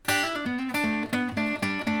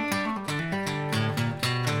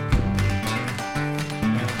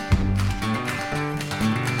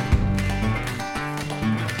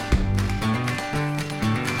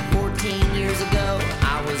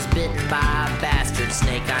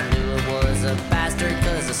snake. I knew it was a bastard,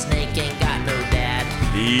 cause a snake ain't got no dad.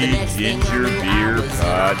 The Ginger Beer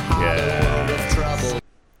Podcast.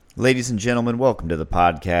 Ladies and gentlemen, welcome to the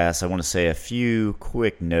podcast. I want to say a few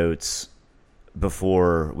quick notes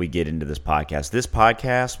before we get into this podcast. This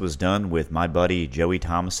podcast was done with my buddy Joey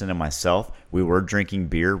Thomason and myself. We were drinking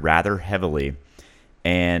beer rather heavily.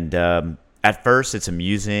 And at first it's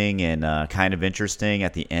amusing and kind of interesting.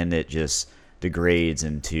 At the end it just degrades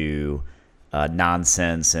into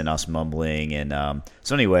nonsense and us mumbling. And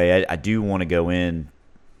so anyway, I do want to go in.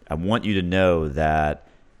 I want you to know that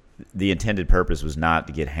the intended purpose was not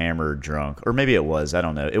to get hammered drunk. Or maybe it was. I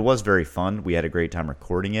don't know. It was very fun. We had a great time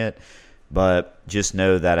recording it. But just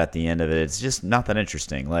know that at the end of it, it's just not that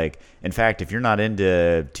interesting. Like, in fact, if you're not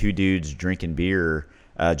into two dudes drinking beer,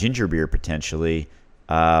 ginger beer potentially,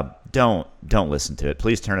 don't listen to it.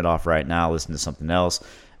 Please turn it off right now. Listen to something else.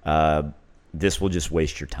 This will just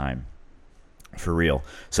waste your time, for real.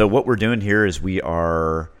 So what we're doing here is we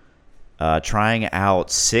are trying out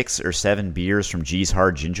 6 or 7 beers from G's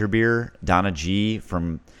Hard Ginger Beer. Donna G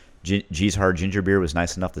from G's Hard Ginger Beer was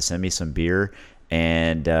nice enough to send me some beer.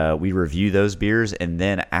 And we review those beers, and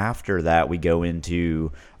then after that, we go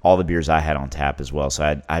into all the beers I had on tap as well. So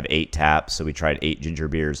I have 8 taps, so we tried 8 ginger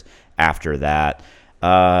beers after that.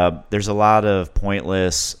 There's a lot of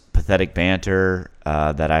pointless, pathetic banter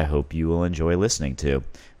that I hope you will enjoy listening to.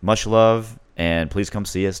 Much love, and please come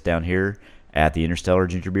see us down here at the Interstellar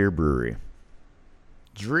Ginger Beer Brewery.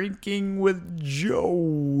 Drinking with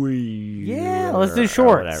Joey. Yeah, let's do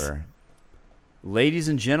shorts. Whatever. Ladies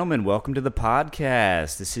and gentlemen, welcome to the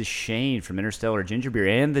podcast. This is Shane from Interstellar Ginger Beer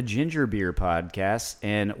and the Ginger Beer Podcast.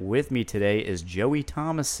 And with me today is Joey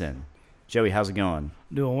Thomason. Joey, how's it going?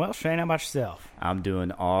 Doing well, Shane. How about yourself? I'm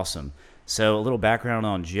doing awesome. So a little background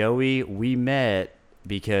on Joey. We met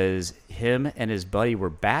because him and his buddy were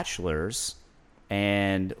bachelors,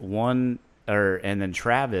 and then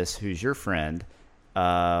Travis, who's your friend,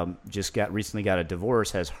 just recently got a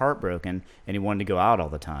divorce, has heartbroken, and he wanted to go out all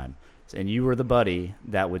the time. And you were the buddy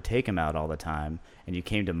that would take him out all the time, and you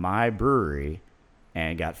came to my brewery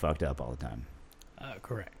and got fucked up all the time.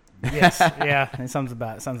 Correct. Yes. Yeah. It sums it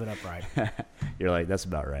up right. You're like, that's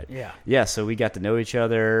about right. Yeah. Yeah. So we got to know each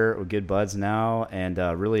other. We're good buds now, and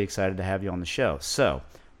really excited to have you on the show. So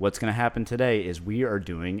what's going to happen today is we are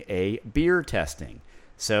doing a beer testing.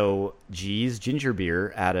 So G's Ginger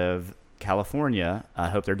Beer out of California. I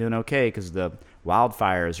hope they're doing okay because the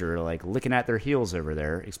wildfires are like licking at their heels over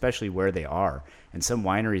there, especially where they are. And some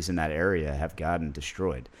wineries in that area have gotten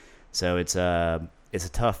destroyed. So it's tough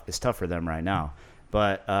for them right now.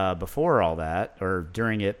 But before all that, or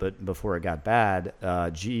during it, but before it got bad,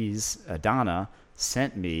 Donna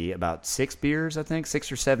sent me about 6 beers, I think,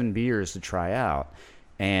 6 or 7 beers to try out.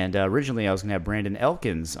 And originally I was going to have Brandon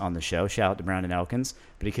Elkins on the show. Shout out to Brandon Elkins.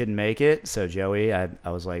 But he couldn't make it. So, Joey, I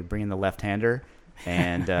was like, bring in the left-hander,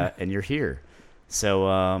 and and you're here.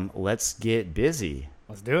 So let's get busy.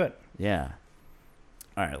 Let's do it. Yeah.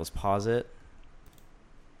 All right, let's pause it.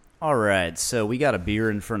 All right, so we got a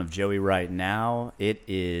beer in front of Joey right now. It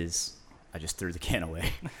is... I just threw the can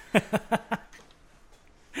away.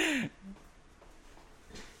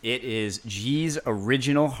 It is G's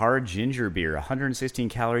Original Hard Ginger Beer. 116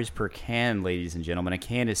 calories per can, ladies and gentlemen. A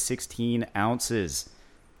can is 16 ounces.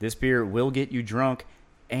 This beer will get you drunk,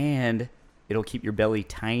 and it'll keep your belly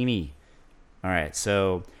tiny. All right,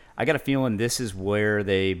 so I got a feeling this is where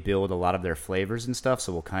they build a lot of their flavors and stuff,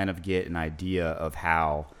 so we'll kind of get an idea of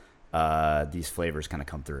how these flavors kind of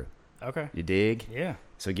come through. Okay. You dig? Yeah.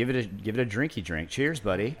 So give it a drinky drink. Cheers,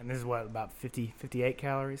 buddy. And this is what, about 58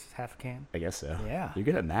 calories, half a can? I guess so. Yeah. You're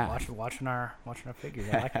good at math. Watching our figures.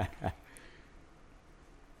 I like it.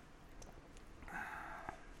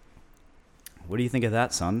 What do you think of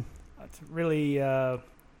that, son? It's really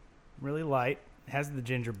really light. It has the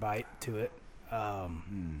ginger bite to it. Light,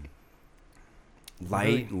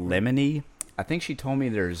 lemony. I think she told me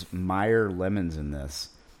there's Meyer lemons in this.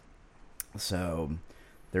 So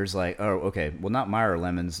there's like, well, not Meyer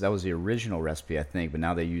lemons. That was the original recipe, I think. But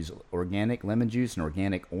now they use organic lemon juice and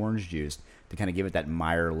organic orange juice to kind of give it that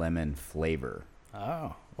Meyer lemon flavor.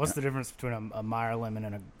 Oh, what's the difference between a Meyer lemon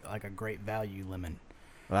and a Great Value lemon?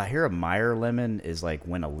 Well, I hear a Meyer lemon is like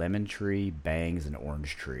when a lemon tree bangs an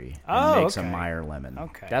orange tree and makes a Meyer lemon.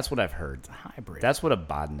 Okay. That's what I've heard. It's a hybrid. That's what a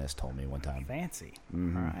botanist told me one time. Fancy.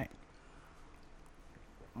 Mm-hmm. All right.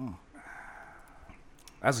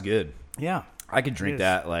 That's good. Yeah. I could drink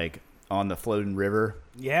that like on the floating river.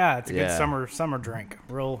 Yeah, it's a good summer drink.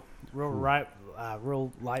 Real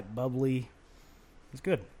light, bubbly. It's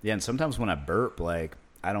good. Yeah, and sometimes when I burp, like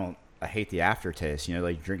I don't I hate the aftertaste. You know,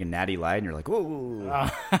 like drinking Natty Light, and you're like, whoa.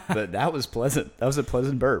 But that was pleasant. That was a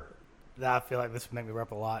pleasant burp. I feel like this would make me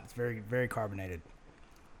burp a lot. It's very, very carbonated.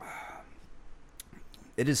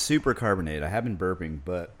 It is super carbonated. I have been burping,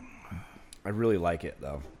 but I really like it,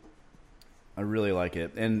 though. I really like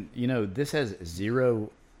it. And, you know, this has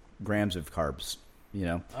 0 grams of carbs, you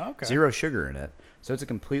know. Okay. 0 sugar in it. So it's a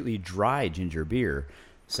completely dry ginger beer.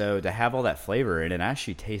 So to have all that flavor, and it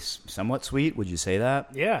actually tastes somewhat sweet. Would you say that?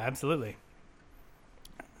 Yeah, absolutely.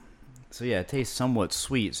 So, yeah, it tastes somewhat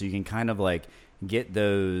sweet. So you can kind of, like, get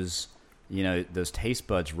those, you know, those taste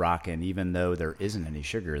buds rocking, even though there isn't any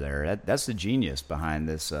sugar there. That's the genius behind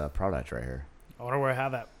this product right here. I wonder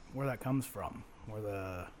where that comes from, where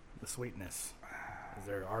the sweetness. Is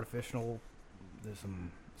there artificial, there's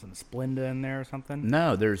some Splenda in there or something?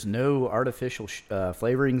 No, there's no artificial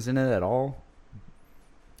flavorings in it at all.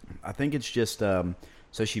 I think it's just so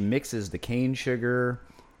she mixes the cane sugar,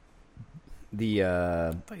 the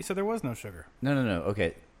I thought you said there was no sugar. No.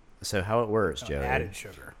 Okay, so how it works, Joey? Added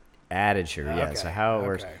sugar. Added sugar, yeah. Okay. So how it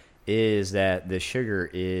works is that the sugar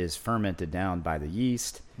is fermented down by the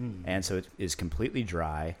yeast, and so it is completely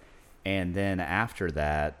dry. And then after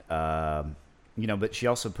that, you know, but she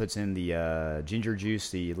also puts in the ginger juice,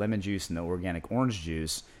 the lemon juice, and the organic orange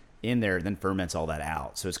juice in there, then ferments all that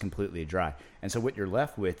out. So it's completely dry. And so what you're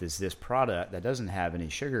left with is this product that doesn't have any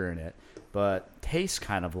sugar in it, but tastes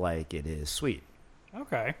kind of like it is sweet.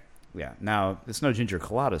 Okay. Yeah. Now, it's no ginger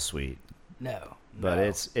colada sweet. No. But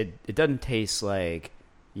it doesn't taste like,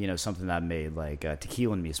 you know, something I made like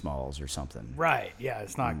tequila and me smalls or something. Right. Yeah,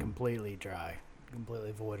 it's not completely dry,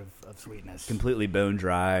 completely void of sweetness. Completely bone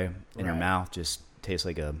dry in your Right. mouth, just tastes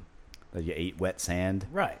like you ate wet sand.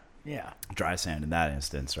 Right. Yeah. Dry sand in that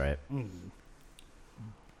instance, right?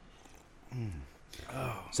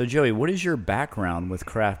 Oh. So, Joey, what is your background with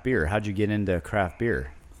craft beer? How'd you get into craft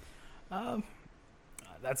beer?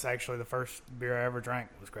 That's actually the first beer I ever drank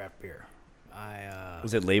was craft beer.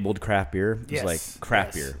 Was it labeled craft beer? It was like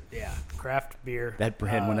craft beer. Yeah, craft beer. That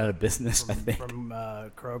brand went out of business, I think. From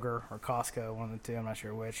Kroger or Costco, one of the two. I'm not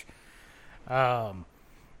sure which. But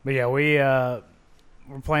yeah, we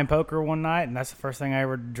were playing poker one night, and that's the first thing I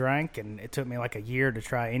ever drank. And it took me like a year to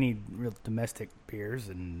try any real domestic beers,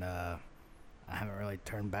 and I haven't really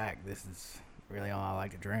turned back. This is really all I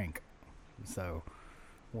like to drink. So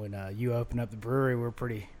when you opened up the brewery, we're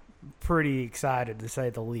pretty excited, to say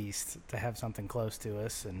the least, to have something close to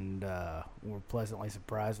us, and we're pleasantly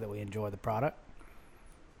surprised that we enjoy the product.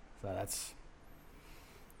 So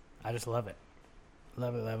I just love it.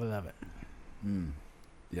 Love it.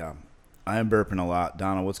 Yeah. I am burping a lot.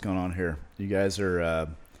 Donna, what's going on here? You guys are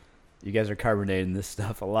carbonating this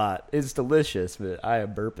stuff a lot. It's delicious, but I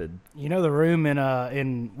am burping. You know the room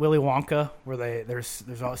in Willy Wonka where there's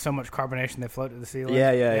so much carbonation they float to the ceiling?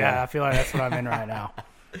 Yeah, I feel like that's what I'm in right now.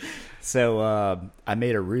 So I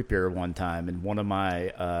made a root beer one time, and one of my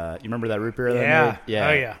you remember that root beer that I made? Yeah.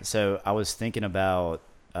 Oh, yeah. So I was thinking about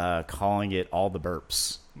calling it All the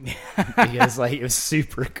Burps because like it was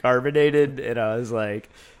super carbonated, and I was like,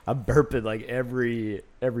 I'm burping like every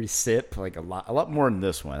sip, like a lot more than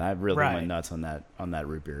this one. I really went nuts on that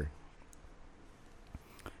root beer.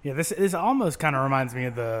 Yeah, this almost kind of reminds me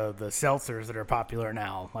of the seltzers that are popular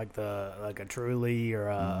now, like a Truly or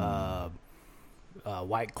a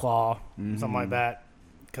White Claw, something like that,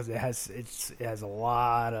 because it has a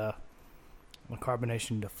lot of the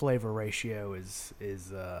carbonation to flavor ratio is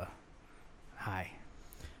high.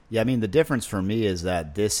 Yeah, I mean the difference for me is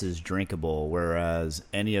that this is drinkable, whereas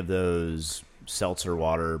any of those seltzer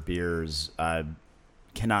water beers, I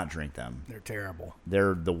cannot drink them. They're terrible.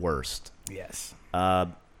 They're the worst. Yes.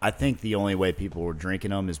 I think the only way people were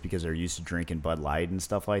drinking them is because they're used to drinking Bud Light and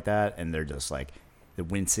stuff like that, and they're just like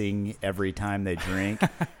wincing every time they drink,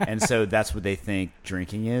 and so that's what they think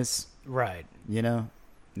drinking is. Right. You know,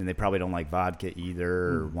 and they probably don't like vodka either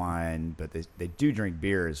or wine, but they do drink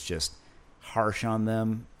beer. It's just harsh on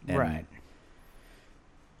them. And right.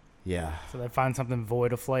 Yeah. So they find something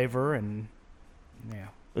void of flavor, and yeah.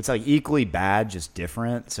 It's like equally bad, just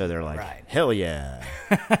different. So they're like, hell yeah.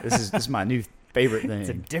 This is my new favorite thing. It's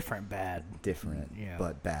a different bad. Different,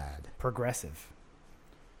 but bad. Progressive.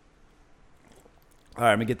 All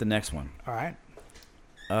right, let me get the next one. All right.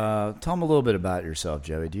 Tell them a little bit about yourself,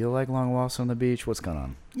 Joey. Do you like long walks on the beach? What's going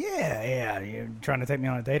on? Yeah. You trying to take me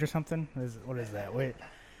on a date or something? What is that? Wait.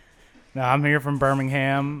 No, I'm here from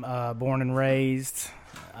Birmingham, born and raised.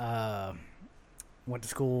 Went to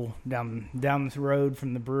school down this road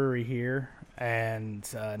from the brewery here, and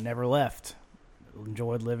never left.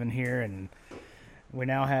 Enjoyed living here, and we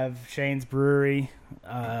now have Shane's Brewery.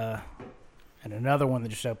 and another one that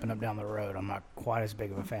just opened up down the road. I'm not quite as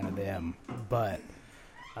big of a fan of them, but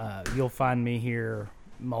you'll find me here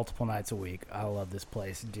multiple nights a week. I love this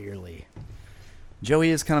place dearly.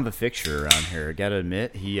 Joey is kind of a fixture around here. Got to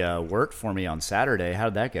admit, he worked for me on Saturday. How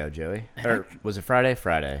did that go, Joey? Or was it Friday?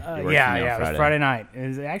 Friday. Yeah, it was Friday night.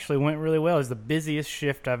 It actually went really well. It was the busiest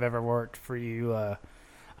shift I've ever worked for you.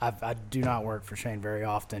 I do not work for Shane very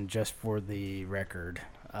often, just for the record.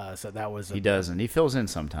 So that was. He doesn't. He fills in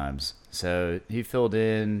sometimes. So he filled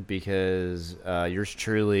in because yours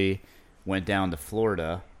truly went down to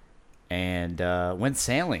Florida and went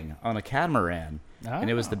sailing on a catamaran. Oh.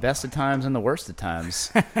 And it was the best of times and the worst of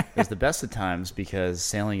times. It was the best of times because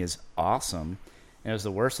sailing is awesome. And it was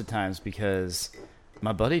the worst of times because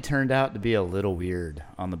my buddy turned out to be a little weird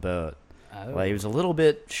on the boat. Oh. Like he was a little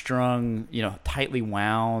bit strung, tightly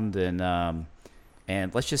wound, and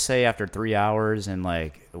let's just say after 3 hours, and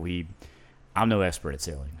I'm no expert at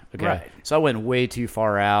sailing. Okay, right. So I went way too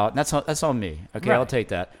far out. And that's on me. Okay, right. I'll take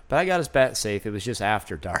that. But I got us back safe. It was just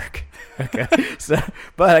after dark. Okay,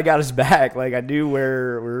 but I got us back. Like I knew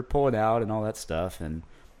where we were pulling out and all that stuff, and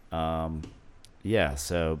yeah.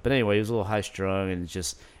 So, but anyway, it was a little high strung, and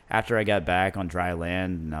just after I got back on dry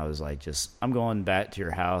land, and I was like, I'm going back to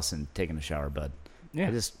your house and taking a shower, bud. Yeah.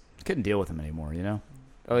 I just couldn't deal with him anymore.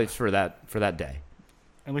 At least for that day.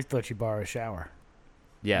 At least let you borrow a shower.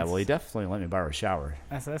 Yeah, well, he definitely let me borrow a shower.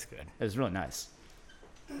 That's good. It was really nice.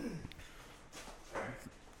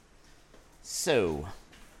 So,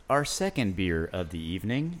 our second beer of the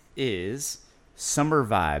evening is Summer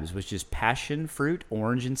Vibes, which is passion fruit,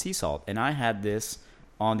 orange, and sea salt. And I had this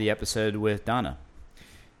on the episode with Donna.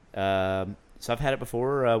 So I've had it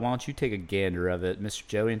before. Why don't you take a gander of it, Mr.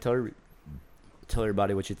 Joey, and tell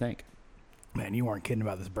everybody what you think. Man, you weren't kidding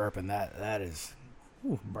about this burping. That is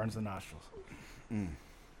burns the nostrils.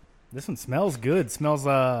 This one smells good. It smells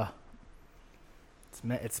like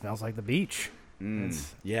the beach.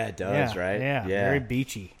 Yeah, it does, right? Yeah, very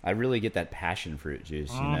beachy. I really get that passion fruit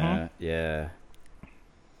juice, Yeah.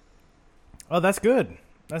 Oh, that's good.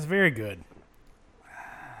 That's very good.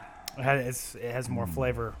 It has more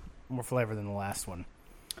flavor than the last one.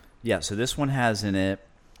 Yeah, so this one has in it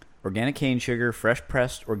organic cane sugar, fresh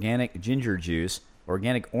pressed organic ginger juice,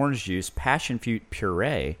 organic orange juice, passion fruit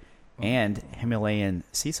puree, and Himalayan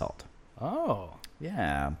sea salt. Oh.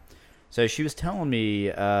 Yeah. So she was telling me,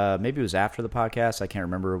 maybe it was after the podcast. I can't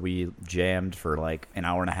remember. We jammed for like an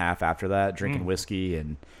hour and a half after that, drinking whiskey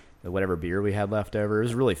and whatever beer we had left over. It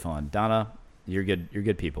was really fun. Donna, you're good. You're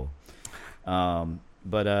good people.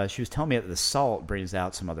 But she was telling me that the salt brings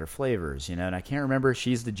out some other flavors, and I can't remember.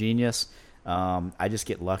 She's the genius. I just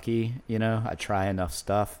get lucky, I try enough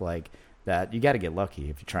stuff like that. You got to get lucky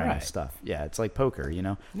if you try enough stuff. Yeah, it's like poker,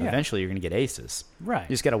 Yeah. Eventually you're going to get aces. Right.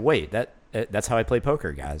 You just got to wait. That's how I play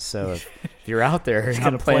poker, guys. So if you're out there and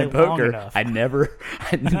I'm playing poker, I never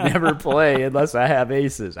play unless I have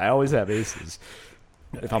aces. I always have aces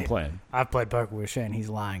if I'm playing. I've played poker with Shane. He's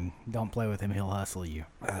lying. Don't play with him. He'll hustle you.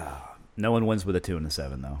 No one wins with a 2 and a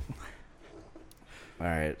 7, though. All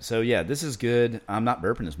right. So, yeah, this is good. I'm not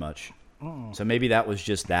burping as much. So maybe that was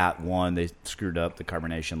just that one. They screwed up the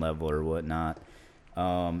carbonation level or whatnot.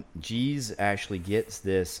 G's actually gets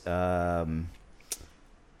this made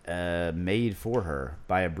for her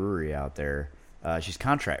by a brewery out there. She's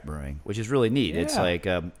contract brewing, which is really neat. Yeah. It's like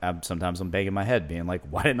sometimes I'm banging my head being like,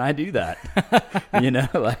 why didn't I do that?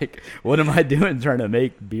 Like, what am I doing trying to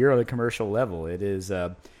make beer on a commercial level? It is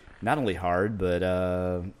not only hard, but,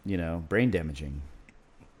 brain damaging.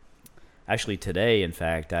 Actually, today, in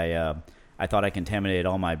fact, I thought I contaminated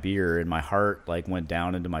all my beer, and my heart went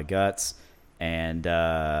down into my guts, and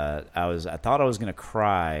I thought I was gonna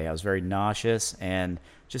cry. I was very nauseous, and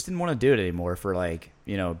just didn't want to do it anymore for a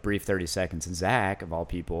brief 30 seconds. And Zach, of all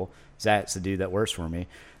people, Zach's the dude that works for me.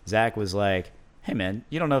 Zach was like, "Hey man,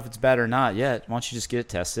 you don't know if it's bad or not yet. Why don't you just get it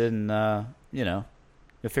tested and you'll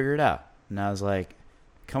figure it out?" And I was like,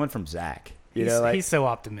 coming from Zach. He's so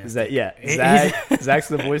optimistic. Zach's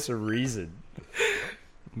the voice of reason.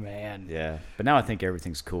 Man. Yeah. But now I think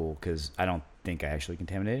everything's cool because I don't think I actually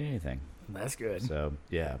contaminated anything. That's good. So,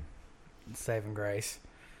 yeah. Saving grace.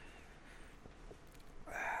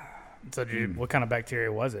 So, what kind of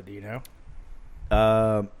bacteria was it? Do you know?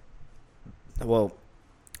 Well,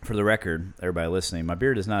 for the record, everybody listening, my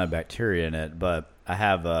beer does not have bacteria in it, but I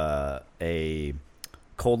have a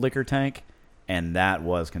cold liquor tank. And that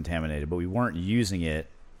was contaminated, but we weren't using it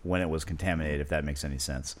when it was contaminated, if that makes any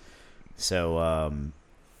sense. So,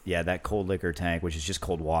 that cold liquor tank, which is just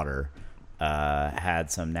cold water, had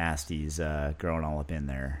some nasties growing all up in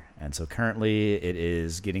there. And so currently it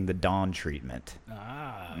is getting the Dawn treatment.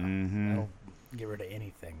 That'll get rid of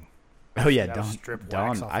anything. Oh yeah, That'll Dawn. strip wax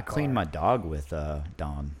Dawn. off I the cleaned car. my dog with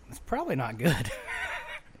Dawn. It's probably not good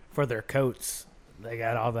for their coats. They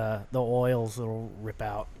got all the oils that'll rip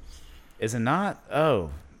out. Is it not?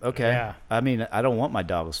 Oh, okay. Yeah. I mean, I don't want my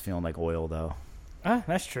dogs feeling like oil though.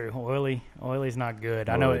 That's true. Oily's not good.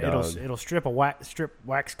 I know Oily dog. it'll strip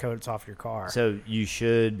wax coats off your car. So you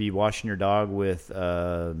should be washing your dog with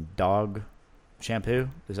dog shampoo.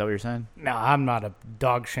 Is that what you're saying? Now, I'm not a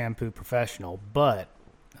dog shampoo professional, but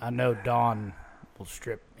I know Dawn will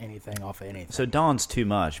strip anything off of anything. So Dawn's too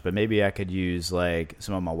much, but maybe I could use like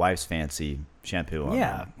some of my wife's fancy shampoo on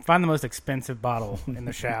Yeah, there. find the most expensive bottle in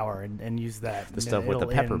the shower and use that. The stuff with the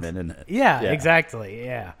peppermint in it. Yeah, exactly.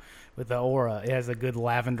 Yeah, with the aura, it has a good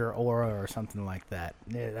lavender aura or something like that.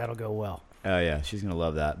 Yeah, that'll go well. Oh yeah, she's gonna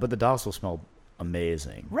love that. But the dogs will smell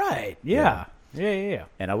amazing. Right. Yeah. Yeah.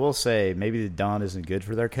 And I will say, maybe the Dawn isn't good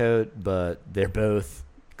for their coat, but they're both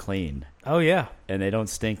clean Oh yeah, and they don't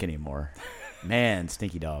stink anymore. Man,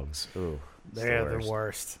 stinky dogs. Ooh, it's they're the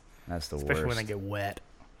worst. That's the Especially worst. when they get wet.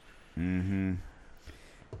 Mm-hmm.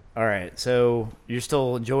 All right, so you're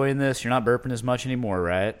still enjoying this. You're not burping as much anymore,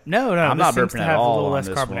 right? No, I'm this not seems burping to at have a all little on less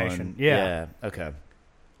this carbonation. one. Yeah. Okay.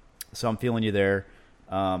 So I'm feeling you there.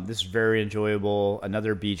 This is very enjoyable.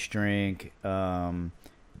 Another beach drink,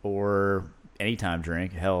 or anytime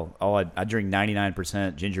drink. Hell, I drink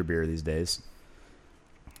 99% ginger beer these days.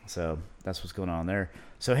 So that's what's going on there.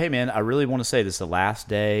 So hey, man, I really want to say this is the last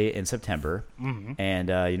day in September, and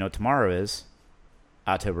tomorrow is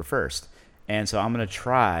October 1st. And so I'm going to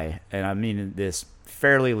try, and I mean this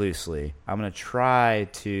fairly loosely, I'm going to try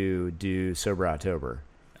to do Sober October.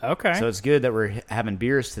 Okay. So it's good that we're having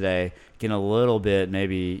beers today, getting a little bit,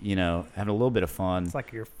 maybe, having a little bit of fun. it's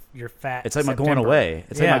like your fat. It's like my September. going away.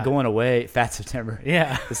 It's like Yeah. my going away, Fat September.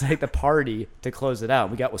 Yeah. It's like the party to close it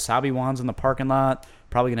out. We got wasabi wands in the parking lot.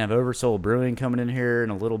 Probably going to have Oversoul Brewing coming in here in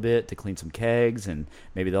a little bit to clean some kegs, and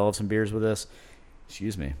maybe they'll have some beers with us.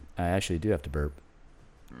 Excuse me. I actually do have to burp.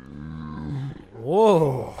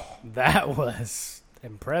 Whoa, that was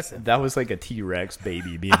impressive. That was like a T-Rex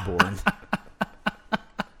baby being born.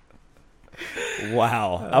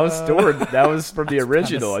 Wow. I was stored. That was from the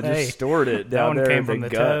original. I say, just stored it That down one there came in from the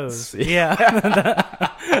guts. toes.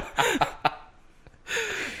 Yeah.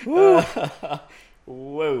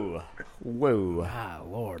 Whoa. Ah,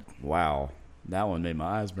 Lord. Wow. That one made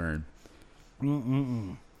my eyes burn.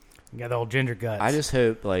 You got the old ginger guts. I just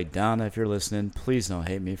hope, like, Donna, if you're listening, please don't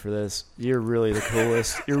hate me for this. You're really the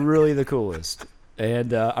coolest. You're really the coolest.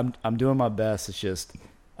 And I'm doing my best. It's just,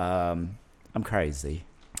 I'm crazy.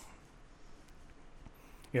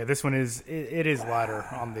 Yeah, this one is it is lighter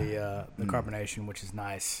on the carbonation, which is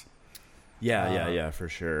nice. Yeah, for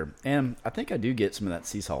sure. And I think I do get some of that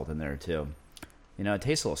sea salt in there, too. It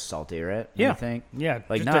tastes a little salty, right? Yeah. I think. Yeah,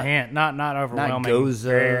 Like, just not- a hint, not overwhelming. Not Goza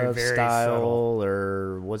very, very style, subtle.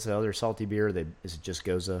 or what's the other salty beer? Is it just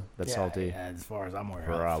Goza that's Yeah, salty? yeah, as far as I'm aware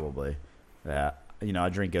of. Probably. Yeah. I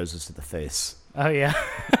drink Gozas to the face. Oh yeah.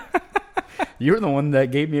 You were the one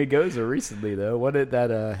that gave me a Goza recently, though. What did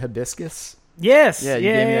that hibiscus? Yes. Yeah,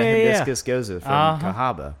 you gave me a yeah. hibiscus Goza from Uh-huh.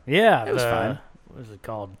 Cahaba. Yeah, It was fine. What is it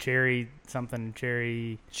called? Cherry something?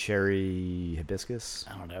 Cherry? Cherry hibiscus?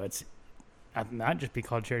 I don't know. It might just be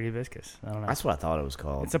called cherry hibiscus. I don't know. That's what I thought it was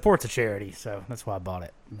called. It supports a charity, so that's why I bought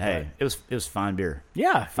it. Hey, it was fine beer.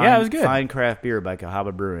 Yeah, Fine, yeah, it was good. Fine craft beer by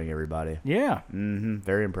Cahaba Brewing, everybody. Yeah,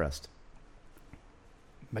 Very impressed.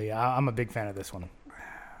 but yeah, I'm a big fan of this one.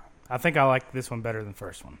 I think I like this one better than the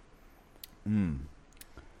first one.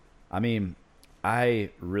 I mean, I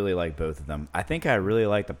really like both of them. I think I really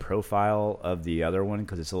like the profile of the other one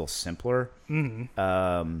because it's a little simpler.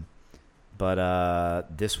 But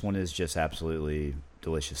this one is just absolutely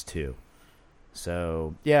delicious too.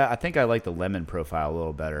 So yeah, I think I like the lemon profile a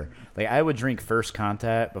little better. Like I would drink First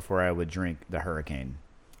Contact before I would drink the Hurricane.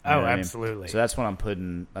 You know Oh, what I mean? absolutely. So that's what I'm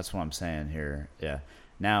putting. That's what I'm saying here. Yeah.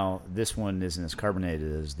 Now this one isn't as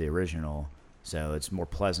carbonated as the original, so it's more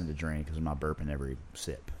pleasant to drink because I'm not burping every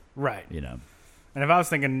sip. Right. And if I was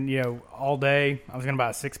thinking, all day, I was going to buy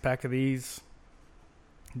a 6-pack of these.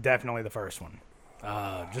 Definitely the first one.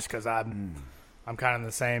 Just because I'm kind of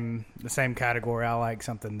in the same category. I like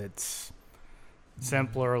something that's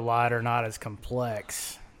simpler, lighter, not as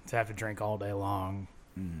complex to have to drink all day long.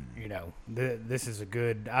 This is a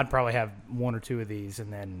good. I'd probably have one or two of these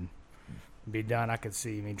and then be done. I could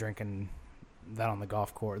see me drinking that on the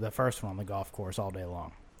golf course, the first one on the golf course, all day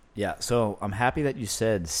long. Yeah, so I'm happy that you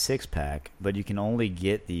said 6-pack, but you can only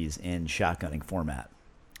get these in shotgunning format.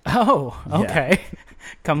 Oh, Yeah. okay.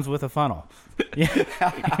 Comes with a funnel.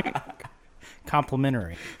 Yeah.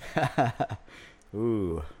 Complimentary.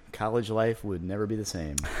 Ooh, college life would never be the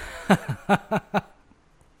same.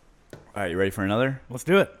 All right, you ready for another? Let's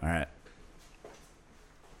do it. All right.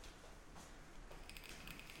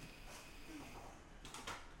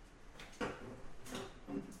 I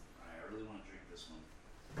really want to drink this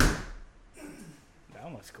one. That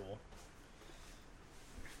one looks cool.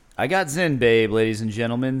 I got Zen Babe, ladies and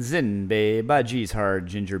gentlemen. Zen Babe by G's Hard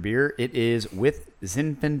Ginger Beer. It is with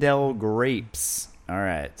Zinfandel grapes. All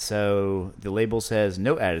right, so the label says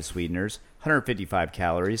no added sweeteners, 155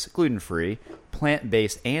 calories, gluten-free,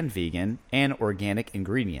 plant-based and vegan, and organic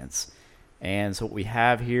ingredients. And so what we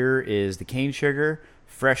have here is the cane sugar,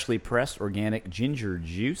 freshly pressed organic ginger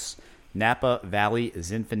juice, Napa Valley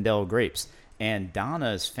Zinfandel grapes. And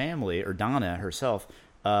Donna's family, or Donna herself,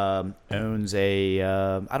 owns a,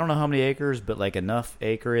 I don't know how many acres, but like enough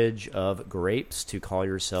acreage of grapes to call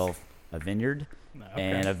yourself a vineyard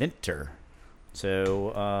and a vinter.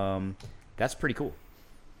 So that's pretty cool.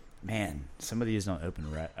 Man, some of these don't open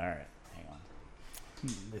right. All right, hang on.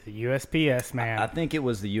 The USPS, man. I think it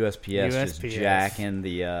was the USPS just jacking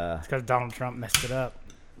the... It's because Donald Trump messed it up.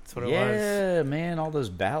 That's what it was. Yeah, man, all those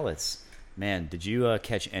ballots. Man, did you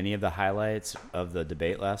catch any of the highlights of the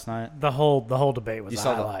debate last night? The whole debate was You a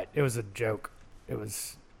saw highlight. It was a joke. It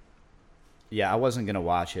was... Yeah, I wasn't going to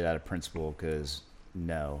watch it out of principle because,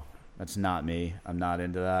 no, that's not me. I'm not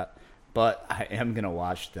into that. But I am going to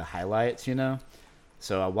watch the highlights, you know?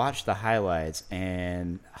 So I watched the highlights,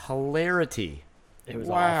 and hilarity. It was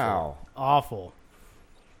wow. Awful.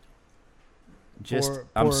 Just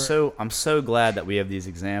I'm so glad that we have these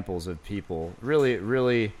examples of people, really,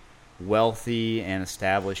 really wealthy and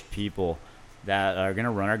established people that are going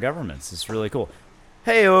to run our governments. It's really cool.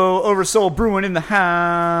 Hey-o, Oversoul Brewing in the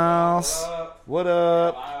house. What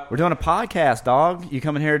up? We're doing a podcast, dog. You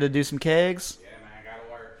coming here to do some kegs? Yeah, man, I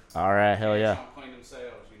gotta work. All right, hell yeah. Don't clean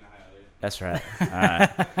themselves, you know how it is. That's right. All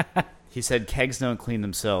right. He said kegs don't clean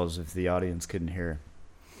themselves, if the audience couldn't hear.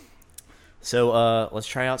 So let's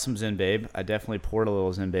try out some Zen Babe. I definitely poured a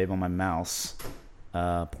little Zen Babe on my mouse.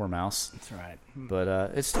 Poor mouse. That's right.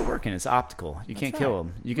 But it's still working. It's optical. You can't kill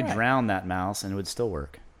him. You could drown that mouse and it would still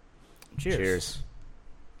work. Cheers. Cheers.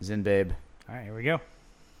 Zen Babe. All right, here we go.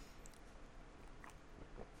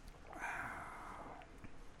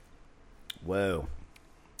 Whoa.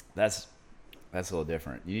 That's a little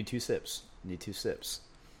different. You need two sips.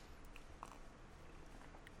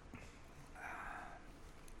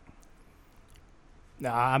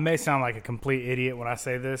 Now, I may sound like a complete idiot when I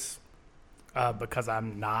say this because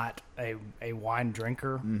I'm not a wine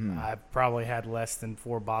drinker. Mm-hmm. I've probably had less than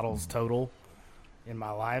 4 bottles total in my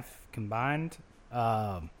life combined.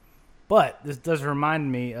 But this does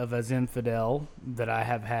remind me of a Zinfandel that I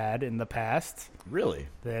have had in the past. Really?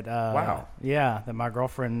 That wow. Yeah, that my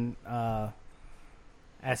girlfriend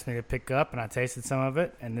asked me to pick up, and I tasted some of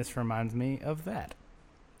it, and this reminds me of that.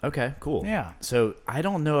 Okay, cool. Yeah. So I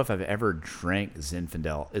don't know if I've ever drank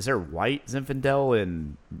Zinfandel. Is there white Zinfandel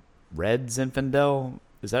and red Zinfandel?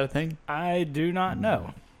 Is that a thing? I do not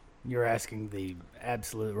know. You're asking the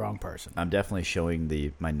absolute wrong person. I'm definitely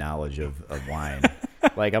showing my knowledge of wine.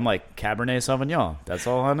 Like, I'm like, Cabernet Sauvignon. That's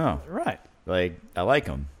all I know. Right. Like, I like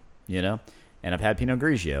them, you know? And I've had Pinot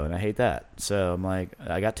Grigio, and I hate that. So I'm like,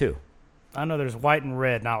 I got 2. I know there's white and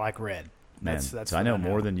red, not like red. Man, That's so I know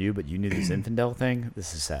more than you, but you knew the Zinfandel thing?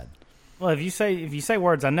 This is sad. Well, if you say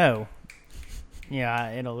words I know, yeah,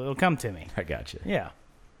 it'll come to me. I got you. Yeah.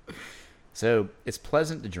 So it's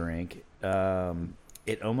pleasant to drink.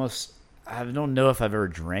 It almost, I don't know if I've ever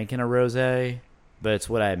drank in a rosé, but it's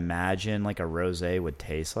what I imagine like a rosé would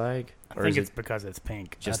taste like. I think it's because it's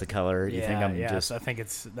pink. Just the color. You think I'm just? I think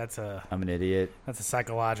I'm an idiot. That's a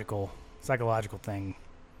psychological thing.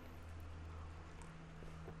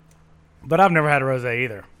 But I've never had a rosé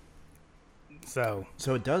either. So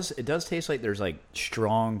it does taste like there's like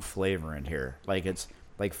strong flavor in here. Like it's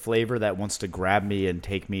like flavor that wants to grab me and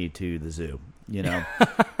take me to the zoo. You know,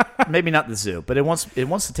 maybe not the zoo, but it wants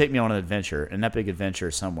to take me on an epic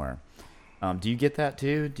adventure somewhere. Do you get that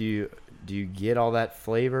too? Do you get all that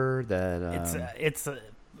flavor that? It's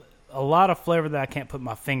a lot of flavor that I can't put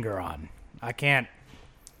my finger on. I can't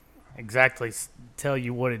exactly tell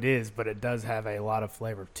you what it is, but it does have a lot of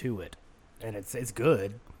flavor to it, and it's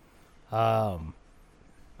good. I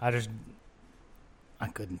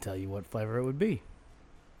couldn't tell you what flavor it would be.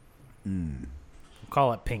 We'll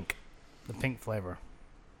call it pink. The pink flavor.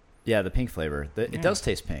 Yeah, the pink flavor. It does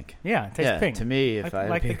taste pink. Yeah, it tastes pink. To me, if I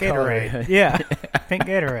like had the pink Gatorade. color, Yeah, pink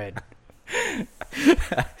Gatorade.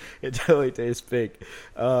 It totally tastes pink.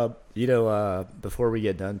 Before we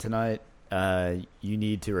get done tonight, you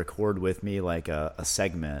need to record with me like a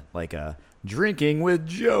segment, like a drinking with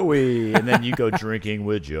Joey, and then you go drinking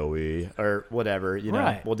with Joey or whatever. You know,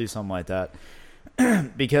 Right. We'll do something like that.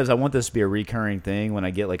 because I want this to be a recurring thing. When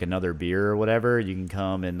I get like another beer or whatever, you can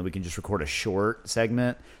come and we can just record a short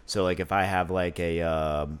segment. So like if I have like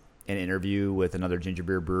an interview with another ginger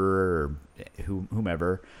beer brewer or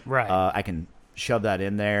whomever, Right. I can shove that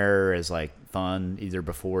in there as like fun either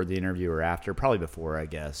before the interview or after. Probably before, I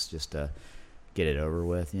guess, just to get it over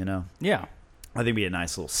with. Yeah. I think it'd be a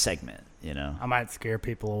nice little segment. I might scare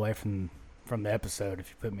people away from the episode if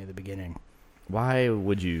you put me at the beginning. Why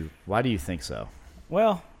do you think so?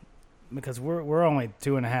 Well, because we're only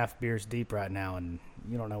 2.5 beers deep right now, and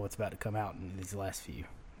you don't know what's about to come out in these last few,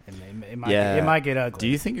 and it might get ugly. Do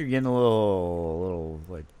you think you're getting a little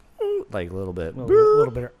like a little bit,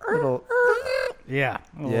 little bit, little, yeah,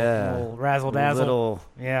 a little razzle dazzle,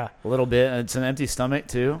 yeah, a little bit? It's an empty stomach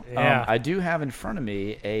too. Yeah. I do have in front of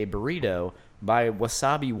me a burrito by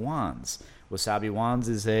Wasabi Wands. Wasabi Wands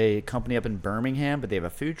is a company up in Birmingham, but they have a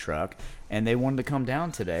food truck, and they wanted to come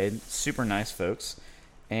down today. Super nice folks.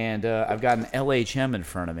 And I've got an LHM in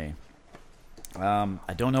front of me.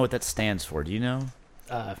 I don't know what that stands for. Do you know?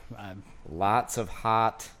 Lots of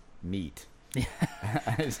hot meat.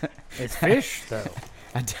 It's fish though.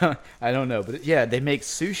 I don't know, but yeah, they make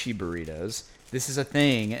sushi burritos. This is a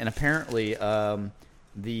thing, and apparently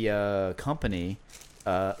the company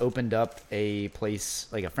opened up a place,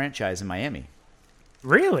 like a franchise in Miami.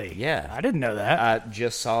 Really? Yeah. I didn't know that. I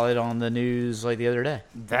just saw it on the news like the other day.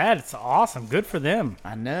 That's awesome. Good for them.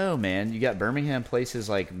 I know, man. You got Birmingham places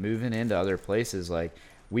like moving into other places. Like,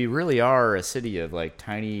 we really are a city of like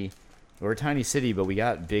we're a tiny city, but we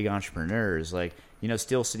got big entrepreneurs. Like,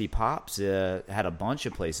 Steel City Pops had a bunch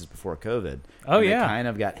of places before COVID. Oh, and yeah. They kind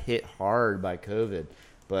of got hit hard by COVID.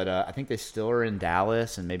 But I think they still are in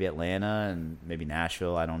Dallas and maybe Atlanta and maybe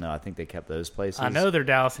Nashville. I don't know. I think they kept those places. I know they're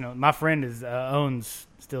Dallas. My friend owns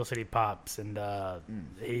Steel City Pops, and I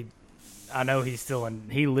know he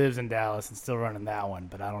lives in Dallas and still running that one.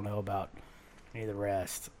 But I don't know about any of the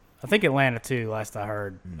rest. I think Atlanta too. Last I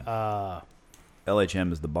heard.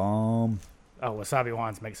 LHM is the bomb. Wasabi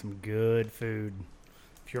Wands makes some good food.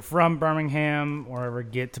 If you're from Birmingham or ever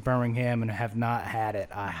get to Birmingham and have not had it,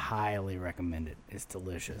 I highly recommend it. It's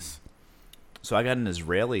delicious. So I got an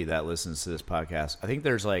Israeli that listens to this podcast. I think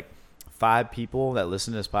there's like 5 people that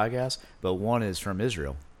listen to this podcast, but one is from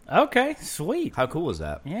Israel. Okay, sweet. How cool is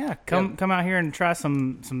that? Yeah, come out here and try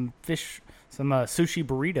some fish, some sushi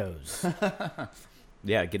burritos.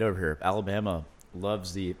 Yeah, get over here. Alabama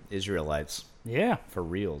loves the Israelites. Yeah, for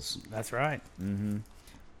reals. That's right. Mm-hmm.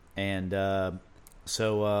 And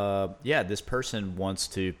so this person wants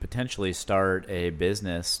to potentially start a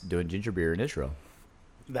business doing ginger beer in Israel.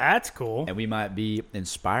 That's cool. And we might be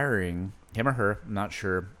inspiring him or her. I'm not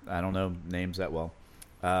sure. I don't know names that well.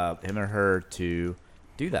 Him or her to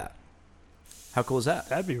do that. How cool is that?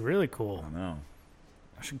 That'd be really cool. I know.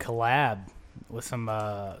 I should collab with some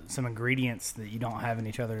ingredients that you don't have in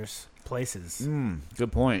each other's places.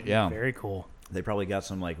 Good point. Yeah. Very cool. They probably got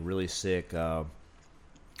some like really sick. I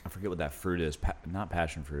forget what that fruit is. Not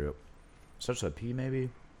passion fruit. Starts with a P, maybe.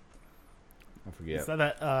 I forget. Is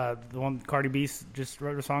that the one Cardi B just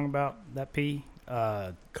wrote a song about? That P.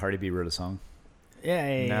 Cardi B wrote a song.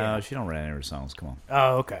 Yeah. No, she don't write any of her songs. Come on.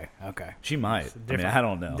 Oh, okay. She might. I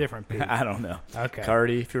don't know. Different P. I don't know. Okay.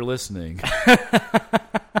 Cardi, if you're listening,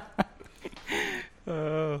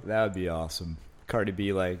 that would be awesome. Cardi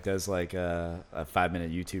B does a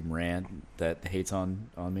 5-minute YouTube rant that hates on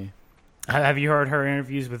me. Have you heard her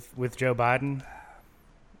interviews with Joe Biden?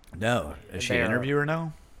 No. Is she an interviewer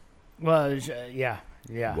now? Well, yeah.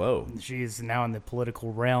 Whoa. She's now in the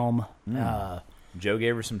political realm. Joe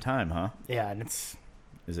gave her some time, huh? Yeah, and it's...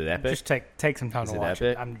 Is it epic? Just take some time to watch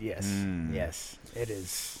it. Yes. Yes. It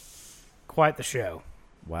is quite the show.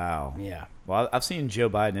 Wow. Yeah. Well, I've seen Joe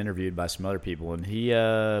Biden interviewed by some other people, and he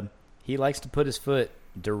likes to put his foot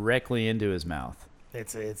directly into his mouth.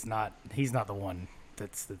 It's not... He's not the one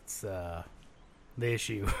that's the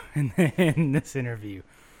issue in this interview.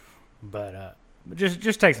 But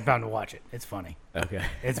just take some time to watch it. It's funny. Okay.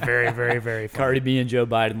 It's very, very, very funny. Cardi B and Joe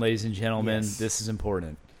Biden, ladies and gentlemen, Yes. This is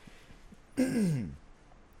important.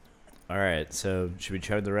 All right, so should we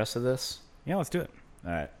chug the rest of this? Yeah, let's do it.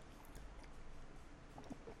 All right.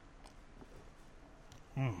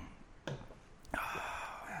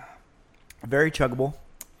 Very chuggable.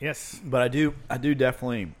 Yes. But I do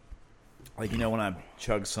definitely, when I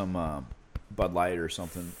chug some Bud Light or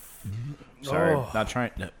something. Sorry, not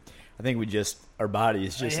trying. No, I think our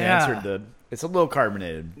bodies just answered it's a little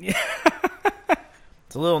carbonated.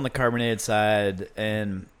 It's a little on the carbonated side,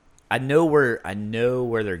 and I know where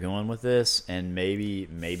they're going with this, and maybe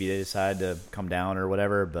they decide to come down or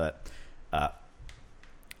whatever, but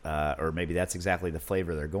or maybe that's exactly the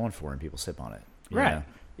flavor they're going for, and people sip on it. you Right. know?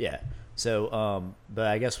 Yeah. So, but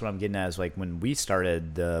I guess what I'm getting at is like when we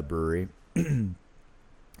started the brewery,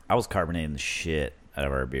 I was carbonating the shit out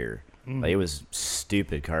of our beer. Like, it was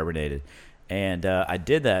stupid carbonated. And I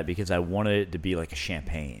did that because I wanted it to be like a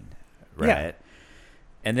champagne, right? Yeah.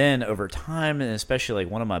 And then over time, and especially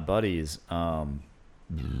like one of my buddies, oh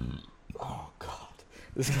God,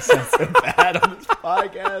 this is gonna sound so bad on this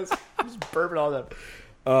podcast. I'm just burping all that.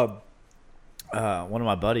 One of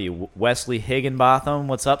my buddy, Wesley Higginbotham,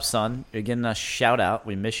 what's up, son? You're getting a shout out.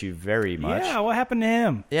 We miss you very much. Yeah, what happened to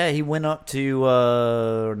him? Yeah, he went up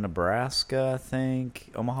to Nebraska, I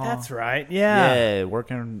think, Omaha. That's right. Yeah.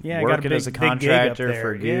 Working got a as a big gig up contractor there.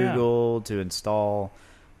 for Yeah. Google to install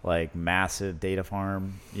like massive data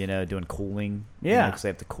farm, doing cooling. Yeah. Because they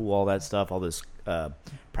have to cool all that stuff. All this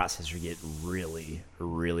processors get really,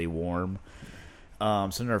 really warm. So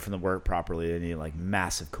in order for them to work properly, they need like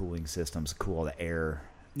massive cooling systems to cool all the air.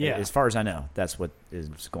 Yeah. As far as I know, that's what is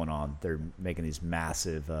going on. They're making these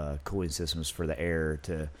massive cooling systems for the air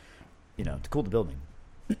to cool the building.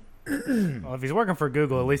 Well, if he's working for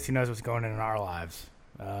Google, at least he knows what's going on in our lives.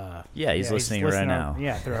 Yeah, he's listening right now.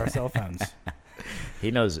 Yeah, through our cell phones. He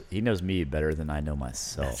knows me better than I know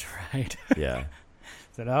myself. That's right. Yeah.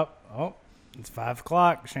 Said, oh, it's 5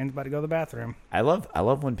 o'clock. Shane's about to go to the bathroom. I love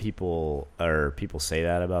when people say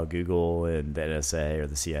that about Google and the NSA or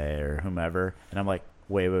the CIA or whomever, and I'm like,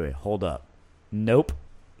 wait, hold up. Nope.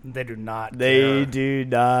 They do not They care. do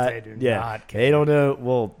not. They do yeah, not care. They don't know.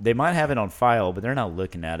 Well, they might have it on file, but they're not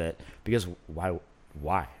looking at it because why?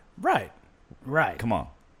 Right. Come on.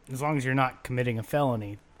 As long as you're not committing a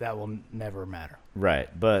felony, that will never matter. Right.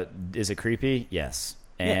 But is it creepy? Yes.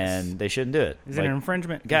 And Yes. they shouldn't do it. Is it an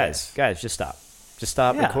infringement? Guys, just stop. Just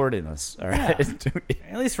stop Yeah. recording this. All right.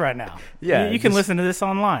 At least right now. Yeah, You can just- listen to this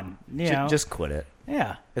online. You know. just quit it.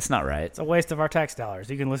 Yeah. It's not right. It's a waste of our tax dollars.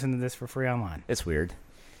 You can listen to this for free online. It's weird.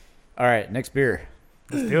 All right. Next beer.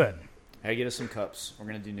 Let's do it. Hey, get us some cups. We're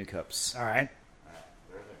going to do new cups. All right.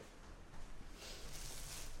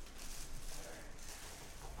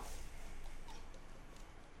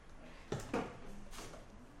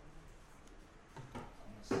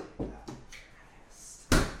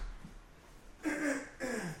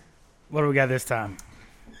 What do we got this time?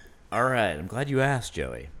 All right. I'm glad you asked,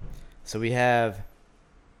 Joey. So we have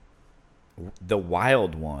the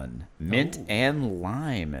wild one, mint and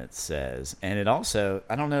lime, it says. And it also,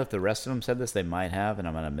 I don't know if the rest of them said this. They might have, and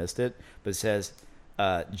I might have missed it. But it says,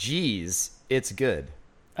 geez, it's good.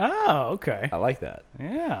 Oh, okay. I like that.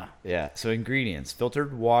 Yeah. Yeah. So ingredients: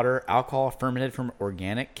 filtered water, alcohol fermented from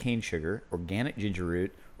organic cane sugar, organic ginger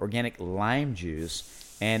root, organic lime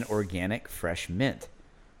juice, and organic fresh mint.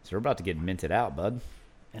 So we're about to get minted out, bud.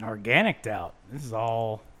 And organic out. This is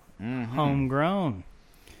all homegrown.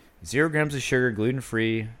 0 grams of sugar,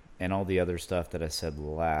 gluten-free, and all the other stuff that I said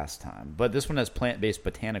last time. But this one has plant-based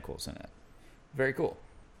botanicals in it. Very cool.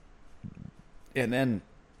 And then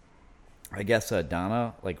I guess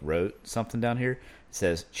Donna wrote something down here. It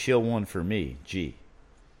says, chill one for me, G.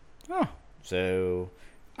 Oh, So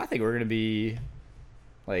I think we're going to be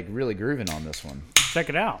really grooving on this one. check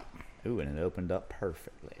it out. Ooh, and it opened up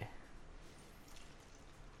perfectly.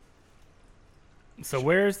 So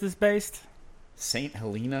where is this based? St.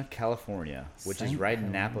 Helena, California, which is St. right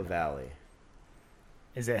in Helena. Napa Valley.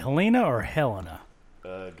 Is it Helena or Helena?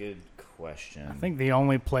 Good question. I think the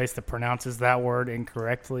only place that pronounces that word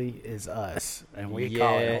incorrectly is us, and we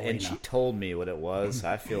call it Helena. and she told me what it was.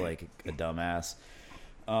 I feel like a dumbass.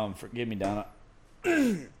 Forgive me, Donna.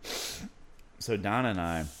 So Donna and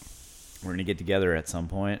I, we're going to get together at some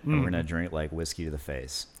point, and we're going to drink whiskey to the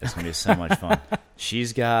face. It's going to be so much fun.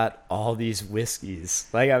 She's got all these whiskeys.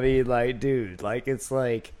 Dude, it's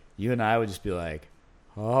like you and I would just be like,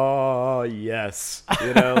 oh, yes.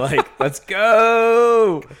 Let's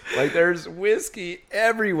go. There's whiskey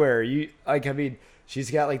everywhere.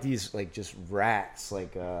 She's got these just racks,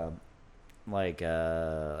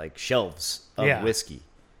 shelves of whiskey.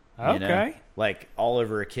 Okay. All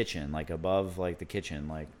over a kitchen, above the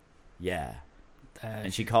kitchen, yeah.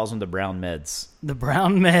 And she calls them the brown meds. The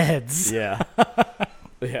brown meds. Yeah.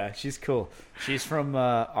 Yeah, she's cool. She's from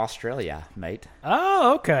Australia, mate.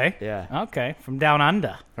 Oh, okay. Yeah. Okay, from down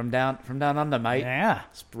under. From down under, mate. Yeah,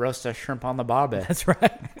 Roast a shrimp on the barbie. that's right.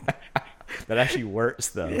 That actually works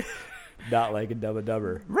though. Not like a Dumb and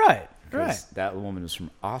Dumber. Right. 'Cause that woman is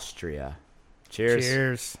from Austria. Cheers.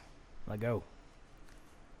 Cheers. Let go.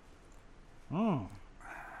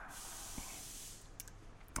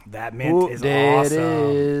 That mint is there awesome. it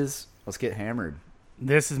is. Let's get hammered.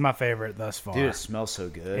 This is my favorite thus far. Dude, it smells so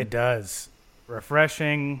good. It does.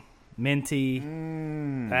 Refreshing, minty.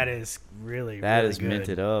 That is really, That really is good.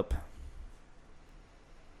 minted up.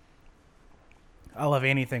 I love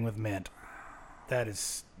anything with mint. That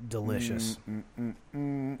is delicious.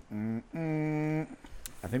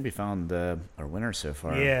 I think we found our winner so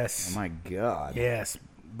far. Yes. Oh my god. Yes,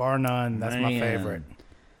 bar none. That's my favorite.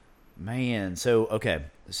 Man, so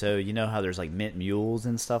you know how there's like mint mules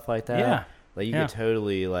and stuff like that? Yeah. Like you could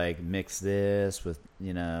totally like mix this with,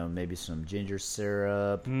 maybe some ginger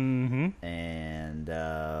syrup and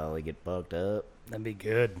like get bucked up. That'd be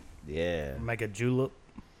good. Yeah. Make a julep.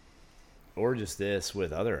 Or just this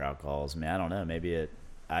with other alcohols. I mean, I don't know. Maybe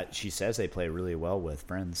she says they play really well with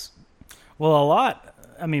friends. Well,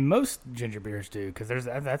 most ginger beers do, because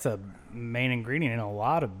that's a main ingredient in a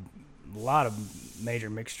lot of major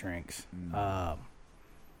mixed drinks.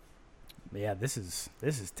 Yeah, this is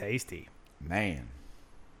tasty. Man,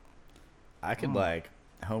 I could like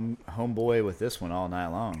homeboy with this one all night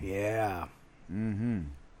long. Yeah.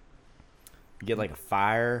 Get like a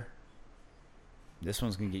fire. This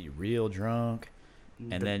one's gonna get you real drunk,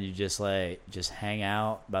 and then you just hang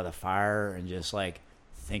out by the fire and just like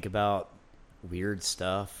think about weird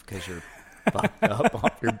stuff because you're fucked up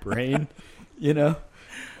off your brain. A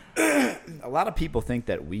lot of people think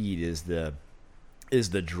that weed is the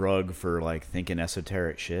drug for like thinking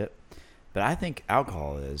esoteric shit, but I think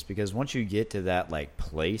alcohol is, because once you get to that like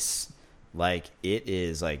place, like it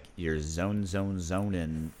is like you're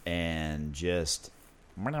zoning and just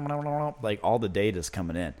like all the data's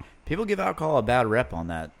coming in. People give alcohol a bad rep on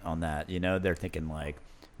that. They're thinking like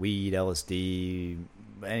weed, LSD,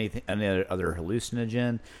 any other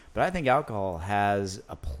hallucinogen, but I think alcohol has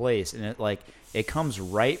a place, and it comes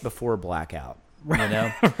right before blackout.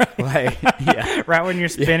 Right when you're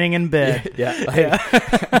spinning in bed.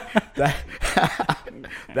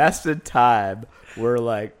 That's the time where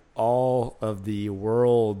like all of the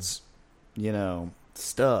world's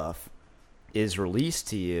stuff is released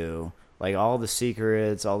to you, like all the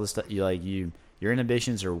secrets, all the stuff. Your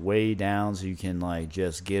inhibitions are way down, so you can like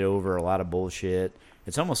just get over a lot of bullshit.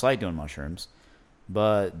 It's almost like doing mushrooms,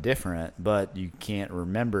 but different. But you can't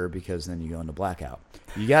remember, because then you go into blackout.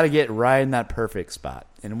 You got to get right in that perfect spot,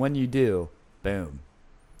 and when you do, boom,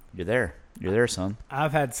 you're there. You're there, son.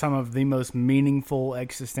 I've had some of the most meaningful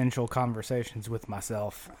existential conversations with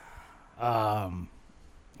myself.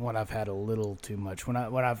 When I've had a little too much, when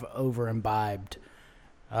I've over imbibed,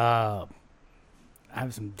 I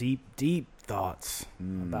have some deep thoughts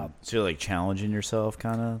about. So you're like challenging yourself,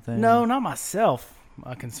 kind of thing. No, not myself.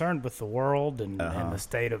 I'm concerned with the world and the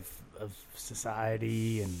state of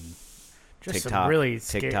society, and just TikTok, some really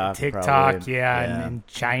TikTok, and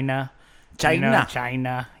China,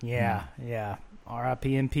 China, yeah.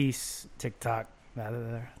 R.I.P. in peace, TikTok.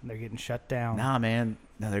 They're getting shut down. Nah, man.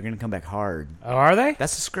 No, they're going to come back hard. Oh, are they?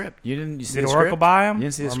 That's the script. You see Did the Oracle script? buy them? You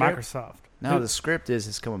didn't see the or script? Microsoft? No, the script is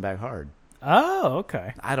it's coming back hard. Oh,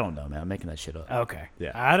 okay. I don't know, man. I'm making that shit up. Okay.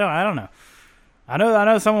 Yeah. I don't know. I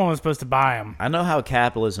know someone was supposed to buy them. I know how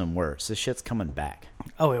capitalism works. This shit's coming back.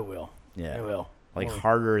 Oh, it will. Yeah. It will. Like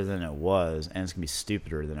harder than it was, and it's going to be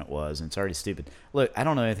stupider than it was, and it's already stupid. Look, I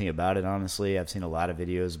don't know anything about it, honestly. I've seen a lot of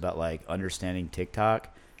videos about like understanding TikTok,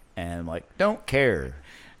 and like, don't care.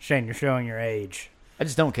 Shane, you're showing your age. I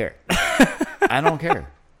just don't care. I don't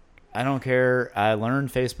care. I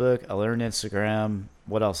learned Facebook. I learned Instagram.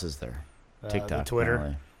 What else is there? TikTok, Twitter.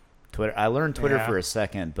 Apparently. Twitter. I learned Twitter for a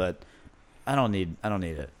second, but I don't need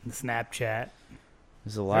it. Snapchat.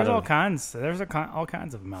 There's a lot of all kinds. There's all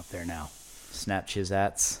kinds of them out there now.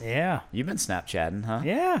 Snapchizats. Yeah. You've been Snapchatting, huh?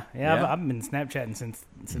 Yeah. Yeah. I've been Snapchatting since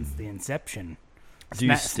the inception. Do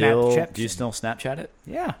you still Snapchat it?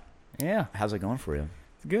 Yeah. Yeah. How's it going for you?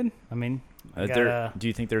 It's good. I mean, do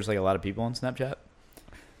you think there's like a lot of people on Snapchat?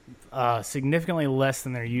 Significantly less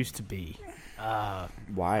than there used to be.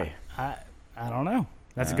 Why? I don't know.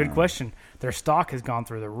 That's a good question. Their stock has gone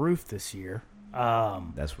through the roof this year.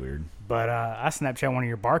 That's weird. But I Snapchat one of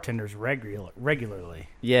your bartenders regularly.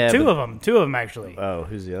 Yeah, two of them actually. Oh,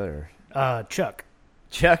 who's the other? Chuck.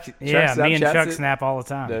 Chuck. Yeah, me and Chuck it? snap all the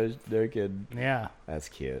time. No kid. Yeah, that's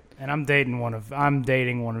cute. And I'm dating one of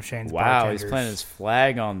Shane's. Wow, bartenders. he's planting his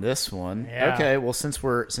flag on this one. Yeah. Okay, well since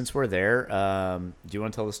we're there, do you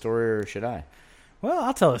want to tell the story or should I? Well,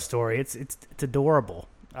 I'll tell the story. It's adorable.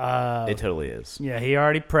 It totally is. Yeah, he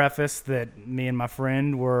already prefaced that me and my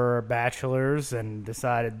friend were bachelors and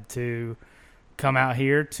decided to come out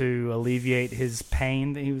here to alleviate his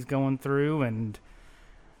pain that he was going through, and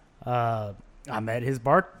I met his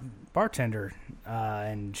bartender,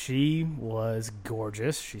 and she was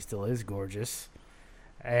gorgeous. She still is gorgeous,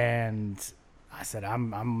 and I said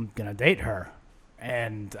I'm gonna date her,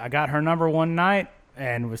 and I got her number one night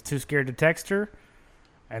and was too scared to text her.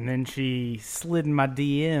 And then she slid in my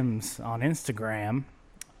DMs on Instagram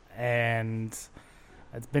and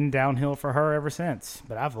it's been downhill for her ever since.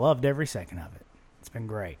 But I've loved every second of it. It's been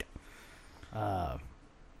great.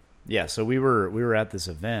 Yeah, so we were at this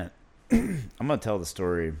event. I'm gonna tell the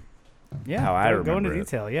story. Yeah, how I go remember into it.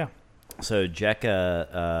 detail. Yeah, So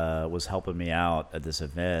Jekka was helping me out at this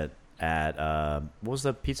event at what was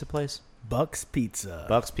the pizza place? Buck's Pizza.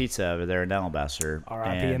 Buck's Pizza over there in Alabaster.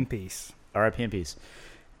 R.I.P. in peace. R.I.P. in peace.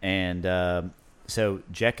 And so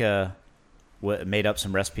Jekka made up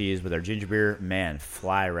some recipes with our ginger beer. Man,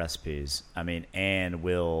 fly recipes. I mean, and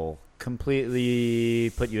will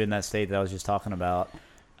completely put you in that state that I was just talking about.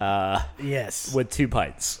 Yes. With 2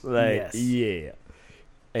 pints. Like, Yes. yeah.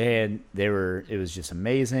 And it was just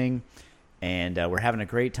amazing. And we're having a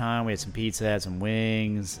great time. We had some pizza, had some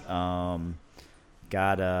wings. Anyway,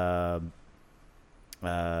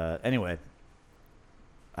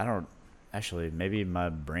 I don't, actually, maybe my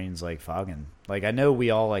brain's like fogging. Like, I know we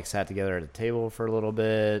all like sat together at a table for a little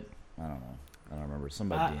bit. I don't know. I don't remember.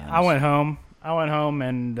 Somebody DMs. I went home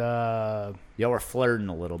and Y'all were flirting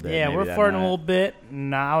a little bit. yeah, maybe we're that flirting a night. little bit,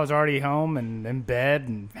 and I was already home and in bed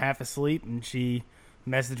and half asleep, and she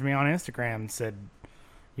messaged me on Instagram and said,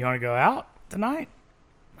 "You want to go out tonight?"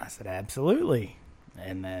 I said, "Absolutely,"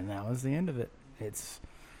 and then that was the end of it.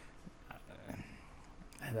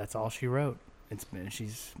 That's all she wrote.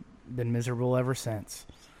 She's been miserable ever since.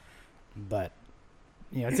 But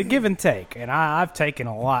it's a give and take, and I've taken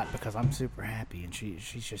a lot because I'm super happy, and she's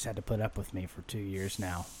just had to put up with me for 2 years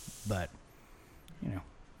now. But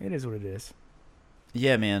it is what it is.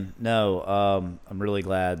 Yeah, man. No, I'm really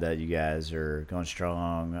glad that you guys are going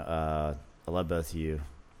strong. I love both of you.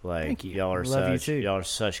 Like, Thank you. y'all are Love you such too. y'all are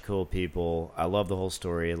such cool people. I love the whole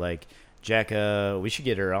story. Like, Jekka, we should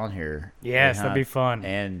get her on here. Yes, Like, that'd be fun.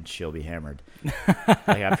 and she'll be hammered, like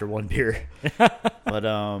after one beer. But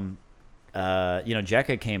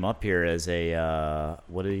Jekka came up here as a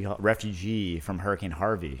what do you call refugee from Hurricane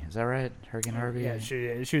Harvey. Is that right? Hurricane Harvey. Yeah,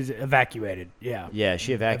 she was evacuated. Yeah. Yeah,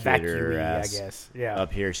 she evacuated her Evacuee, I ass guess. Yeah.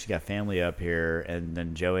 up here. She's got family up here, and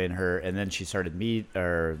then Joey and her, and then she started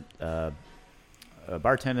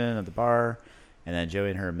bartending at the bar, and then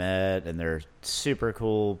Joey and her met, and they're super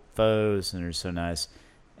cool foes, and they're so nice,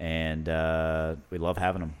 and we love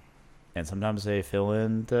having them. And sometimes they fill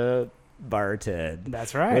in the bartend.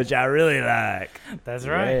 That's right. Which I really like. That's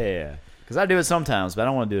right. Yeah, because I do it sometimes, but I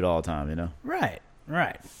don't want to do it all the time, Right.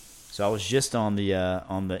 So I was just on the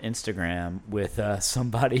Instagram with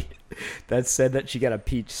somebody that said that she got a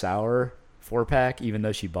peach sour 4-pack, even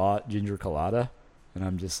though she bought ginger colada, and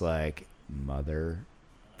I'm just like, motherfuck,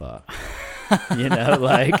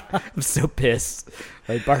 like, I'm so pissed.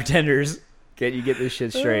 Like, bartenders, can't you get this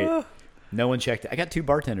shit straight? No one checked it. I got 2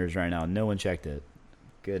 bartenders right now. No one checked it.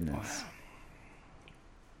 Goodness.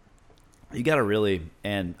 You got to really,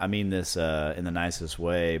 and I mean this in the nicest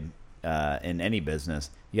way, in any business,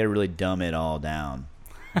 you got to really dumb it all down.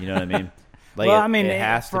 You know what I mean? Like, well, I mean, it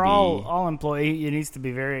has for to be all employees, it needs to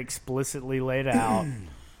be very explicitly laid out.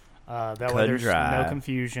 That Cut way and there's dry. no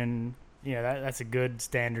confusion. That's a good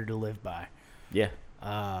standard to live by. Yeah.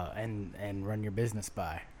 And run your business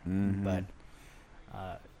by. Mm-hmm. But,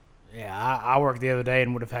 I worked the other day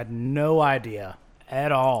and would have had no idea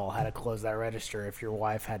at all how to close that register if your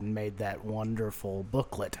wife hadn't made that wonderful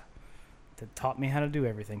booklet that taught me how to do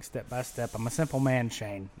everything step by step. I'm a simple man,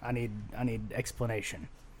 Shane. I need explanation.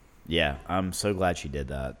 Yeah, I'm so glad she did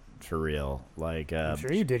that, for real. Like, I'm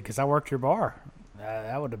sure you did because I worked your bar.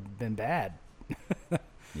 That would have been bad.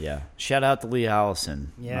 yeah. Shout out to Lee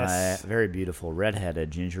Allison, Yes. my very beautiful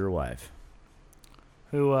redheaded ginger wife.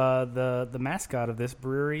 Who the mascot of this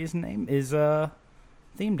brewery's name is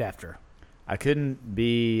themed after. I couldn't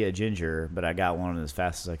be a ginger, but I got one as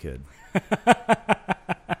fast as I could.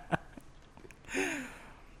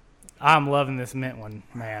 I'm loving this mint one,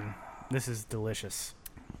 man. This is delicious.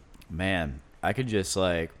 Man, I could just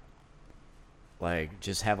like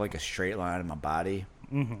just have like a straight line in my body,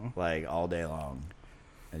 like all day long,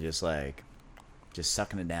 and just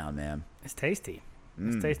sucking it down, man. It's tasty.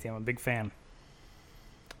 It's tasty. I'm a big fan.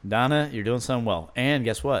 Donna, you're doing something well. And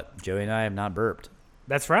guess what? Joey and I have not burped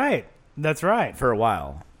That's right. for a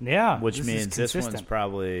while, Yeah. which this is means this one's consistent.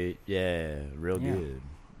 probably real good,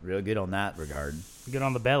 real good on that regard. Good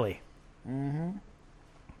on the belly. Mm-hmm.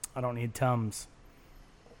 I don't need Tums.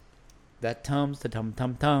 That Tums, the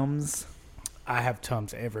Tums. I have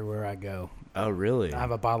Tums everywhere I go. Oh, really? I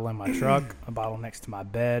have a bottle in my truck, a bottle next to my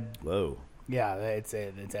bed. Whoa. Yeah, it's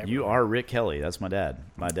everywhere. You are Rick Kelly. That's my dad.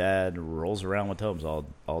 My dad rolls around with Tums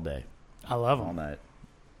all day, I love all them. night.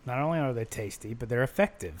 Not only are they tasty, but they're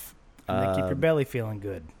effective. And they keep your belly feeling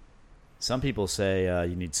good. Some people say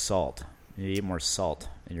you need salt. You need to eat more salt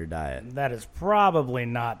in your diet. That is probably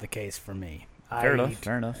not the case for me. Fair I enough. eat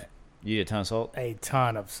Fair enough. You eat a ton of salt? a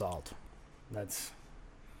ton of salt. That's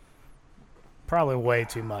probably way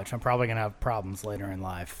too much. I'm probably going to have problems later in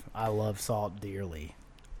life. I love salt dearly.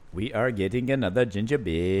 We are getting another ginger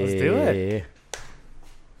beer. Let's do it.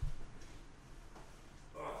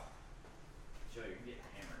 Joe, you're going to get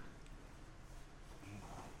hammered.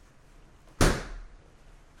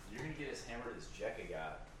 You're going to get as hammered as Jekka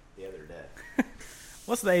got the other day.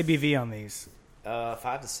 What's the ABV on these?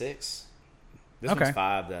 5 to 6. This Okay. one's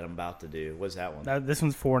 5 that I'm about to do. What's that one? This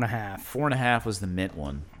one's 4.5. 4.5 was the mint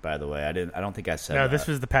one, by the way. I don't think I said No, that. this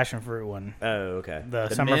was the passion fruit one. Oh, okay. the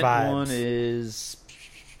the summer mint vibes. one is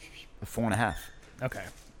 4.5. Okay.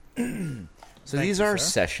 So Thank these you, are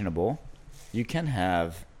sir. sessionable. You can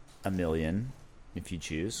have a million if you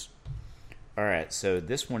choose. All right, so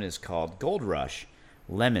this one is called Gold Rush,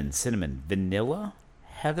 lemon, cinnamon, vanilla,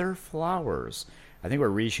 heather flowers. I think we're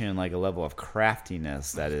reaching like a level of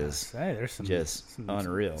craftiness that is Hey, there's some just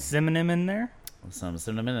unreal. cinnamon in there. Some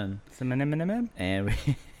cinnamon Cinnamon. and we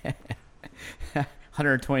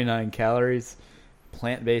 129 calories,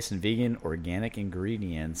 plant-based and vegan organic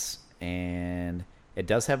ingredients, and it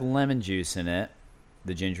does have lemon juice in it,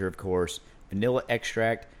 the ginger of course, vanilla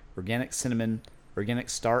extract, organic cinnamon, organic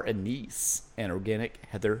star anise, and organic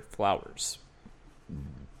heather flowers.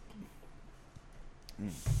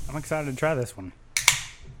 I'm excited to try this one.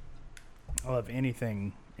 I love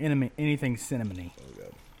anything cinnamony.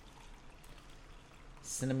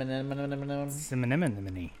 Cinnamon.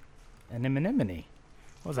 Cinnamon. Anemone.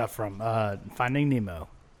 What was that from? Finding Nemo.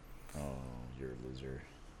 Oh, you're a loser.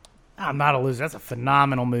 I'm not a loser. That's a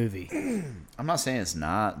phenomenal movie. I'm not saying it's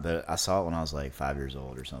not, but I saw it when I was like 5 years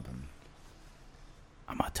old or something.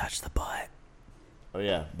 I'm gonna touch the butt. Oh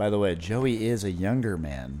yeah. By the way, Joey is a younger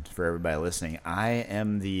man. For everybody listening, I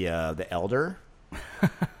am the elder.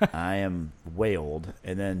 I am way old,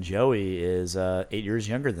 and then Joey is 8 years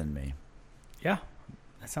younger than me. Yeah,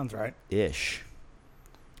 that sounds right. Ish.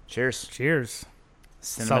 Cheers. Cheers.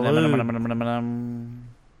 Cinnamon.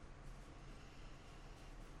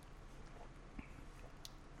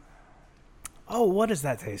 Oh, what does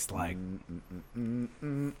that taste like?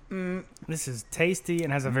 This is tasty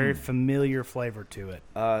and has a very familiar flavor to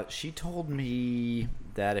it. She told me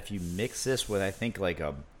that if you mix this with, I think, like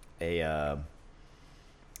a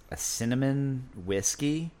cinnamon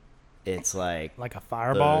whiskey, it's like Like a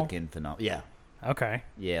fireball? fucking phenomenal. Yeah, Okay.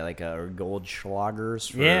 yeah, like or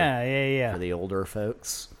Goldschlagers for Yeah. for the older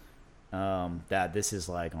folks. That this is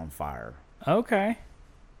like on fire. Okay.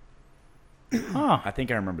 Huh. I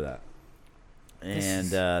think I remember that. This And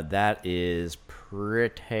is- that is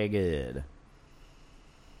pretty good.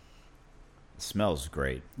 It smells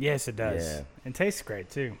great. Yes, it does. Yeah. It tastes great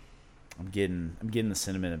too. I'm getting the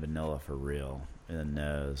cinnamon and vanilla for real in the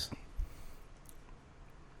nose.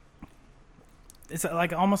 It's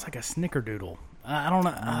like almost like a snickerdoodle. I don't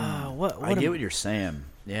know. I get what you're saying.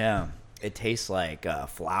 Yeah, it tastes like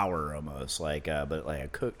flour almost, like but like a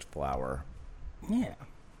cooked flour Yeah.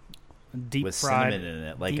 Deep with fried, cinnamon in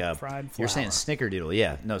it. Like deep fried you're saying flour. snickerdoodle.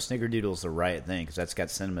 Yeah, no, snickerdoodle's the right thing because that's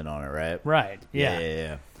got cinnamon on it, right? Right.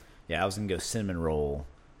 Yeah. Yeah, I was gonna go cinnamon roll.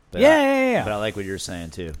 But Yeah. But I like what you're saying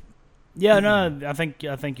too. Yeah, no, I think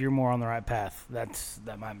you're more on the right path.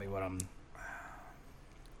 That might be what I'm.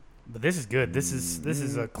 But this is good. This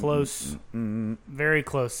is a close, very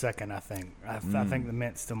close second. I think. I think the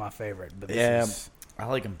mint's still my favorite. But this Yeah, is, I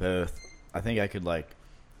like them both. I think I could like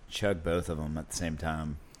chug both of them at the same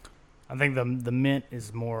time. I think the mint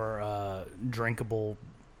is more drinkable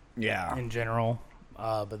Yeah, in general.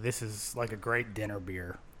 But this is like a great dinner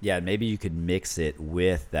beer. yeah. Maybe you could mix it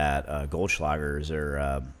with that Goldschlagers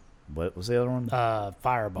or what was the other one?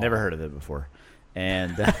 Fireball. Never heard of it before.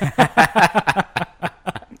 And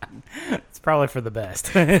It's probably for the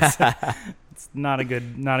best. It's not a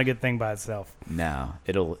good thing by itself. no,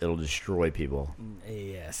 it'll destroy people.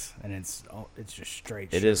 Yes, and it's just straight.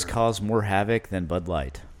 It sugar. has caused more havoc than Bud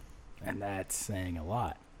Light. And that's saying a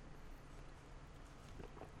lot.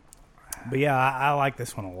 But yeah, I like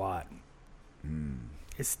this one a lot.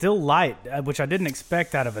 It's still light, which I didn't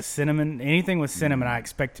expect out of a cinnamon. Anything with cinnamon, I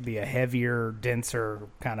expect to be a heavier, denser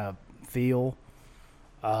kind of feel.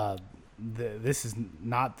 This is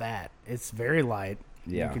not that. It's very light.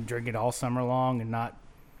 Yeah. You can drink it all summer long and not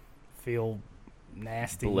feel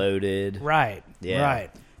nasty. Bloated. Right. Yeah.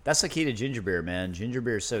 Right. That's the key to ginger beer, man. Ginger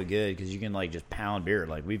beer is so good because you can like just pound beer.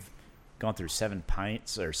 Like we've gone through 7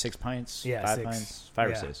 pints or 6 pints. Yeah, 5 6. pints. 5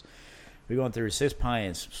 or Yeah. 6. We've gone through 6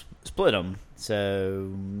 pints split them.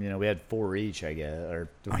 So, we had 4 each, I guess. Or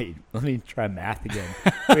wait, let me try math again.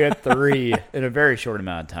 We had 3 in a very short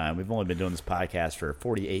amount of time. We've only been doing this podcast for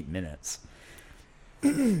 48 minutes.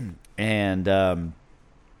 And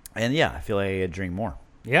yeah, I feel like I could drink more.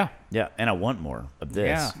 Yeah. Yeah, and I want more of this.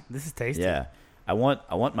 Yeah, this is tasty. Yeah. I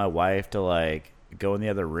want my wife to, like, go in the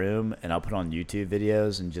other room, and I'll put on YouTube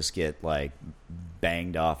videos and just get, like,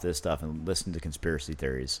 banged off this stuff and listen to conspiracy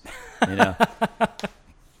theories,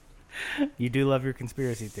 You do love your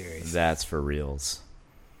conspiracy theories. That's for reals.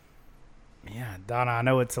 Yeah, Donna, I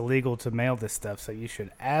know it's illegal to mail this stuff, so you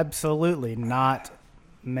should absolutely not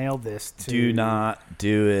mail this to... Do not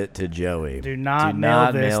do it to Joey. Do not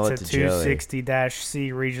mail this to Joey.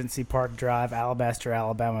 260-C Regency Park Drive, Alabaster,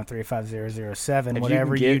 Alabama 35007. If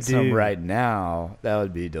Whatever you can get some do. right now, that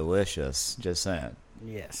would be delicious. Just saying.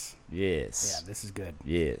 Yes. Yes. Yeah, this is good.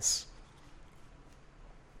 Yes.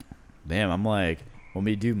 Damn, I'm like, when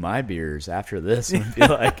we do my beers after this, I feel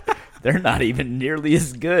like they're not even nearly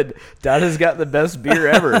as good. Donna's got the best beer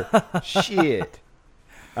ever. Shit.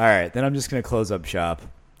 All right, then I'm just going to close up shop.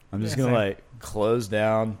 I'm just going to, close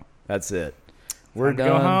down. That's it. We're Time to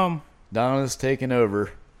done. go home. Donna's taking over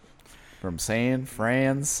from San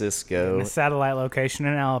Francisco. The satellite location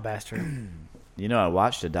in Alabaster. I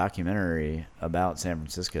watched a documentary about San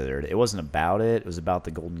Francisco there. It wasn't about it. It was about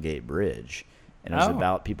the Golden Gate Bridge. And it was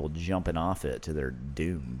about people jumping off it to their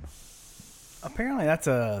doom. Apparently that's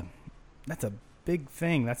a big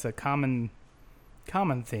thing. That's a common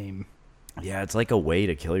theme. Yeah, it's like a way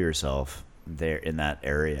to kill yourself there in that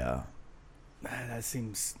area. That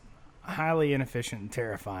seems highly inefficient and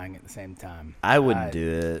terrifying at the same time. I wouldn't do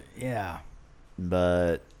it. Yeah.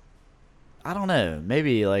 But I don't know.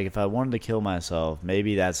 Maybe if I wanted to kill myself,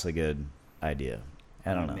 maybe that's a good idea.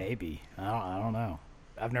 I don't know. Maybe. I don't know.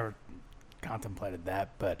 I've never contemplated that,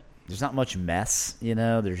 but there's not much mess,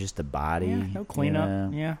 There's just a body. Yeah, no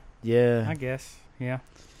cleanup. Yeah. I guess. Yeah.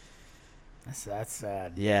 That's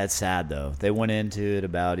sad. Yeah, it's sad though. They went into it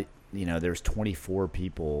about there's 24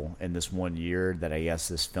 people in this one year that I guess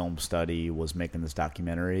this film study was making this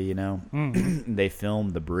documentary. They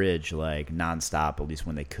filmed the bridge nonstop, at least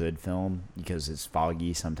when they could film, because it's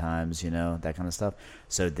foggy sometimes, that kind of stuff.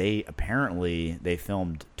 So they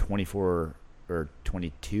filmed 24 or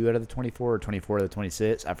 22 out of the 24 or 24 out of the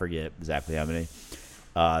 26. I forget exactly how many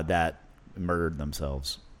that murdered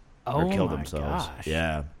themselves or killed themselves. Gosh.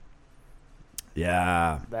 Yeah.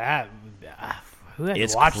 Yeah. That who had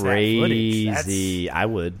It's to watch crazy. that footage? I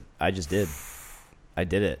would. I just did. I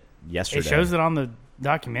did it yesterday. It shows it on the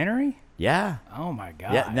documentary? Yeah. Oh my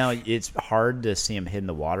gosh. Yeah. Now it's hard to see him hit in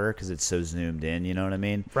the water because it's so zoomed in. You know what I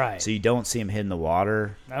mean? Right. So you don't see him hit in the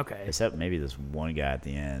water. Okay. Except maybe this one guy at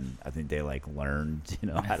the end. I think they learned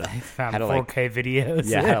how to Found how to 4K videos.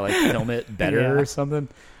 yeah how to film it better Yeah. or something.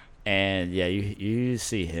 And yeah, you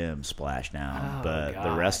see him splash down, Oh, but the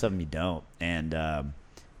God. rest of them you don't. And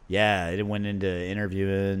yeah, it went into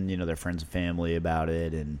interviewing their friends and family about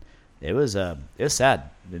it, and it was sad.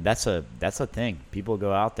 That's a thing. People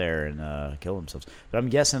go out there and kill themselves, but I'm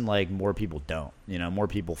guessing more people don't. More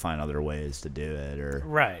people find other ways to do it, or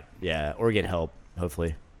Right. yeah, or get help.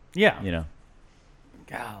 Hopefully, Yeah.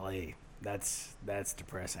 Golly, that's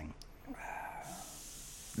depressing.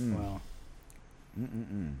 Well,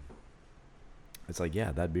 it's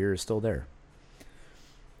yeah, that beer is still there.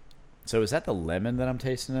 So is that the lemon that I'm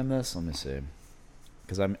tasting in this? Let me see,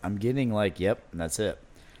 because I'm getting yep, and that's it.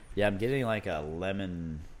 Yeah, I'm getting a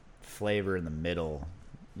lemon flavor in the middle.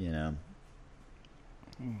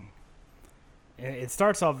 it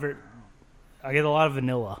starts off very. I get a lot of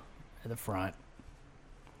vanilla at the front.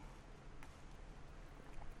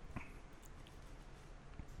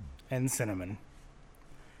 And cinnamon.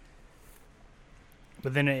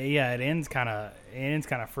 But then it ends kind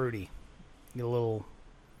of fruity. Get a little.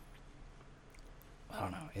 I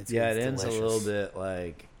don't know. It's It ends delicious. a little bit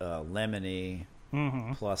lemony,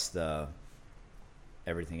 Mm-hmm. plus the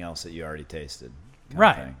everything else that you already tasted. kind of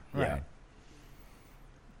Right. thing. Right. Yeah.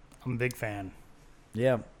 I'm a big fan.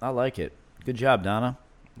 Yeah, I like it. Good job, Donna.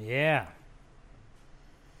 Yeah.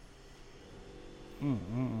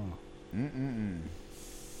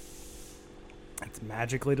 It's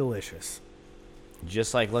magically delicious.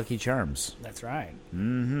 Just like Lucky Charms. That's right.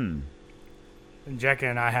 Mm-hmm. And Jackie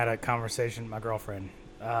and I had a conversation, my girlfriend.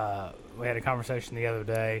 We had a conversation the other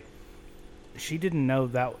day. She didn't know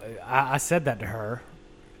that. I said that to her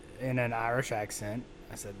in an Irish accent.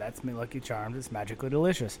 I said, "That's me, Lucky Charms. It's magically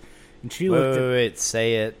delicious." And she looked at Wait,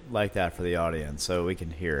 say it like that for the audience so we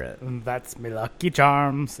can hear it. "That's me, Lucky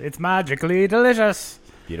Charms. It's magically delicious."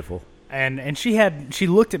 Beautiful. And she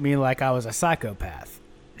looked at me like I was a psychopath.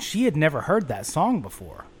 She had never heard that song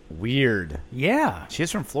before. Weird. Yeah.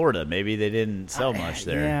 She's from Florida. Maybe they didn't sell much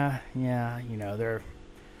there. Yeah. You know,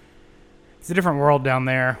 it's a different world down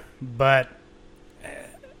there. But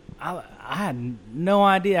I had no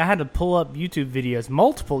idea. I had to pull up YouTube videos,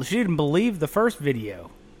 multiple. She didn't believe the first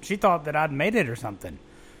video. She thought that I'd made it or something.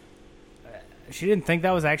 She didn't think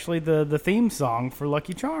that was actually the theme song for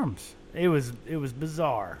Lucky Charms. It was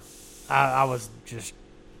bizarre. I was just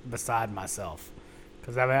beside myself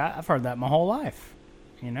because I've heard that my whole life,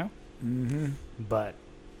 you know. Mm-hmm. But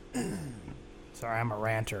sorry, I'm a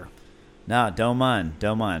ranter. No, don't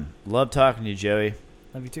mind. Love talking to you, Joey.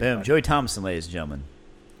 Love you too. Boom, bud. Joey Thompson, ladies and gentlemen.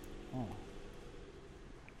 Oh.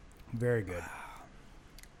 Very good.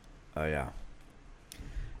 Oh yeah.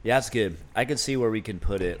 Yeah, it's good. I could see where we can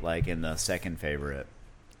put it like in the second favorite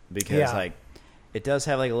because like it does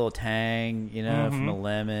have like a little tang, you know, from the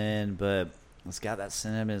lemon, but it's got that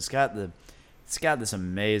cinnamon. It's got this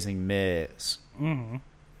amazing mix. Mm-hmm.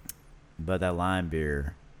 But that lime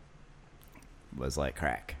beer was like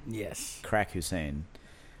crack. Yes. Crack Hussein.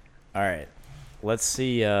 All right. Let's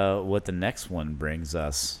see what the next one brings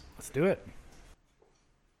us. Let's do it.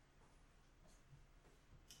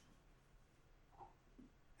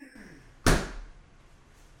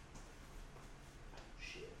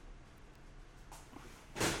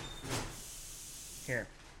 Here.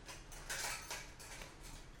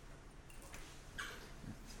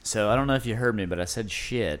 So I don't know if you heard me, but I said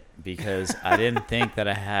shit because I didn't think that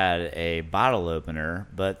I had a bottle opener.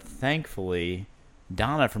 But thankfully,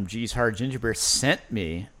 Donna from G's Hard Ginger Beer sent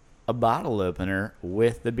me a bottle opener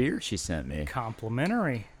with the beer she sent me.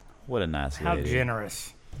 Complimentary. What a nice lady. How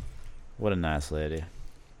generous. What a nice lady.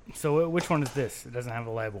 So which one is this? It doesn't have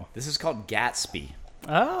a label. This is called Gatsby.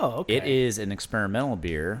 Oh, okay. It is an experimental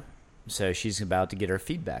beer, so she's about to get her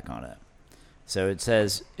feedback on it. So it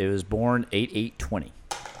says it was born 8/8/20.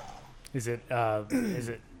 Is it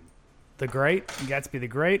the great Gatsby the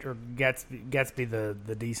great or Gatsby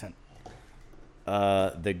the decent?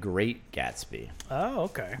 The Great Gatsby. Oh,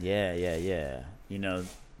 okay. Yeah. You know,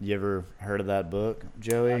 you ever heard of that book,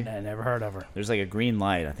 Joey? I never heard of her. There's like a green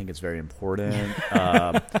light. I think it's very important.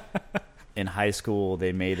 In high school,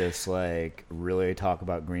 they made us like really talk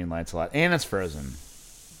about green lights a lot, and it's frozen.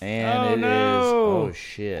 And oh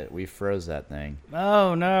shit, we froze that thing.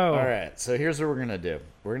 Oh no. All right, so here's what we're gonna do.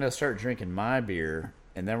 We're gonna start drinking my beer,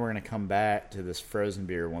 and then we're gonna come back to this frozen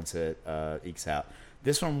beer once it ekes out.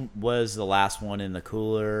 This one was the last one in the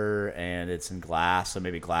cooler, and it's in glass, so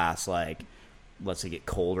maybe glass like lets it get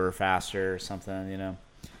colder faster or something, you know.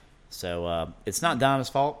 So it's not Donna's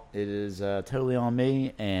fault. It is totally on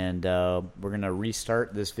me, and we're gonna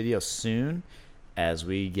restart this video soon as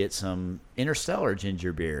we get some Interstellar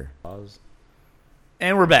ginger beer.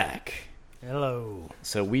 And we're back. Hello.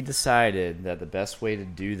 So we decided that the best way to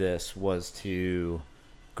do this was to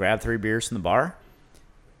grab 3 beers from the bar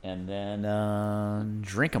and then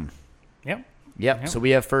drink them. Yep. So we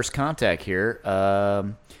have first contact here.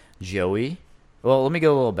 Joey. Well, let me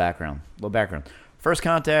go a little background. First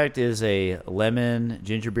contact is a lemon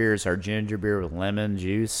ginger beer. It's our ginger beer with lemon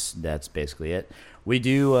juice. That's basically it. We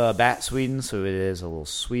do bat sweeten, so it is a little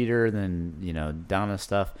sweeter than, you know, Donna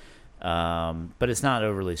stuff. But it's not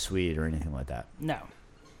overly sweet or anything like that. No.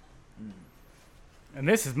 And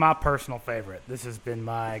this is my personal favorite. This has been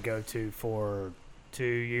my go-to for 2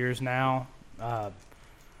 years now. Out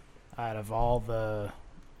of all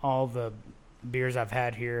the beers I've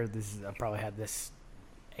had here, I've probably had this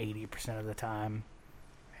 80% of the time,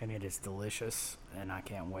 and it is delicious. And I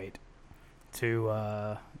can't wait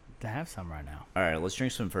to have some right now. All right, let's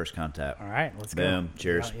drink some first contact. All right, let's go. Boom.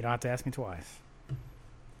 Cheers. You don't have to ask me twice.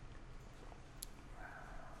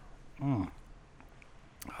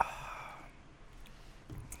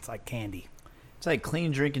 It's like candy. It's like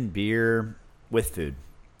clean drinking beer with food.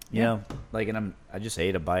 You know, like, and I just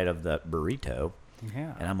ate a bite of the burrito.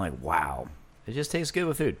 Yeah. And I'm like, wow, it just tastes good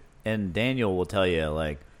with food. And Daniel will tell you,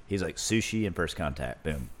 like, he's like sushi and first contact.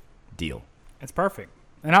 Boom. Deal. It's perfect.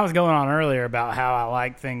 And I was going on earlier about how I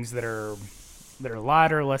like things that are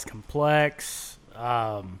lighter, less complex,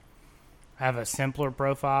 have a simpler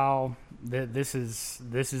profile. This is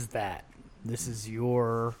that. This is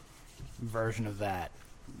your version of that,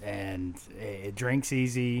 and it drinks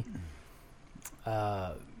easy.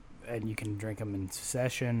 And you can drink them in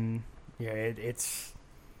succession. Yeah, it's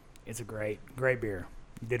a great beer.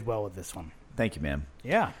 You did well with this one. Thank you, man.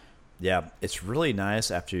 Yeah. Yeah, it's really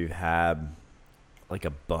nice after you have like a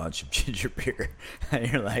bunch of ginger beer. And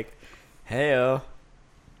you're like, hey, I'm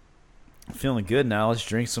feeling good now. Let's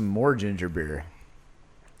drink some more ginger beer.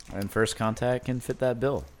 And first contact can fit that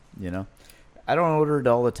bill, you know. I don't order it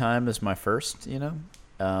all the time as my first, you know.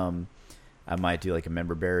 I might do like a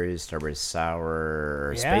member berries, strawberry sour,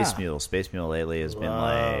 or Yeah. Space Mule. Space Mule lately has been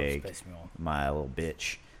Love like Space Mule. my little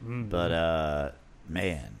bitch. Mm-hmm. But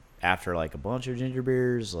man, after like a bunch of ginger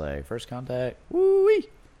beers, like First Contact, woo-wee.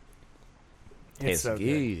 Tastes so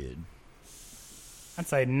good. I'd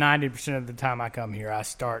say 90% of the time I come here, I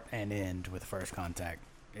start and end with First Contact.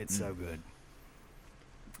 It's so good.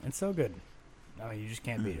 It's so good. I mean, you just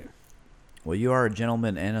can't beat it. Well, you are a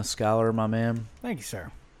gentleman and a scholar, my man. Thank you,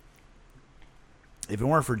 sir. If it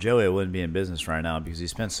weren't for Joey, I wouldn't be in business right now because he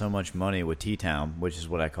spent so much money with T-Town, which is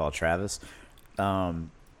what I call Travis,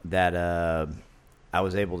 that I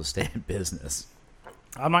was able to stay in business.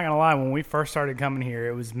 I'm not going to lie. When we first started coming here,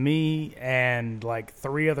 it was me and like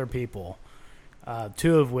 3 other people,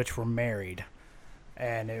 2 of which were married.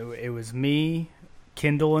 And it was me,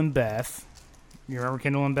 Kendall, and Beth. You remember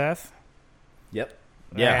Kendall and Beth? Yep.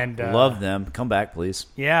 Yeah, And, love them. Come back, please.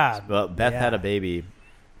 Yeah. Well, Beth yeah. had a baby.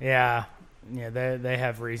 Yeah. Yeah, they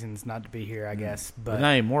have reasons not to be here, I guess. But But not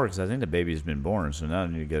anymore because I think the baby's been born, so now I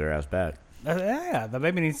need to get her ass back. yeah, the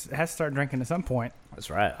baby has to start drinking at some point. That's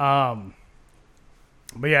right.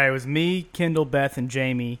 But yeah, it was me, Kendall, Beth, and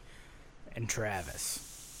Jamie, and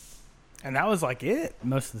Travis. And that was like it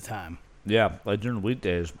most of the time. Yeah, like during the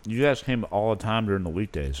weekdays. You guys came all the time during the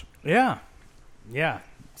weekdays. Yeah. Yeah.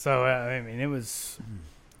 So, I mean, it was...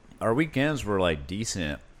 Our weekends were like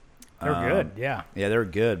decent. They were good, yeah. Yeah, they were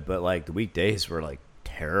good, but like the weekdays were like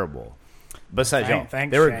terrible. Besides y'all,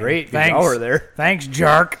 Thanks, they were Shane. great because Thanks. y'all were there. Thanks,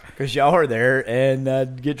 jerk. Because y'all were there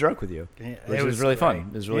and get drunk with you, Yeah, which it was was really fun. great.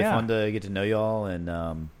 It was really Yeah. fun to get to know y'all and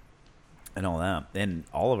all that, and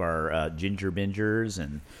all of our ginger bingers,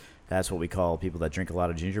 and that's what we call people that drink a lot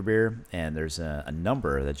of ginger beer. And there's a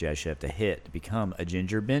number that you actually have to hit to become a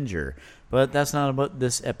ginger binger, but that's not what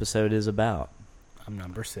this episode is about. I'm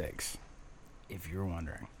number 6, if you're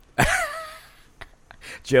wondering.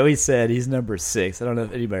 Joey said he's number 6. I don't know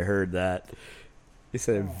if anybody heard that. He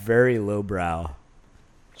said it very lowbrow.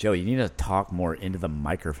 Joey, you need to talk more into the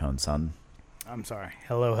microphone, son. I'm sorry.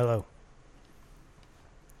 Hello.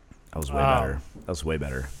 That was way better. That was way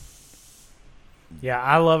better. Yeah,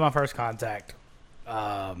 I love my First Contact.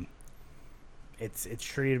 It's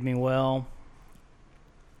treated me well,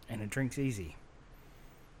 and it drinks easy.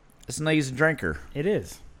 It's an easy drinker. It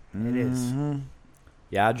is. It is. Mm-hmm.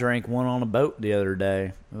 Yeah, I drank one on a boat the other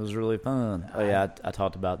day. It was really fun. Oh, yeah, I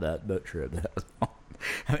talked about that boat trip. That was fun.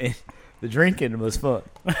 I mean, the drinking was fun.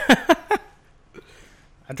 I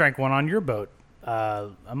drank one on your boat a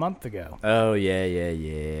month ago. Oh, yeah. Yeah,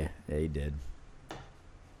 you did.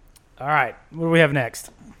 All right, what do we have next?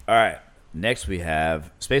 All right. Next we have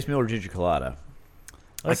Space Mule or Ginger Colada.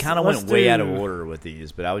 I kind of let's went way do- out of order with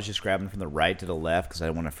these, but I was just grabbing from the right to the left because I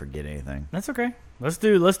didn't want to forget anything. That's okay. Let's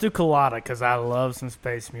do colada because I love some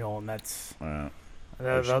Space Mule, and that's All right.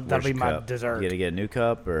 that'll Where's be your my cup? dessert. You got to get a new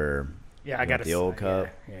cup or Yeah, I you got want the old cup?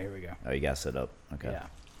 Yeah, here we go. Oh, you got to set up. Okay. Yeah,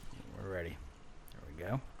 we're ready. There we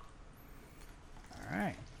go. All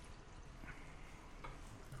right.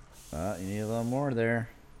 You need a little more there.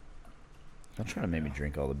 Don't try to make me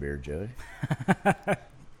drink all the beer, Joey.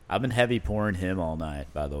 I've been heavy pouring him all night,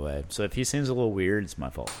 by the way. So if he seems a little weird, it's my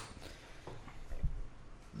fault.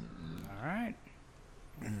 All right.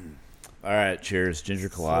 All right, cheers. Ginger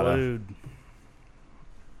Colada. Salud.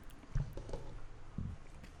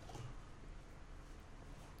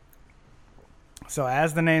 So,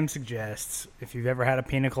 as the name suggests, if you've ever had a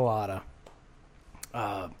pina colada,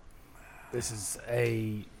 this is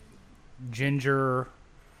a ginger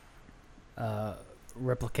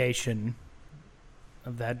replication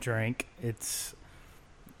of that drink. It's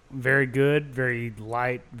very good, very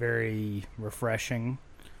light, very refreshing,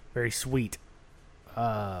 very sweet.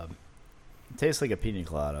 It tastes like a pina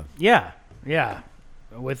colada. Yeah,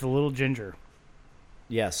 with a little ginger.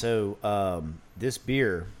 Yeah, so this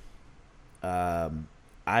beer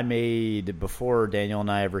I made before Daniel and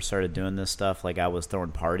I ever started doing this stuff. Like I was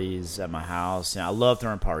throwing parties at my house. And I love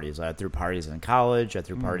throwing parties. I threw parties in college. I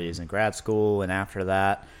threw parties in grad school. And after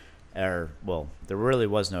that, there really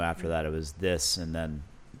was no after that. It was this and then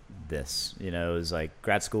this. You know, it was like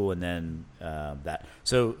grad school and then that.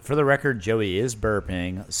 So for the record, Joey is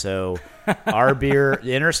burping. So our beer,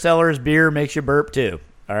 the Interstellar's beer makes you burp too.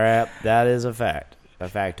 All right? That is a fact. A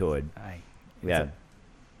factoid. Yeah.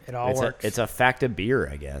 It all works. It's a fact of beer,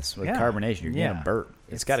 I guess. With Yeah. carbonation, you're Yeah. going to burp.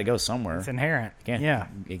 It's got to go somewhere. It's inherent.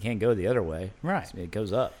 It can't go the other way. Right. It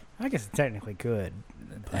goes up. I guess it technically could,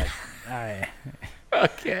 but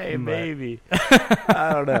Okay, maybe. I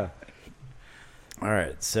don't know. All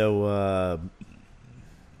right, so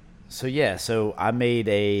I made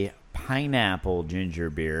a pineapple ginger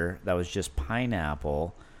beer that was just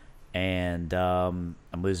pineapple, And I'm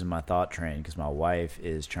losing my thought train because my wife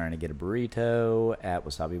is trying to get a burrito at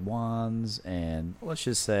Wasabi Juan's, and let's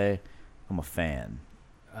just say I'm a fan.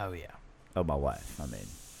 Oh yeah. Of my wife, I mean.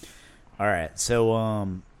 All right,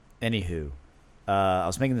 so anywho, I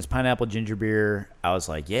was making this pineapple ginger beer. I was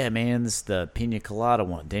like, yeah, man, this is the pina colada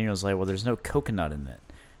one. Daniel was like, well, there's no coconut in it.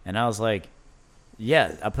 And I was like,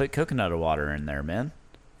 yeah, I put coconut water in there, man.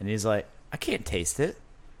 And he's like, I can't taste it.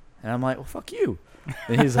 And I'm like, well, fuck you.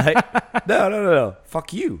 And he's like, no,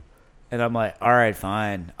 fuck you. And I'm like, all right,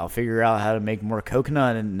 fine. I'll figure out how to make more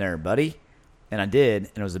coconut in there, buddy. And I did,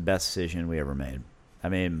 and it was the best decision we ever made. I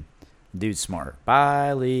mean, dude's smart.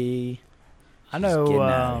 Bye, Lee. I know. Getting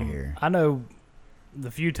out of here. I know.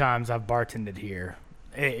 The few times I've bartended here,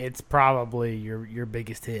 it's probably your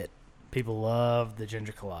biggest hit. People love the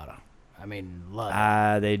ginger colada. I mean, love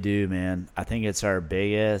it. They do, man. I think it's our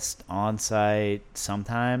biggest on-site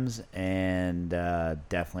sometimes, and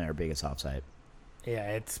definitely our biggest off-site.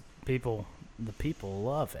 Yeah, the people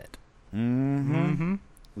love it. Mm-hmm.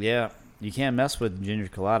 Yeah, you can't mess with ginger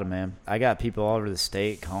colada, man. I got people all over the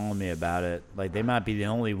state calling me about it. Like, they might be the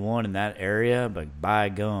only one in that area, but by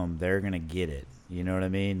gum, they're going to get it. You know what I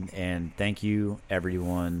mean? And thank you,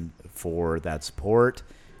 everyone, for that support.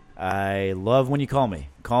 I love when you call me.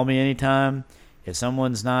 Call me anytime. If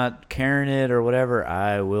someone's not carrying it or whatever,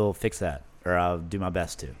 I will fix that, or I'll do my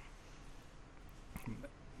best to.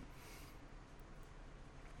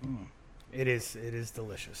 It is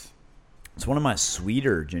delicious. It's one of my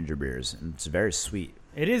sweeter ginger beers, and it's very sweet.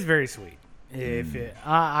 It is very sweet.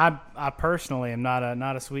 I personally am not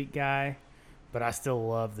a sweet guy, but I still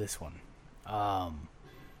love this one,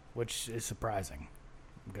 which is surprising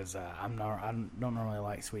because I don't normally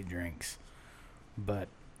like sweet drinks, but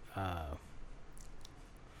I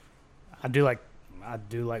do like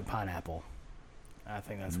pineapple. I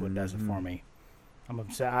think that's what does it for me. I'm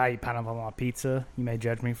upset. I eat pineapple on my pizza. You may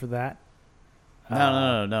judge me for that.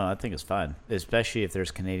 No. I think it's fine, especially if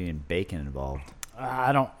there's Canadian bacon involved.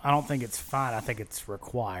 I don't think it's fine. I think it's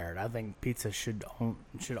required. I think pizza should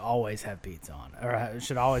always have pizza on it, or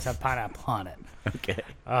should always have pineapple on it. Okay.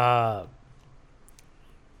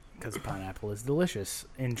 Because pineapple is delicious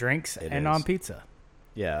in drinks It and is. on pizza.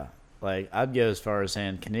 Yeah. Like, I'd go as far as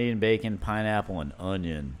saying Canadian bacon, pineapple, and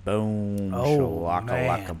onion. Boom. Oh,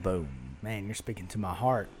 Shalaka-laka man. boom. Man, you're speaking to my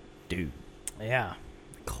heart. Dude. Yeah.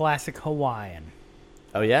 Classic Hawaiian.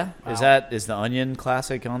 Oh, yeah? Is the onion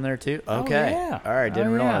classic on there, too? Okay. yeah. All right. Didn't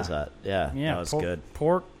Oh, yeah. realize that. Yeah. Yeah. That was good.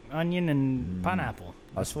 Pork, onion, and pineapple.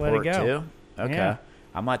 That's the way to Pork, go. too? Okay. Yeah.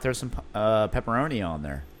 I might throw some pepperoni on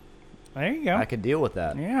there. There you go. I could deal with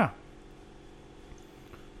that. Yeah.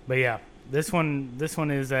 But yeah, this one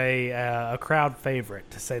is a crowd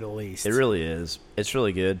favorite, to say the least. It really is. It's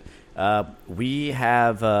really good. We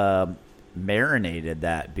have marinated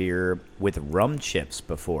that beer with rum chips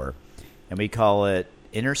before, and we call it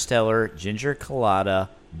Interstellar Ginger Colada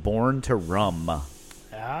Born to Rum.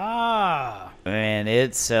 Ah. And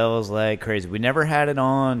it sells like crazy. We never had it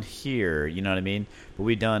on here, you know what I mean? But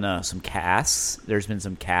we've done some casks. There's been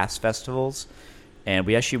some cask festivals, and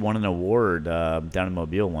we actually won an award down in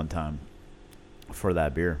Mobile one time for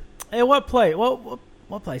that beer. Hey, what place?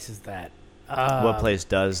 What place is that? What place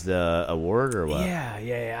does the award or what?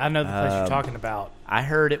 Yeah. I know the place you're talking about. I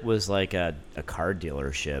heard it was like a car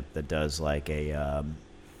dealership that does like a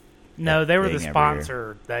No, they were the thing every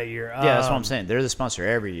sponsor that year. yeah, that's what I'm saying. They're the sponsor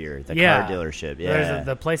every year. The car dealership. Yeah, There's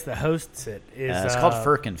the place that hosts it is. it's called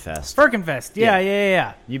Firkenfest. Firkenfest.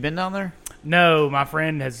 Yeah. You been down there? No, my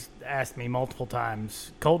friend has asked me multiple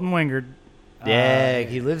times. Colton Wingard. Yeah,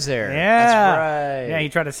 he lives there. Yeah, That's right. Yeah, he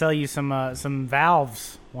tried to sell you some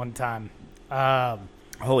valves one time.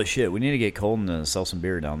 Holy shit, we need to get Colton to sell some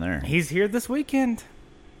beer down there. He's here this weekend.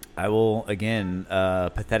 I will again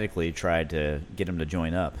pathetically try to get him to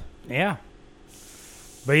join up. Yeah.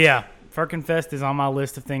 But yeah, Firkenfest is on my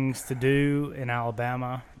list of things to do in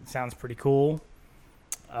Alabama. It sounds pretty cool,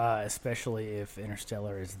 especially if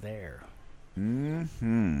Interstellar is there.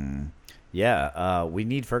 Yeah, we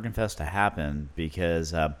need Firkenfest to happen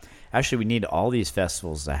because actually we need all these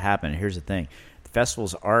festivals to happen. Here's the thing. The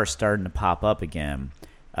festivals are starting to pop up again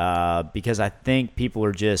because I think people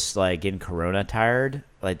are just like getting Corona tired.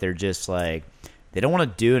 Like they're just like, they don't want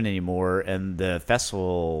to do it anymore, and the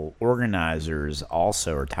festival organizers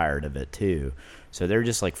also are tired of it too. So they're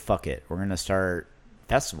just like, fuck it. We're going to start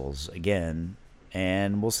festivals again,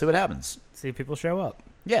 and we'll see what happens. See if people show up.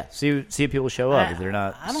 Yeah, see if people show up if they're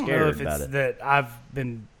not I don't scared know if about it's it. that I've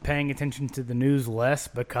been paying attention to the news less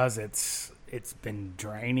because it's been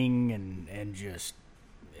draining and just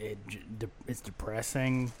it's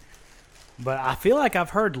depressing. But I feel like I've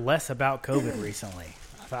heard less about COVID recently.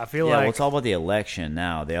 I I feel Yeah, like well, it's all about the election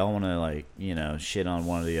now. They all want to, shit on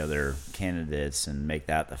one of the other candidates and make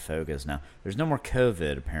that the focus now. There's no more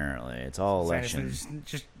COVID, apparently. It's all election.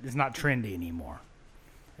 It's not trendy anymore.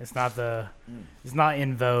 It's not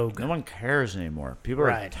in vogue. No one cares anymore. People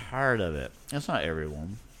are tired of it. That's not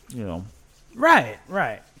everyone, Right.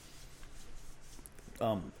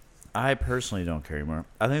 I personally don't care anymore.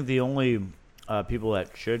 I think the only people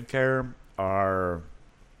that should care are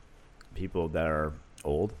people that are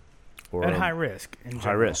old or At high risk. In high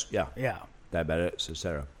general. risk. Yeah, Yeah. diabetics,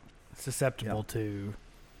 etc. Susceptible to.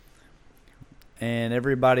 And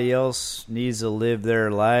everybody else needs to live their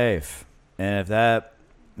life, and if that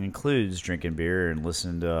includes drinking beer and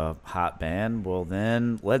listening to a hot band, well,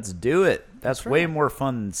 then let's do it. That's way more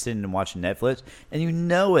fun than sitting and watching Netflix, and you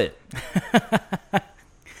know it.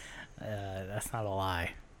 That's not a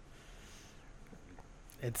lie.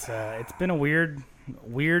 It's been a weird,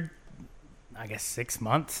 I guess 6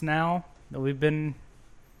 months now that we've been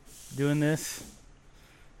doing this.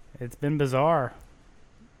 It's been bizarre,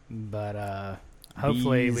 but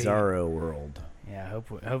hopefully Bizarro world. Yeah,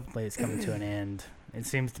 hopefully it's coming to an end. It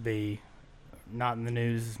seems to be not in the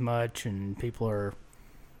news as much, and people are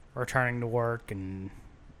returning to work and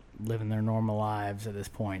living their normal lives at this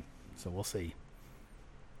point. So we'll see.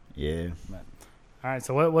 Yeah. But, all right,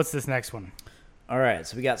 so what's this next one? All right,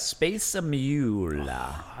 so we got Space Mule.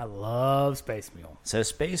 I love Space Mule. So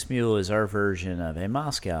Space Mule is our version of a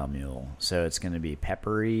Moscow Mule. So it's going to be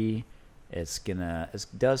peppery. It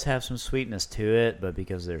does have some sweetness to it, but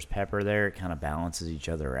because there's pepper there, it kind of balances each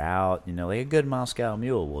other out. Like a good Moscow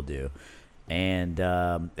Mule will do. And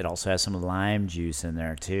it also has some lime juice in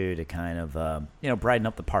there too to kind of brighten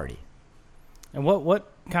up the party. And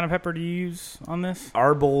what kind of pepper do you use on this?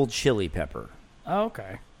 Arbol chili pepper. Oh,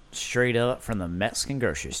 okay. Straight up from the Mexican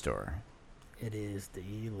grocery store. It is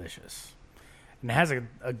delicious. And it has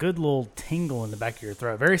a good little tingle in the back of your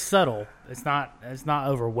throat. Very subtle. It's not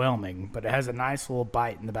overwhelming, but it has a nice little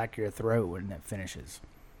bite in the back of your throat when it finishes.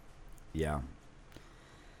 Yeah.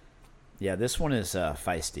 Yeah, this one is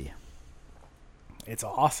feisty. It's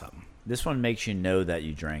awesome. This one makes you know that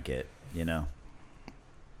you drank it,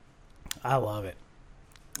 I love it.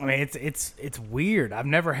 I mean, it's weird. I've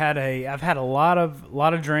had a lot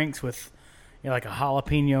of drinks with, like a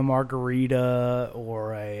jalapeno margarita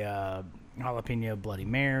or a jalapeno Bloody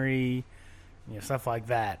Mary, stuff like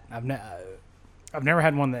that. I've never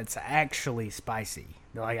had one that's actually spicy.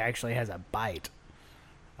 That actually has a bite.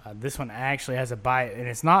 This one actually has a bite, and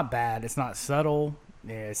it's not bad. It's not subtle.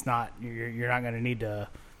 It's not. You're not going to need to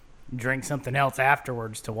drink something else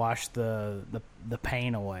afterwards to wash the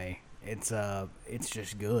pain away. It's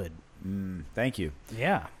just good. Thank you.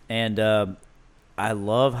 Yeah. And I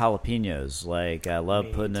love jalapenos. I love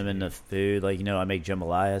putting them in the food. I make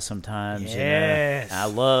jambalaya sometimes. Yes. I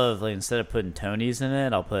love, instead of putting Tony's in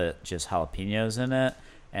it, I'll put just jalapenos in it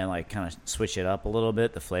and, kind of switch it up a little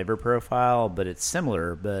bit, the flavor profile. But it's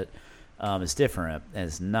similar, but it's different, and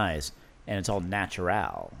it's nice. And it's all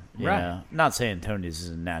natural. Right. Not saying Tony's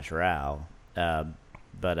isn't natural,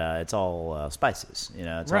 but it's all spices.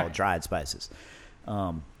 It's all dried spices.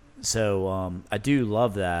 So I do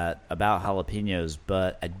love that about jalapenos,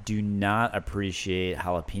 but I do not appreciate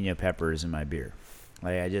jalapeno peppers in my beer.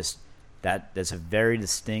 That's a very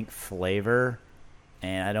distinct flavor,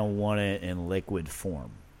 and I don't want it in liquid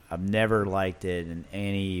form. I've never liked it in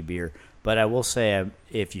any beer, but I will say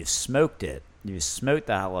if you smoked it, you smoked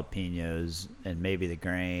the jalapenos and maybe the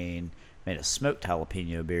grain, made a smoked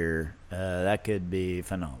jalapeno beer, that could be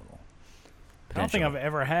phenomenal. I don't think I've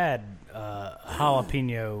ever had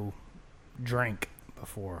jalapeno drink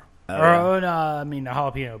before. Oh, I mean a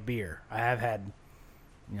jalapeno beer. I have had,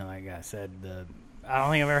 like I said, I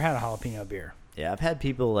don't think I've ever had a jalapeno beer. Yeah, I've had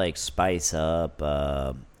people spice up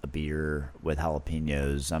a beer with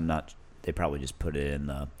jalapenos. I'm not. They probably just put it in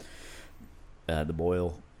the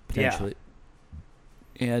boil potentially,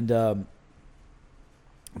 and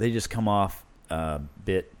they just come off a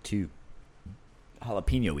bit too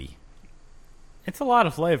jalapeno-y. It's a lot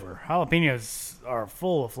of flavor. Jalapenos are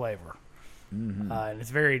full of flavor, and it's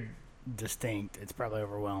very distinct. It's probably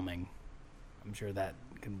overwhelming. I'm sure that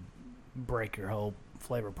can break your whole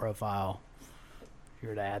flavor profile if you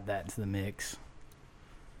were to add that to the mix.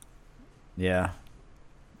 Yeah,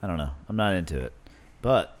 I don't know. I'm not into it,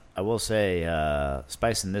 but I will say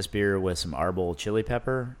spicing this beer with some Arbol chili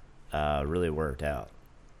pepper really worked out.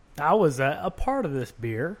 I was a part of this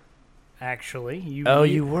beer, actually. You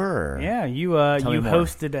were? Yeah, you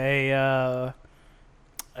hosted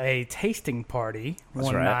a tasting party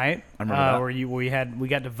one night. I remember that. Where we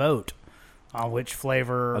got to vote on which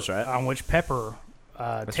flavor, That's right. on which pepper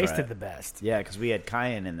tasted right. the best. Yeah, because we had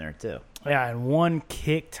cayenne in there too. Yeah, and one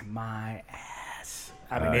kicked my ass.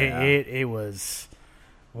 I mean, it was,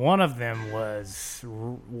 one of them was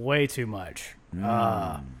way too much.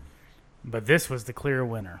 But this was the clear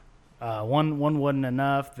winner. One wasn't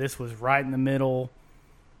enough. This was right in the middle.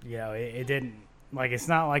 You know, it didn't, like, it's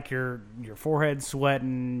not like your forehead's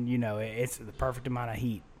sweating. You know, it's the perfect amount of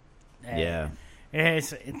heat. And Yeah.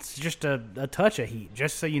 it's just a touch of heat,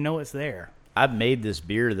 just so you know it's there. I've made this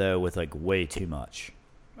beer though with like way too much.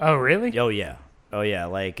 Oh, really? Oh yeah.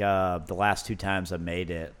 Like the last 2 times I made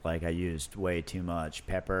it, like I used way too much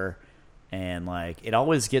pepper, and like it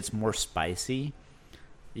always gets more spicy,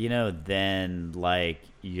 you know, than like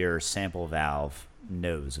your sample valve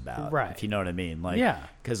knows about. Right. If you know what I mean. Like, Yeah.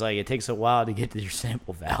 Because like it takes a while to get to your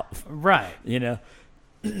sample valve. Right. You know.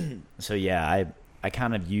 So yeah, I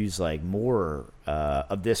kind of use like more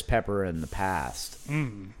of this pepper in the past.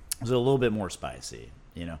 It was a little bit more spicy,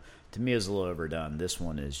 you know. To me, it was a little overdone. This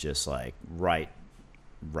one is just like right,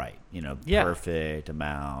 you know, Yeah. perfect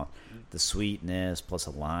amount. The sweetness plus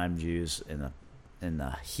the lime juice and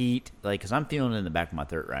the heat, like, because I'm feeling it in the back of my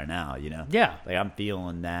throat right now, you know. Yeah. Like I'm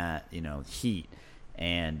feeling that, you know, heat,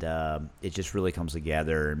 and it just really comes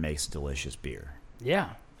together and makes a delicious beer. Yeah,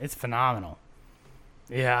 it's phenomenal.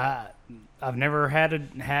 Yeah, I've never had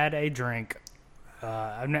a drink.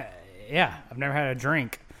 I've never had a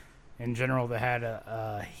drink in general that had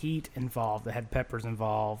a heat involved, that had peppers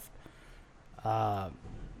involved, that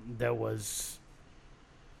was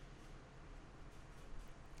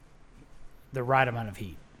the right amount of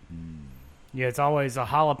heat. Yeah, it's always a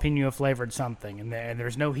jalapeno flavored something, and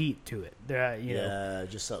there's no heat to it. You know,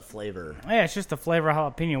 Just that flavor. yeah, it's just the flavor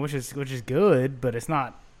of jalapeno, which is good, but it's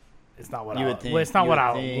not what You I would think, well, it's not you what would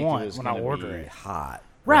I think it want was when I gonna order be it. hot.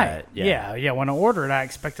 Right. Yeah. When I order it, I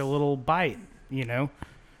expect a little bite. You know,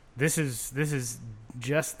 this is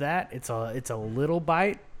just that. It's a little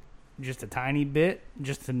bite, just a tiny bit,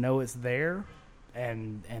 just to know it's there,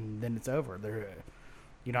 and then it's over.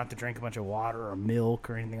 You don't have to drink a bunch of water or milk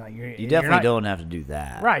or anything like that. You definitely don't have to do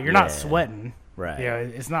that. Right. You're not sweating. Right. Yeah.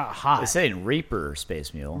 It's not hot. It's saying Reaper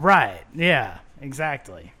Space Mule. Right. Yeah.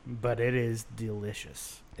 Exactly. But it is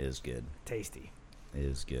delicious. It is good. Tasty. It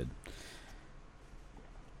is good.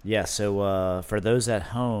 Yeah, so for those at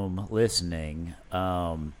home listening,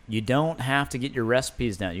 you don't have to get your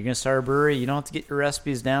recipes down. You're going to start a brewery, you don't have to get your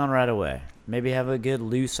recipes down right away. Maybe have a good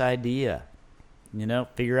loose idea. You know,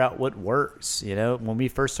 figure out what works. You know, when we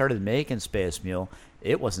first started making Space Mule,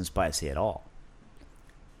 it wasn't spicy at all.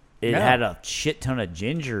 It had a shit ton of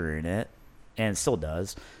ginger in it, and it still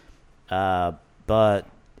does, but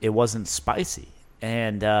it wasn't spicy.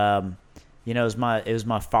 And you know, it was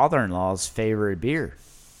my father-in-law's favorite beer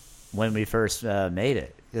when we first made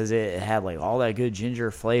it, because it had like all that good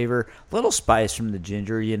ginger flavor, little spice from the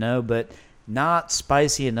ginger, you know, but not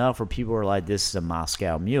spicy enough where people were like, "This is a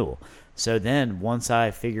Moscow Mule." So then once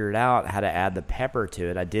I figured out how to add the pepper to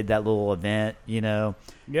it, I did that little event, you know,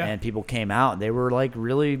 and people came out and they were like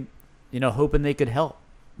really, you know, hoping they could help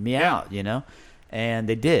me out, you know, and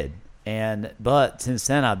they did. But since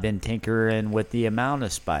then I've been tinkering with the amount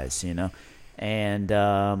of spice, you know, and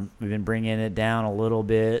we've been bringing it down a little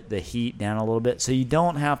bit, the heat down a little bit, so you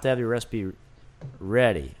don't have to have your recipe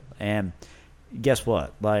ready. And guess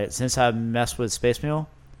what? Like, since I messed with Space Mule,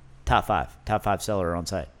 top five seller on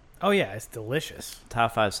site. Oh yeah, it's delicious.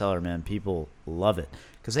 Top 5 seller, man. People love it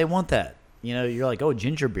because they want that. You know, you're like, oh,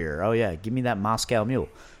 ginger beer. Oh yeah, give me that Moscow Mule.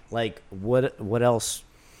 Like, what else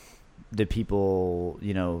do people,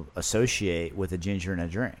 you know, associate with a ginger in a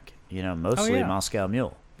drink? You know, mostly Moscow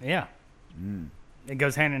Mule. Yeah, it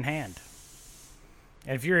goes hand in hand.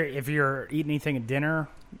 And if you're eating anything at dinner,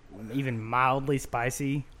 even mildly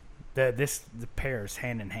spicy, the pairs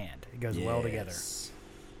hand in hand. It goes well together.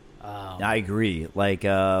 I agree. Like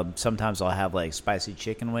sometimes I'll have like spicy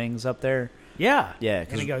chicken wings up there. Yeah, Yeah,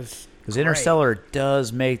 and it goes because Interstellar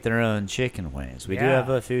does make their own chicken wings. We do Yeah. have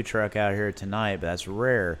a food truck out here tonight, but that's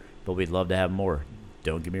rare. But we'd love to have more.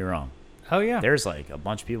 Don't get me wrong. Oh yeah, There's like a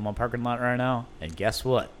bunch of people in my parking lot right now, and guess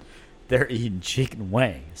what? They're eating chicken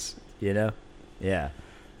wings. You know? Yeah.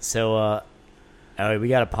 So, all right, we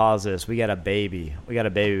gotta pause this. We got a baby. We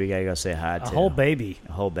gotta go say hi to. a whole baby.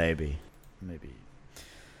 A whole baby. Maybe.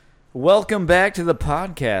 Welcome back to the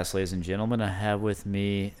podcast, ladies and gentlemen. I have with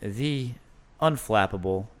me the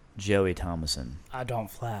unflappable Joey Thomason. I don't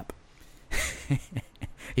flap.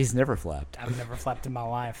 He's never flapped. I've never flapped in my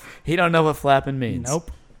life. He don't know what flapping means.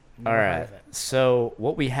 Nope. All Never right. have it. So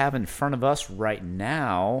what we have in front of us right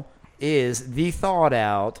now is the thawed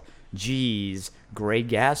out G's Grey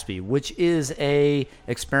Gatsby, which is a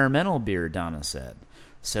experimental beer, Donna said.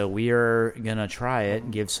 So we are going to try it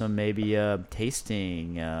and give some maybe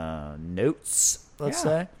tasting notes, let's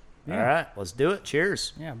say. Yeah. All right, let's do it.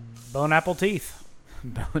 Cheers. Yeah, bone apple teeth.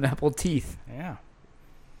 Bone apple teeth. Yeah.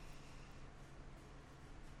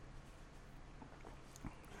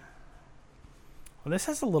 Well, this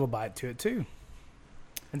has a little bite to it, too.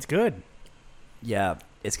 It's good. Yeah,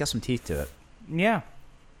 it's got some teeth to it. Yeah.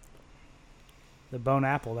 The bone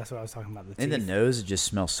apple, that's what I was talking about. The In the teeth. nose, it just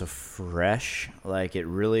smells so fresh. Like it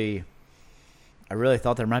really, I really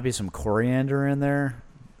thought there might be some coriander in there,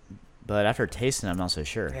 but after tasting it, I'm not so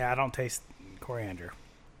sure. Yeah, I don't taste coriander.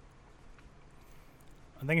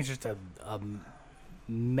 I think it's just a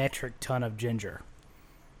metric ton of ginger.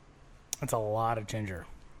 That's a lot of ginger,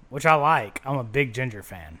 which I like. I'm a big ginger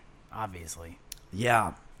fan, obviously.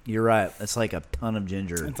 Yeah, you're right. It's like a ton of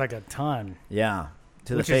ginger. It's like a ton. Yeah,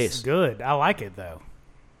 to which the face. is good. I like it, though.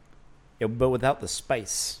 Yeah, but without the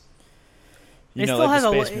spice. You It know, still like has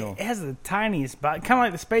the a Space Mule. it has the tiniest bite, kind of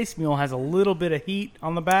like the Space Mule has a little bit of heat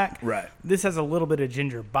on the back. Right. This has a little bit of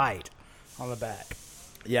ginger bite on the back.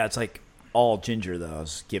 Yeah, it's like all ginger, though. I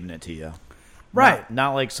was giving it to you. Right.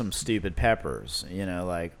 Not like some stupid peppers, you know,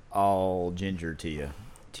 like all ginger to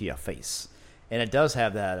your face. And it does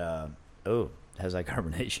have that, it has that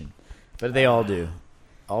carbonation. But they all do.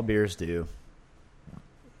 All beers do.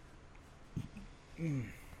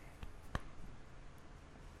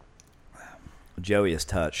 Joey is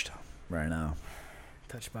touched right now.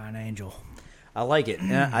 Touched by an angel. I like it.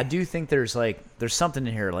 And I do think there's something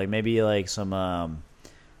in here, like maybe like some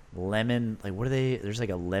lemon, like what are they? There's like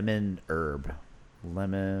a lemon herb.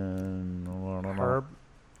 Lemon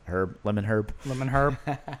Herb. Lemon herb. Lemon herb.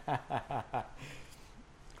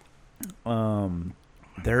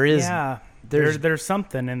 There is Yeah. there's There's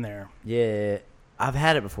something in there. yeah, I've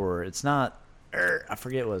had it before. It's not I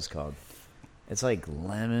forget what it's called. It's like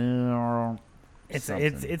lemon or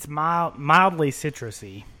something. It's mildly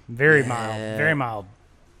citrusy. Very mild. Very mild.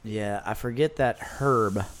 Yeah, I forget that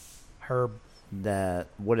herb Herb. that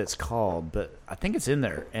what it's called, but I think it's in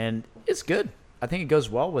there and it's good. I think it goes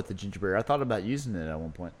well with the ginger beer. I thought about using it at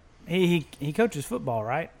one point. He coaches football,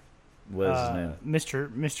 right? What is his name?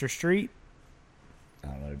 Mr. Street. I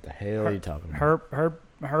don't know what the hell are you talking about.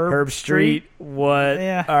 Herb Street. What?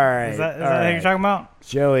 Yeah. All right. Is that all who right. you're talking about?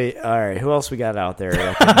 Joey. All right. Who else we got out there?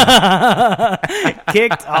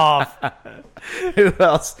 Kicked off. Who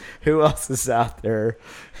else? Who else is out there?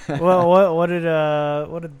 Well, what did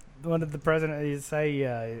the president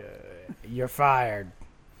say? You're fired.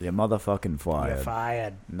 You're motherfucking fired. You're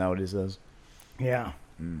fired. Know what he says? Yeah.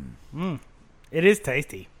 It is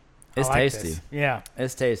tasty. It's I like tasty. this. Yeah.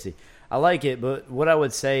 It's tasty. I like it, but what I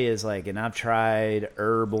would say is like, and I've tried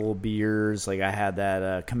herbal beers. Like I had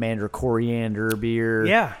that Commander Coriander beer.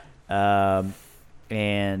 Yeah.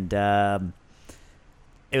 And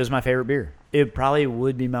it was my favorite beer. It probably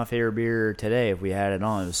would be my favorite beer today if we had it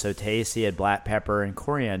on. It was so tasty. It had black pepper and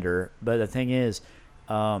coriander. But the thing is,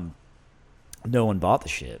 no one bought the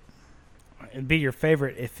shit. It'd be your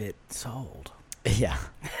favorite if it sold. Yeah.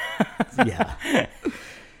 Yeah.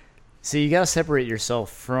 So you got to separate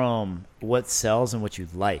yourself from what sells and what you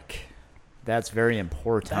like. That's very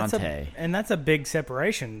important. And that's a big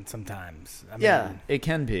separation sometimes. I mean, It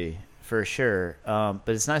can be for sure. But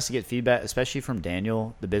it's nice to get feedback, especially from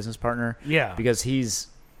Daniel, the business partner. Yeah. Because he's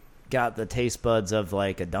got the taste buds of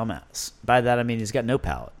like a dumbass. By that I mean he's got no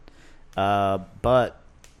palate. But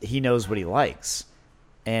he knows what he likes.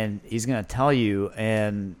 And he's going to tell you,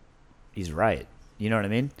 and he's right. You know what I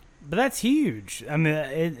mean? But that's huge. I mean,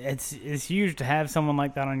 it's huge to have someone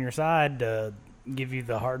like that on your side to give you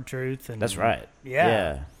the hard truth. And That's right.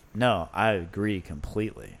 Yeah. No, I agree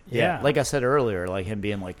completely. Yeah. Like I said earlier, like him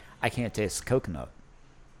being like, I can't taste coconut.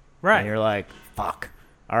 Right. And you're like, fuck.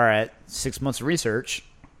 All right, 6 months of research.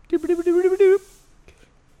 Doop.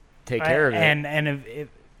 Take care of it. And if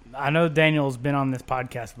I know Daniel's been on this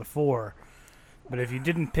podcast before, but if you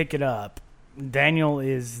didn't pick it up, Daniel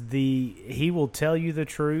he will tell you the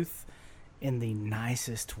truth in the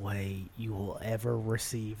nicest way you will ever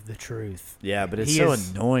receive the truth. Yeah, but it's He so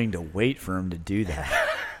is- annoying to wait for him to do that.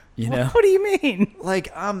 You know? What do you mean?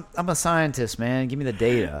 Like I'm a scientist, man. Give me the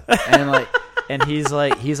data. And he's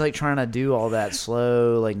like trying to do all that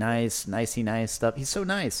slow, like nice stuff. He's so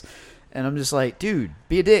nice. And I'm just like, dude,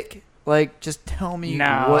 be a dick. Like, just tell me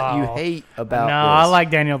what you hate about No, this. I like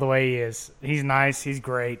Daniel the way he is. He's nice. He's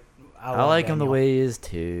great. I like him the Daniel. way he is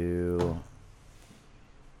too.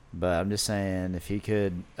 But I'm just saying, if he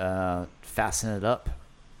could fasten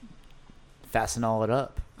all it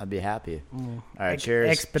up, I'd be happy. All right, cheers.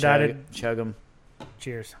 Expedited. Chug them.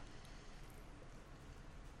 Cheers.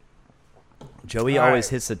 Joey All always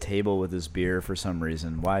right. hits the table with his beer for some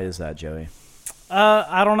reason. Why is that, Joey?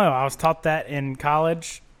 I don't know. I was taught that in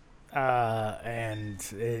college, and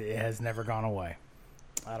it has never gone away.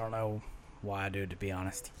 I don't know why I do it, to be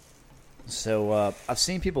honest. So I've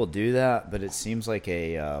seen people do that, but it seems like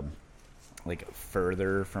like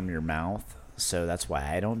further from your mouth. So that's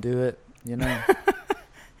why I don't do it. You know?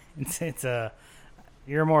 It's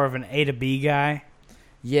you're more of an A to B guy.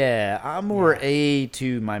 Yeah, I'm more A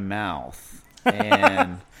to my mouth,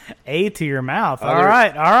 and A to your mouth. Other- all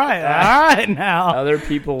right. Now other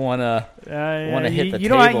people wanna hit the you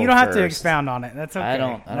table don't have to first. expound on it. That's okay. I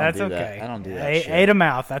don't That's do that. okay. I don't do that A, shit. A to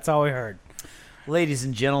mouth. That's all we heard. Ladies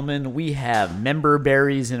and gentlemen, we have member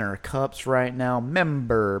berries in our cups right now.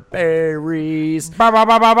 Member berries. Ba, ba,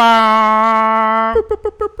 ba, ba, ba.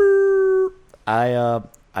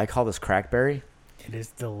 I call this crackberry. It is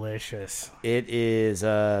delicious. It is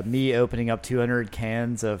me opening up 200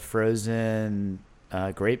 cans of frozen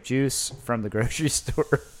grape juice from the grocery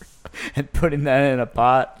store and putting that in a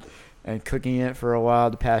pot and cooking it for a while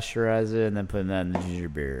to pasteurize it and then putting that in the ginger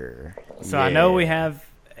beer. So I know we Yeah. have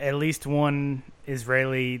at least one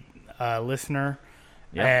Israeli listener,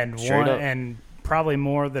 Yep, and straight up. and probably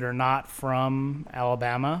more that are not from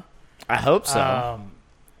Alabama. I hope so.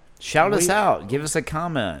 Shout us we- out. Give us a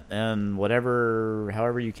comment and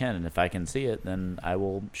however you can. And if I can see it, then I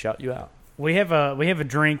will shout you out. We have a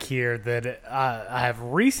drink here that I have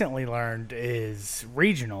recently learned is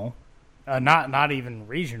regional, not even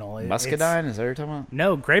regional. Muscadine? Is that what you're talking about?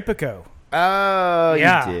 No, Grapico. Oh,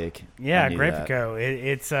 Yeah. you dick. Yeah, I knew that. Grapico.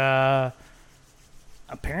 It's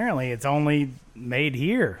apparently it's only made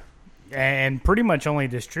here and pretty much only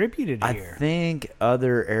distributed I here. think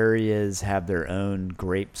other areas have their own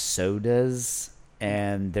grape sodas,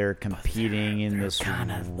 and they're competing in they're this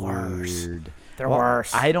kinda worse. weird. They're Well,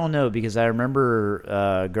 worse. I don't know because I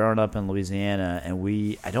remember growing up in Louisiana, and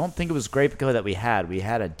I don't think it was Grapico that we had. We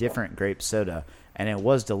had a different grape soda, and it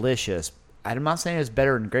was delicious. I'm not saying it's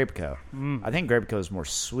better than Grapico. I think Grapico is more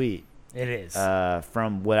sweet. It is.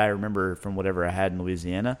 From what I remember from whatever I had in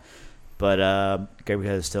Louisiana, but Grapico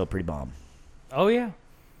is still pretty bomb. Oh yeah,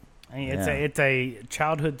 I mean, Yeah. it's a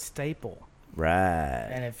childhood staple. Right.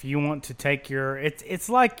 And if you want to take it's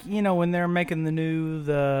like when they're making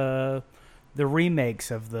the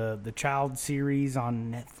remakes of the Child series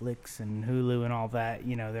on Netflix and Hulu and all that.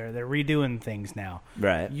 They're redoing things now.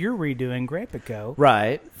 Right. You're redoing Grapico.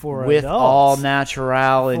 Right. For with adults. all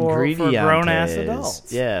natural For ingredients. grown-ass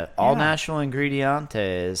adults. Yeah, all Yeah. natural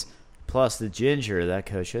ingredientes plus the ginger that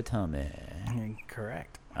coats your tummy.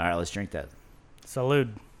 Correct. All right, let's drink that. Salute.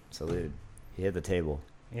 Salute. He hit the table.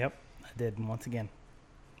 Yep, I did once again.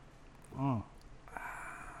 Mm.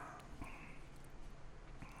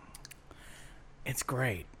 It's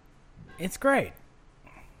great. It's great.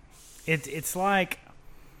 It's like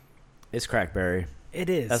It's crackberry. it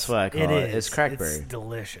is. That's what I call it. It's crackberry. It's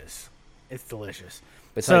delicious. It's delicious.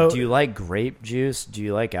 It's So- like, do you like grape juice? Do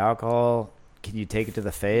you like alcohol? Can you take it to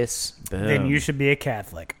the face? Boom. Then you should be a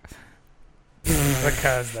Catholic.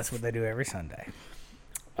 Because that's what they do every Sunday.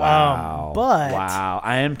 Wow. But wow,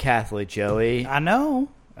 I am Catholic, Joey. I know.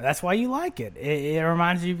 That's why you like it. It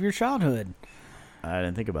reminds you of your childhood. I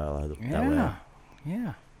didn't think about it that Yeah. way.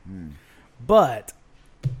 Yeah. But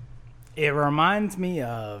it reminds me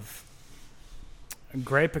of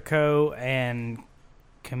Grapico and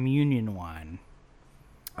communion wine.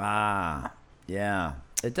 Ah, yeah.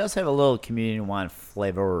 It does have a little communion wine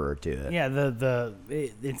flavor to it. Yeah,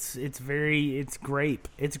 it's grape.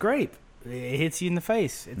 It's grape. It hits you in the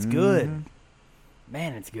face. It's good.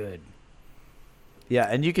 Man, it's good. Yeah,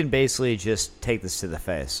 and you can basically just take this to the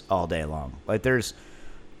face all day long.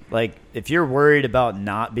 If you're worried about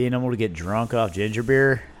not being able to get drunk off ginger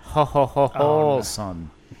beer, Oh, no.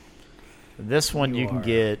 son. This one you You can are-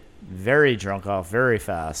 get very drunk off very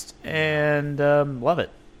fast and love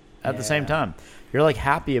it at the same Yeah. time. You're like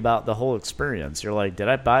happy about the whole experience. You're like, did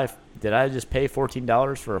I just pay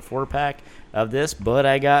 $14 for a 4-pack of this, but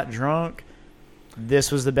I got drunk?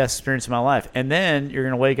 This was the best experience of my life. And then you're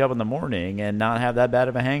going to wake up in the morning and not have that bad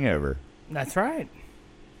of a hangover. That's right.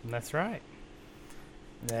 That's right.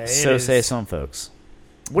 So say some folks.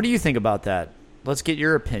 What do you think about that? Let's get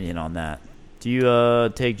your opinion on that. Do you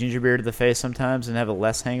take ginger beer to the face sometimes and have a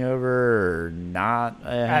less hangover or not a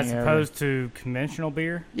As hangover? opposed to conventional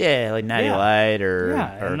beer. Yeah, like Natty Yeah. Light or,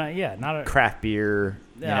 Yeah, or not a craft beer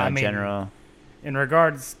Yeah, I in mean- general. in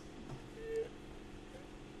regards.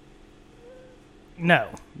 No,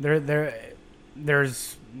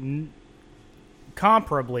 there's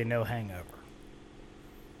comparably no hangover.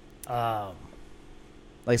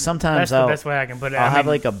 Like sometimes That's the best way I can put it. I'll I have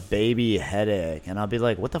mean, like a baby headache and I'll be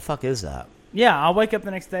like, what the fuck is that? Yeah, I'll wake up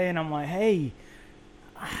the next day and I'm like, hey.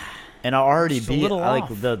 And I'll already Just a be little like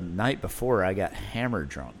off. the night before I got hammered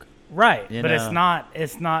drunk. Right, You but know?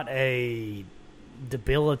 it's not a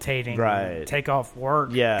debilitating Right. take off work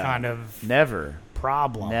Yeah. kind of Never.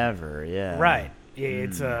 problem. Never, yeah. Right. Yeah,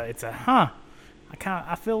 it's a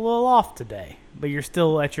I feel a little off today, but you're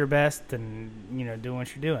still at your best and doing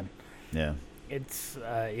what you're doing. Yeah. It's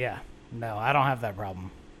yeah. No, I don't have that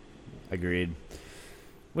problem, Agreed.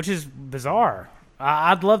 which is bizarre.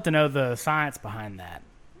 I'd love to know the science behind that.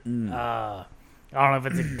 I don't know if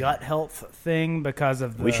it's a gut health thing because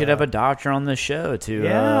of the, We should have a doctor on the show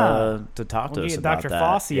to talk to We'll us get about Dr. that.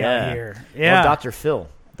 Fossey out here. Well, Yeah. Dr. Phil.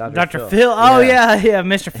 Dr. Phil. Oh yeah,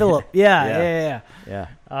 Mr. Phillip. Yeah. Yeah.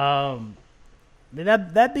 Yeah.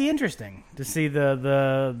 That'd be interesting to see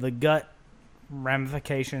the gut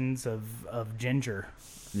ramifications of ginger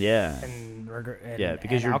Yeah. and Yeah,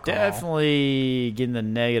 because and you're alcohol. definitely getting the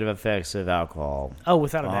negative effects of alcohol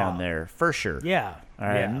Without a on doubt. there, for sure. Yeah. All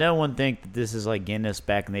right. Yeah. No one think that this is like Guinness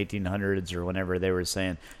back in the 1800s or whenever they were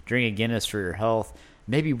saying drink a Guinness for your health.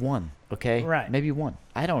 Maybe one, okay? Right. Maybe one.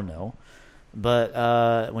 I don't know.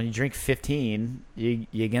 But when you drink 15,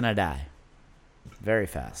 you're going to die very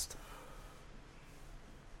fast.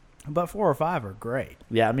 But 4 or 5 are great.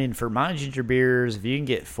 Yeah, I mean, for my ginger beers, if you can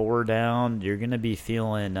get 4 down, you're going to be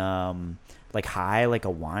feeling like high, like a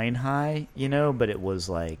wine high, but it was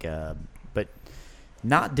like but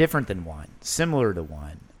not different than wine, similar to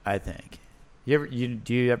wine, I think. Do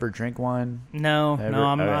you ever drink wine? No, Ever?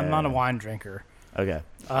 I'm Okay. not a wine drinker. Okay.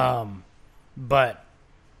 But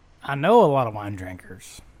I know a lot of wine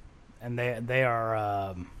drinkers, and they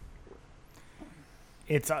are.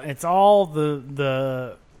 It's all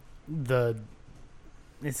the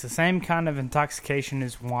it's the same kind of intoxication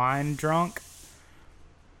as wine drunk,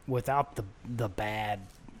 without the bad.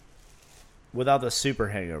 Without the super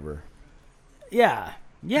hangover. Yeah.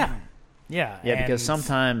 Yeah, because and-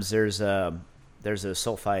 sometimes there's those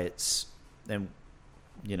sulfites, and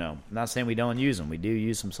I'm not saying we don't use them. We do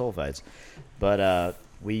use some sulfites, but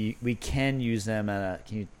we can use them at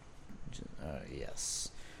a.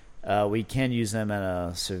 Yes, we can use them at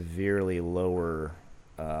a severely lower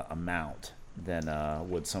amount than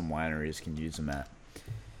what some wineries can use them at.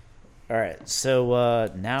 All right,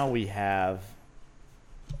 so now we have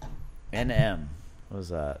NM. What was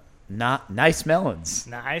that? Not nice melons.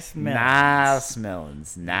 Nice melons. Nice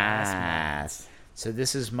melons. Nice Nice. So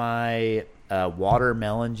this is my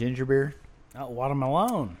watermelon ginger beer. Oh,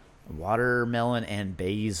 watermelon. Watermelon and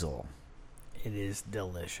basil. It is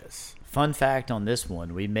delicious. Fun fact on this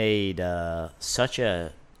one, we made such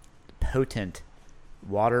a potent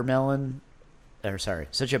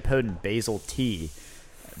such a potent basil tea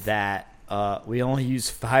that we only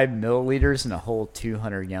used 5 milliliters in a whole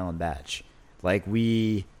 200-gallon batch. Like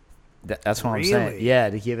that's what I'm saying. Really? Yeah,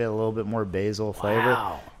 to give it a little bit more basil flavor.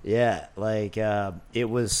 Wow. Yeah, like it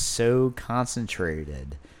was so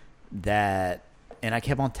concentrated that, and I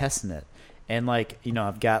kept on testing it. And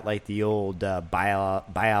I've got like the old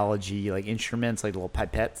biology like instruments, like little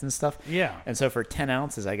pipettes and stuff. Yeah. And so for 10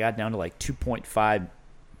 ounces, I got down to like 2.5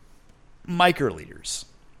 microliters.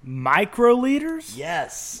 Microliters?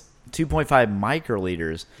 Yes. 2.5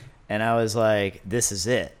 microliters. And I was like, this is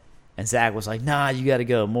it. And Zach was like, nah, you got to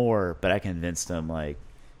go more. But I convinced him like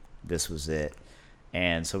this was it.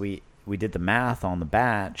 And so we did the math on the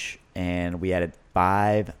batch, and we added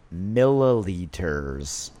 5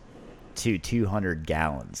 milliliters to 200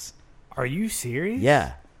 gallons. Are you serious?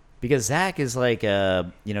 Yeah. Because Zach is like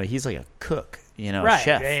he's like a cook, Right.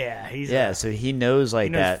 chef. Yeah. So he knows like he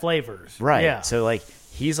knows that. flavors. Right. Yeah. So like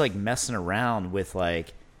he's like messing around with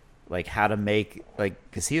like how to make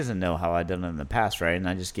because he doesn't know how I done it in the past, right? And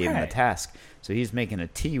I just gave him a Right. task, so he's making a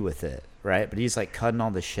tea with it, right? But he's like cutting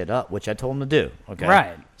all this shit up, which I told him to do. Okay.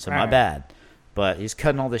 Right. So Right. my bad, but he's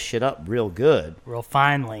cutting all this shit up real good, Real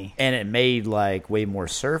finely. and it made like way more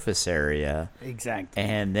surface area. Exactly.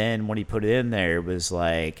 And then when he put it in there, it was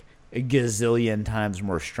like a gazillion times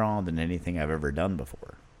more strong than anything I've ever done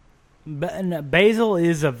before. And basil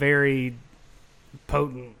is a very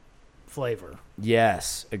potent flavor.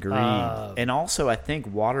 Yes, agreed. And also, I think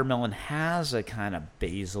watermelon has a kind of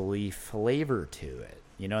basil-y flavor to it,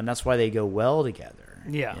 and that's why they go well together.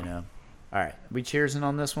 Yeah. All right, we cheersing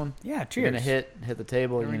on this one. Yeah, You're cheers. gonna hit the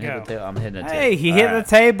table. You're we gonna hit go. the table. I'm hitting the table. Hey, he All hit right. the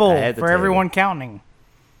table I hit the for table. everyone counting.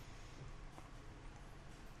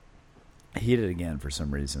 I hit it again for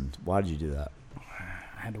some reason. Why did you do that?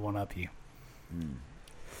 I had to one up you.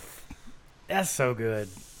 That's so good.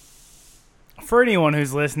 For anyone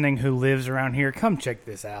who's listening who lives around here, come check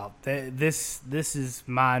this out. This is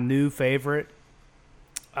my new favorite.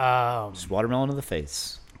 Just watermelon to the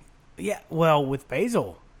face. Yeah, well, with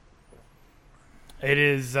basil, it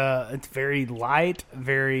is. It's very light,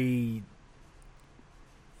 very.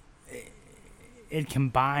 It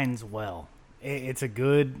combines well. It's a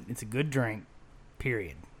good drink.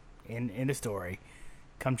 Period. In a story.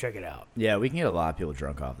 Come check it out. Yeah, we can get a lot of people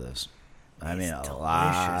drunk off this. I mean, It's a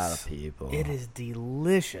lot delicious. of people. It is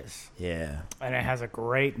delicious, Yeah. and it has a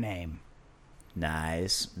great name.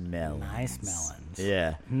 Nice melons. Nice melons.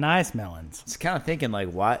 Yeah. Nice melons. It's kind of thinking like,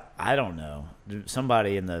 what? I don't know.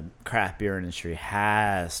 Somebody in the craft beer industry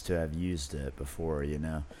has to have used it before, you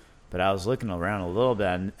know. But I was looking around a little bit.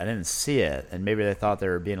 And I didn't see it, and maybe they thought they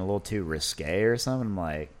were being a little too risque or something. I'm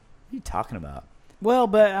like, what are you talking about? Well,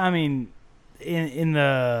 but I mean, in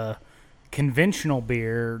the conventional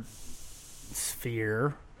beer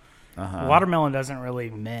sphere, watermelon doesn't really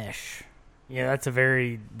mesh. Yeah, that's a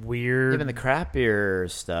very weird. Even the craft beer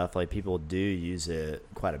stuff, like people do use it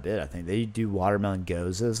quite a bit. I think they do watermelon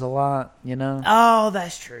gozas a lot, you know? Oh,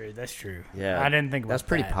 that's true. That's true. Yeah. I didn't think about That's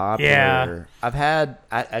pretty that. popular. Yeah.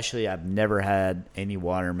 I've never had any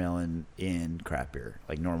watermelon in craft beer,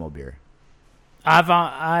 like normal beer.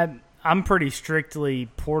 I'm pretty strictly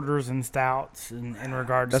porters and stouts in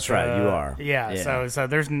regards. That's to, right, you are. Yeah. Yeah. So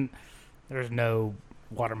there's no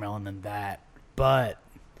watermelon in that, but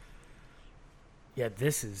yeah,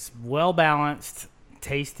 this is well balanced,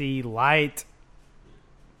 tasty, light.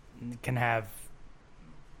 Can have.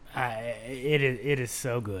 It is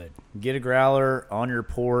so good. Get a growler on your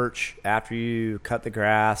porch after you cut the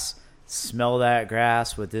grass. Smell that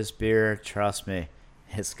grass with this beer. Trust me,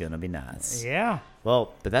 it's gonna be nice. Yeah.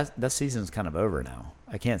 Well, but that season's kind of over now.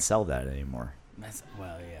 I can't sell that anymore.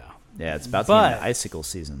 Well, yeah. Yeah, it's about to be the icicle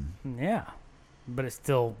season. Yeah, but it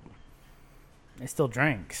still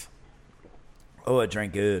drinks. Oh, it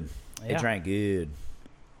drank good. Yeah. It drank good.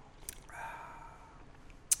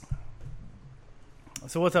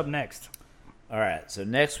 So what's up next? All right, so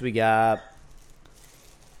next we got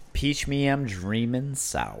Peach Me I'm Dreamin'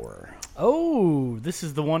 Sour. Oh, this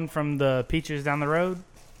is the one from the Peaches down the road?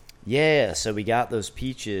 Yeah, so we got those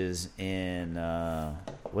peaches in,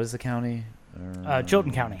 what is the county?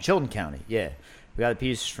 Chilton County. Chilton County, yeah. We got the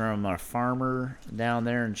peaches from our farmer down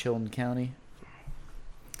there in Chilton County.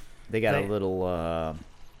 They got a little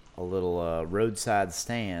roadside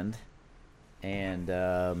stand,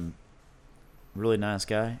 and really nice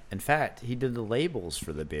guy. In fact, he did the labels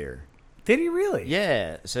for the beer. Did he really?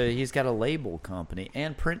 Yeah, so he's got a label company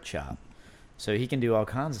and print shop, so he can do all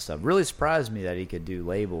kinds of stuff. Really surprised me that he could do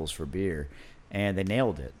labels for beer, and they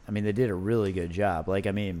nailed it. I mean, they did a really good job. Like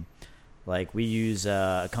we use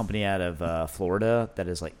a company out of Florida that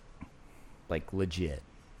is like legit.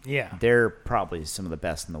 Yeah. They're probably some of the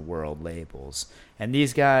best in the world labels, and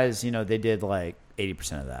these guys, you know, they did like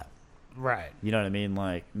 80% of that. Right. You know what I mean?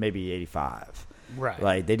 Like maybe 85. Right.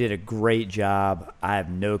 Like they did a great job. I have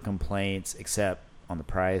no complaints except on the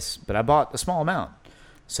price, but I bought a small amount.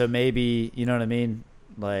 So maybe, you know what I mean?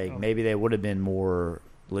 Like maybe they would have been more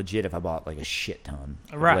legit if I bought like a shit ton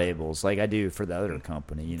of labels like I do for the other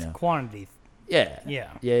company, you know. Quantity. Yeah.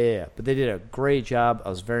 Yeah. But they did a great job. I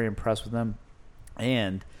was very impressed with them.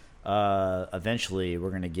 And eventually we're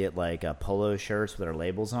going to get like polo shirts with our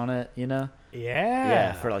labels on it, you know? Yeah.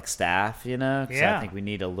 Yeah, for like staff, you know? 'Cause Yeah. I think we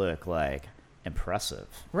need to look like impressive,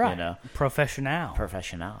 Right. you know?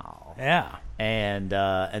 Professional. Yeah. And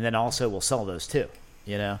then also we'll sell those too,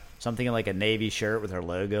 you know? So I'm thinking like a Navy shirt with our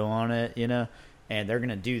logo on it, you know? And they're going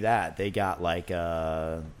to do that. They got like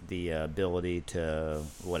the ability to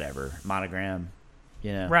whatever, monogram,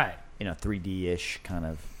 you know? Right. You know, 3D-ish kind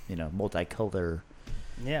of, you know, multicolor.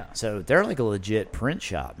 Yeah. So they're like a legit print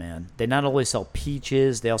shop, man. They not only sell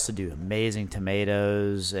peaches, they also do amazing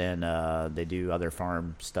tomatoes, and they do other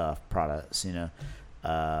farm stuff, products, you know.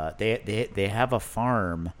 They have a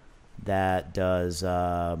farm that does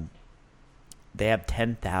they have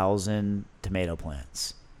 10,000 tomato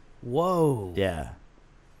plants. Whoa. Yeah.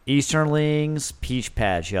 Easterlings Peach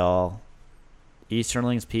Patch, y'all.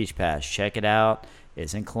 Easterlings Peach Patch. Check it out.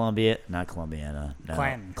 It's in Columbiana. No.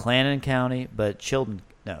 Clanton County, but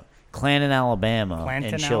Clanton, Alabama,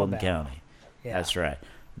 Clanton, and Chilton Alabama. County. Yeah. That's right.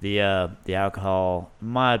 The alcohol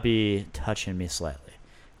might be touching me slightly.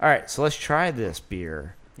 All right, so let's try this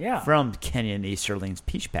beer. Yeah. From Kenyon Easterlings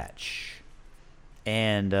Peach Patch.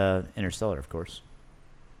 And Interstellar, of course.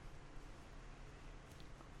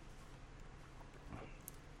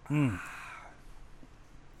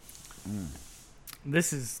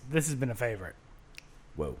 This has been a favorite.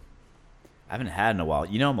 Whoa. I haven't had in a while.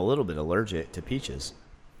 You know, I'm a little bit allergic to peaches.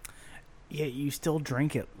 Yeah, you still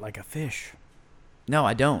drink it like a fish. No,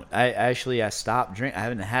 I don't. I stopped drinking. I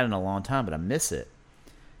haven't had it in a long time, but I miss it.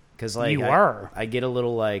 because like I get a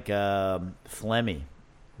little like phlegmy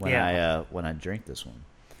when I drink this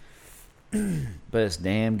one, but it's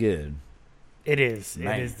damn good. It is.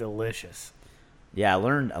 Man. It is delicious. Yeah, I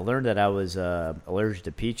learned that I was allergic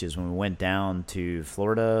to peaches when we went down to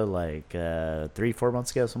Florida like 3-4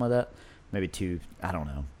 months ago, something like that, maybe 2. I don't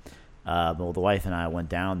know. But the wife and I went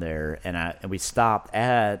down there, and we stopped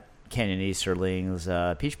at Canyon Easterling's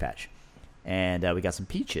peach patch, and we got some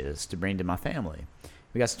peaches to bring to my family.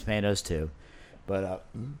 We got some tomatoes too, but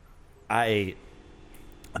I ate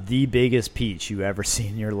the biggest peach you ever seen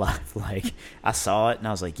in your life. Like, I saw it and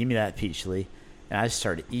I was like, "Give me that peach, Lee," and I just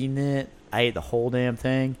started eating it. I ate the whole damn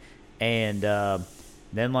thing, and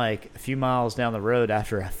then like a few miles down the road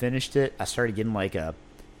after I finished it, I started getting like a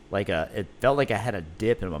it felt like I had a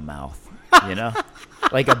dip in my mouth, you know,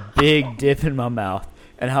 like a big dip in my mouth,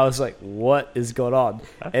 and I was like, "What is going on?"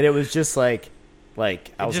 And it was just like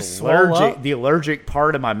I was allergic. The allergic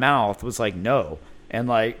part of my mouth was like no, and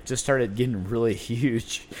like just started getting really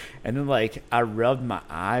huge, and then like I rubbed my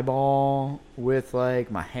eyeball with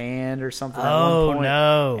like my hand or something. At one point,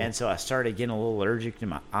 no! And so I started getting a little allergic to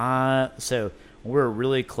my eye. So we were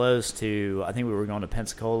really close to. I think we were going to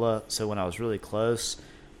Pensacola. So when I was really close,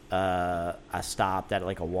 I stopped at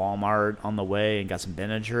like a Walmart on the way and got some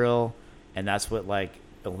Benadryl, and that's what like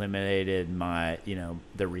eliminated my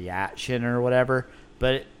the reaction or whatever.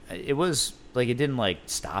 But it was like it didn't like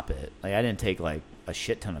stop it. Like I didn't take like a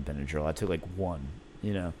shit ton of Benadryl. I took like one,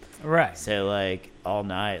 Right. So like all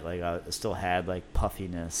night, like I still had like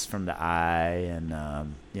puffiness from the eye and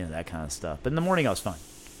that kind of stuff. But in the morning I was fine.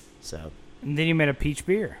 So And then you made a peach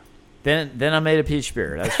beer. then I made a peach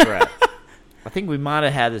beer. That's correct. I think we might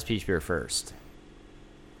have had this peach beer first.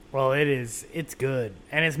 Well, it's good.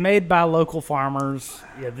 And it's made by local farmers.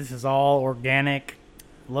 Yeah, this is all organic,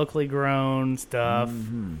 locally grown stuff.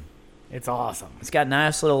 Mm-hmm. It's awesome. It's got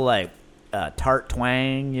nice little like tart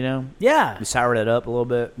twang, Yeah. We soured it up a little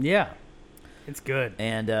bit. Yeah. It's good.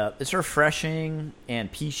 And it's refreshing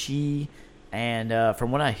and peachy. And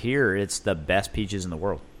from what I hear, it's the best peaches in the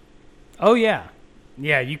world. Oh, yeah.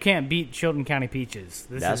 Yeah, you can't beat Chilton County peaches.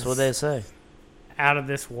 That's what they say. Out of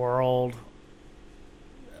this world.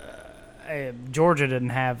 Georgia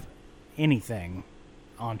didn't have anything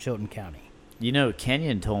on Chilton County.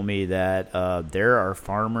 Kenyon told me that there are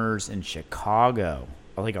farmers in Chicago,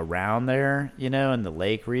 like around there, in the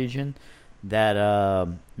lake region, that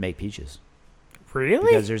make peaches.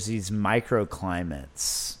 Really? Because there's these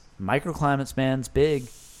microclimates. Microclimates, man, it's big.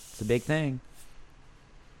 It's a big thing.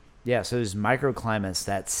 Yeah, so there's microclimates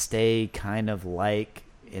that stay kind of like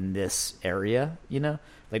in this area,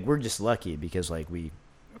 Like, we're just lucky because, like, we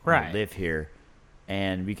live here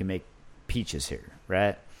and we can make peaches here,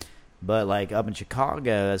 right? But, like, up in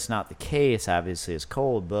Chicago, that's not the case. Obviously, it's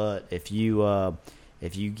cold. But if you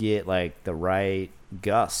get, like, the right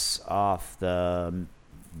gusts off the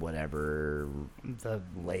whatever, the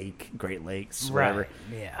lake, Great Lakes, whatever.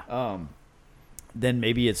 Right, yeah. Then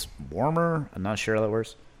maybe it's warmer. I'm not sure how that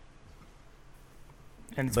works.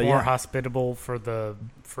 And it's more hospitable for the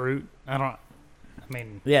fruit.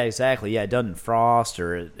 Yeah, exactly. Yeah, it doesn't frost,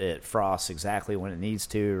 or it frosts exactly when it needs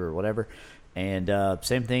to, or whatever. And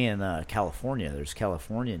same thing in California. There's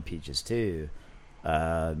Californian peaches too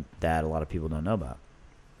that a lot of people don't know about.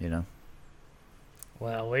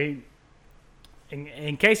 Well,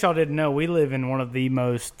 in case y'all didn't know, we live in one of the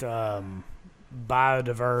most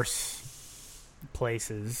biodiverse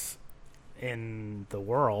places in the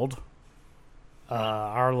world.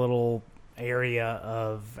 Our little area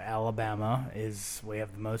of Alabama we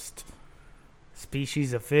have the most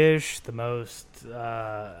species of fish, the most,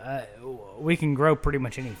 we can grow pretty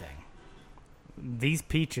much anything. These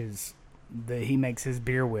peaches that he makes his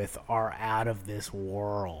beer with are out of this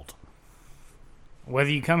world. Whether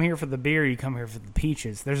you come here for the beer or you come here for the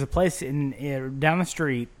peaches, there's a place down the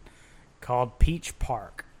street called Peach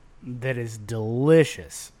Park that is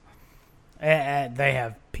delicious. They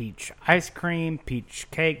have peach ice cream, peach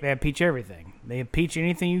cake. They have peach everything. They have peach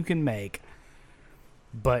anything you can make.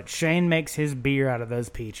 But Shane makes his beer out of those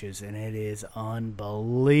peaches, and it is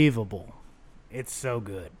unbelievable. It's so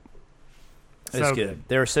good. It's good.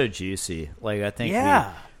 They were so juicy. Like, I think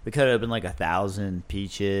we could have been like 1,000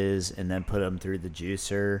 peaches and then put them through the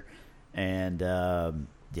juicer. And,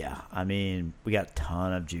 I mean, we got a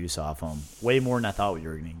ton of juice off them. Way more than I thought we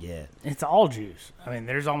were going to get. It's all juice. I mean,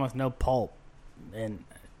 there's almost no pulp. And,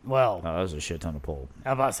 well... Oh, that was a shit ton of pulp. I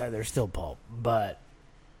was about to say there's still pulp. But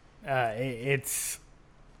it's...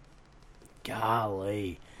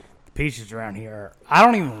 Golly. The peaches around here... I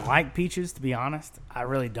don't even like peaches, to be honest. I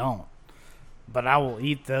really don't. But I will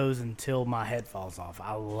eat those until my head falls off.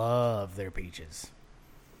 I love their peaches.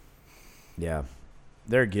 Yeah.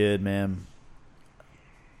 They're good, man.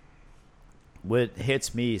 What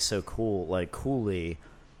hits me so coolly,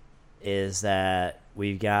 is that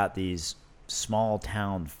we've got these small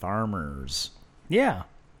town farmers Yeah.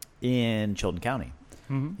 in Chilton County,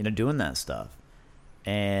 doing that stuff.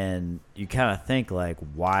 And you kind of think, like,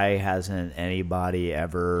 why hasn't anybody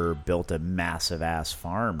ever built a massive ass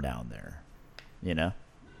farm down there?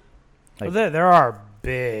 Well, there are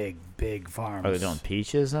big farms. Are they doing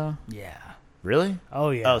peaches though? Yeah. Really? Oh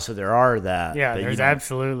yeah. Oh, so there are that. Yeah, but there's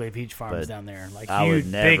absolutely peach farms but down there, like I would huge,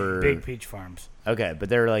 never- big peach farms. Okay, but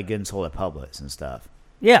they're like getting sold at Publix and stuff.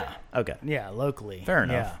 Yeah. Okay, Yeah, locally. fair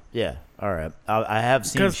enough. Yeah. All right. I have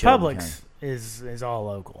seen Because Chilton Publix is all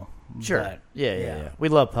local. County. Sure. But, Yeah. We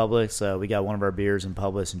love Publix. We got one of our beers in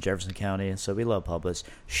Publix in Jefferson County, so we love Publix.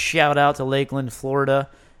 Shout out to Lakeland, Florida.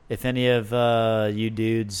 If any of you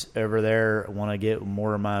dudes over there want to get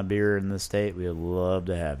more of my beer in the state, we'd love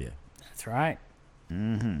to have you. That's right.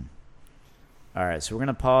 All right, so we're going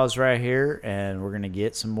to pause right here, and we're going to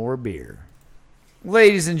get some more beer.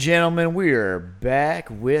 Ladies and gentlemen, we are back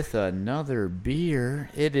with another beer.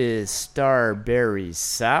 It is Starberry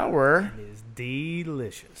Sour. It is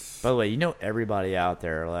delicious. By the way, everybody out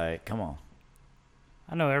there, like, come on.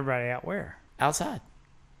 I know everybody out where. Outside.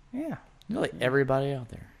 Yeah. Everybody out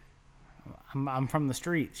there. I'm from the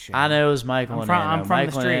streets. Shane. I know it was Michael I'm and from- Anna. I'm from the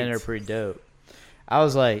Michael and Anna are streets. pretty dope. I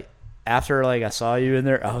was like, after I saw you in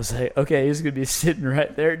there, I was like, okay, he's gonna be sitting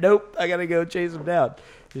right there. Nope, I gotta go chase him down.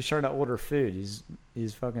 He's trying to order food.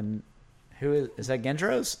 He's fucking. Who is that?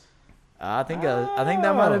 Gendros? I think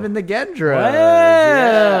that might have been the Gendros. Well,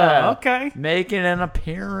 Yeah. okay. Making an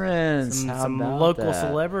appearance. How Some about local that?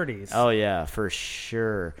 celebrities. Oh yeah, for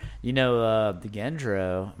sure. The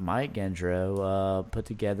Gendro, Mike Gendro, put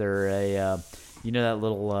together a, that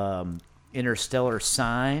little interstellar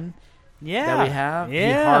sign yeah. that we have. Yeah.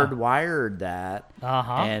 He hardwired that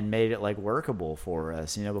Uh-huh. and made it workable for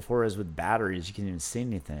us. Before it was with batteries, you couldn't even see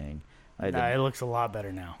anything. Like It looks a lot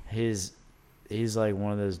better now. he's like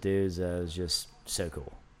one of those dudes that is just so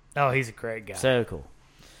cool. Oh, he's a great guy. So cool.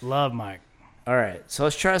 Love Mike. All right, so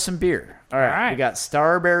let's try some beer. All right. We got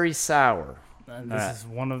Starberry Sour. This right. is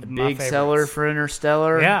one of my Big favorites. seller for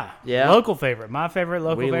Interstellar. Yeah. Yeah. Local favorite. My favorite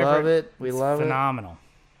local We favorite. love it. We It's love it. phenomenal.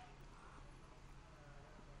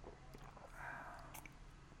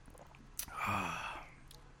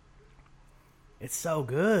 It's so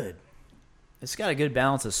good. It's got a good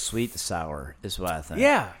balance of sweet to sour, is what I think.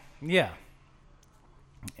 Yeah. Yeah.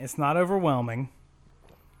 It's not overwhelming.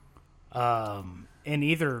 In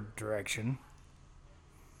either direction.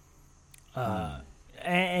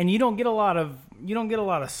 And you don't get a lot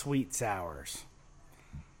of sweet sours.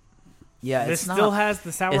 Yeah. This It's still not, has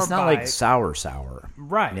the sour It's not bite. like sour.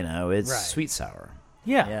 Right. It's Right. sweet sour.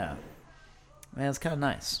 Yeah. Yeah. Man, it's kind of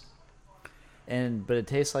nice. But it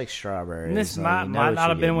tastes like strawberries. And this like, might you know not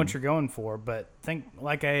have you're been what getting. you're going for, but think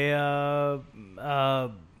like a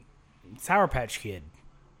Sour Patch Kid,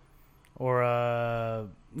 or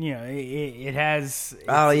it has. It's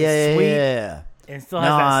Oh yeah, sweet. yeah. It still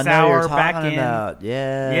No, has I that know what sour you're back talking end. about.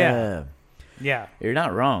 Yeah. Yeah. Yeah, You're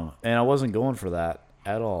not wrong, and I wasn't going for that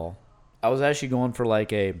at all. I was actually going for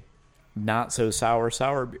like a not so sour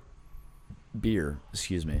beer.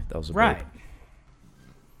 Excuse me, that was a right. burp.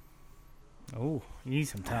 Oh, you need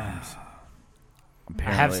some Tums. I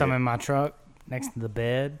Apparently- have some in my truck next to the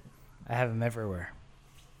bed. I have them everywhere.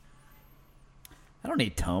 I don't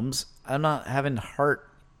need Tums. I'm not having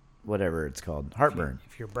whatever it's called, heartburn.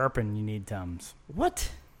 If you're burping, you need Tums.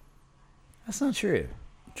 What? That's not true.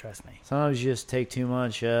 Trust me. Sometimes you just take too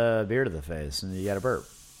much beer to the face and you got to burp.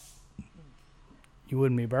 You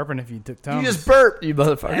wouldn't be burping if you took Tums. You just burped, you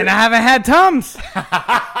motherfucker. And I haven't had Tums.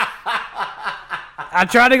 I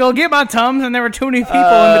tried to go get my Tums, and there were too many people in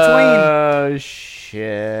between. Oh,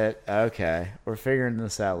 shit. Okay. We're figuring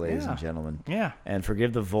this out, ladies and gentlemen. Yeah. And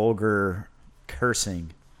forgive the vulgar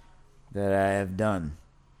cursing that I have done.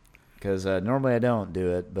 Because normally I don't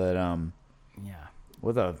do it, but Yeah.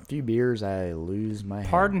 with a few beers, I lose my head.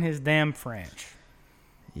 Pardon his damn French.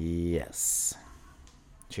 Yes.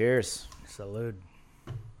 Cheers. Salute.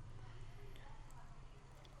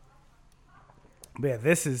 But yeah,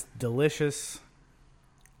 this is delicious.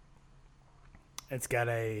 It's got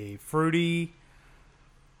a fruity.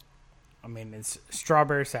 It's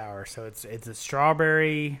strawberry sour, so it's a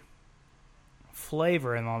strawberry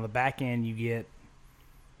flavor, and on the back end you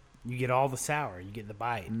get all the sour. You get the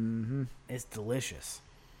bite. Mm-hmm. It's delicious.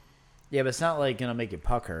 Yeah, but it's not like going to make you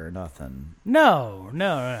pucker or nothing. No.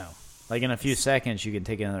 Like in a few seconds, you can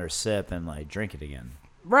take another sip and like drink it again.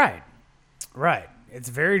 Right. It's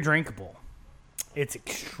very drinkable. It's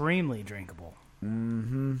extremely drinkable.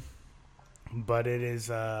 Mm-hmm. but it is.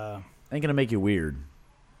 Ain't gonna make you weird.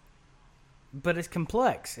 But it's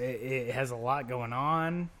complex. It has a lot going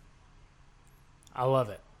on. I love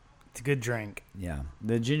it. It's a good drink. Yeah,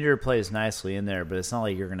 the ginger plays nicely in there, but it's not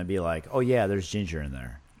like you're gonna be like, oh yeah, there's ginger in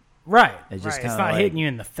there. Right. It just right. kinda It's not like- hitting you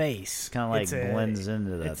in the face. Kind of like blends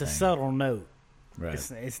into that. It's a thing. subtle note. Right.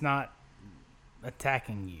 It's not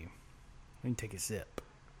attacking you. We can take a sip.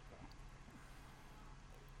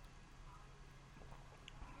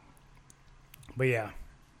 But yeah,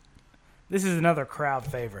 this is another crowd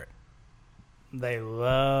favorite. They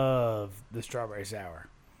love the strawberry sour.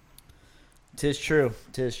 Tis true.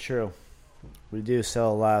 Tis true. We do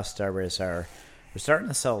sell a lot of strawberry sour. We're starting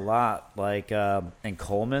to sell a lot, like in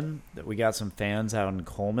Coleman. That we got some fans out in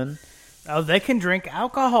Coleman. Oh, they can drink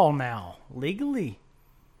alcohol now legally.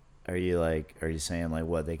 Are you saying like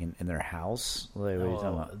what they can in their house? Like, what are you talking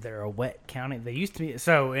about? They're a wet county. They used to be.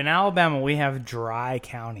 So in Alabama, we have dry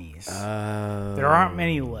counties. There aren't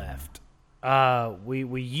many left.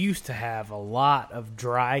 We used to have a lot of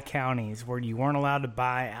dry counties where you weren't allowed to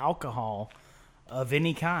buy alcohol of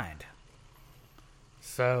any kind.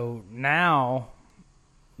 So now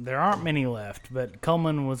there aren't many left, but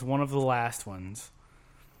Coleman was one of the last ones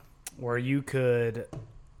where you could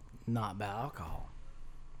not buy alcohol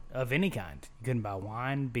of any kind. You couldn't buy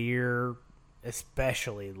wine, beer,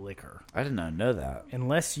 especially liquor. I did not know that.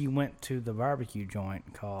 Unless you went to the barbecue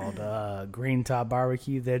joint called Green Top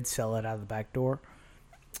Barbecue, they'd sell it out of the back door.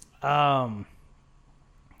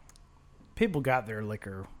 People got their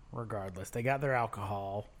liquor regardless. They got their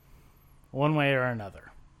alcohol one way or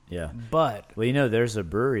another. Yeah. But Well, you know, there's a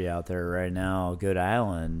brewery out there right now, Good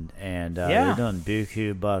Island, and Yeah. they're doing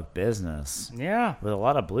buku buck business yeah. with a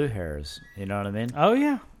lot of blue hairs. You know what I mean? Oh,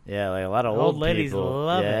 yeah. Yeah, like a lot of Old old ladies people.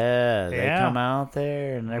 love it. Yeah, they Yeah. come out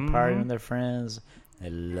there and they're partying with their friends. They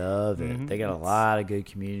love it. They got a lot of good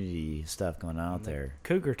community stuff going on out there.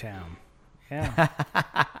 Cougar Town. Yeah.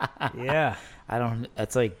 Yeah. I don't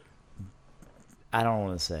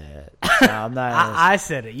want to say it. No, I'm not. I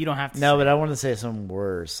said it. You don't have to no, say but I want to say something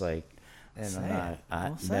worse. Like, and Say I'm it. not.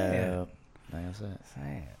 Well, say it. No, not gonna say it.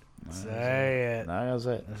 Say it. Say it. Not gonna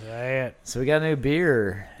say it. Say it. So we got a new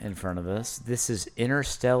beer in front of us. This is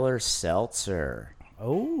Interstellar Seltzer.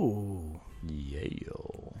 Oh. Yeah.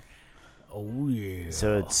 Oh, yeah.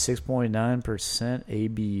 So it's 6.9%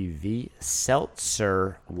 ABV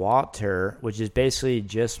seltzer water, which is basically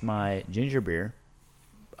just my ginger beer,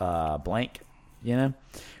 blank, you know,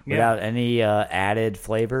 without any added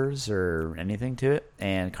flavors or anything to it,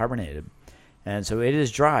 and carbonated. And so it is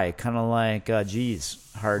dry, kind of like G's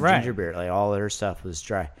hard Right. ginger beer. Like all their stuff was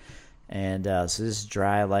dry. And so this is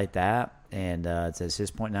dry like that, and it's at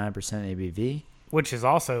 6.9% ABV. Which is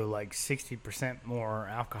also like 60% more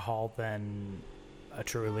alcohol than a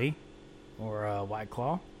Truly or a White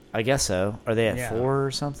Claw. I guess so. Are they at Yeah. 4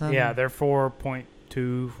 or something? Yeah, they're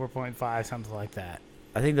 4.2, 4.5, something like that.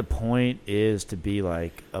 I think the point is to be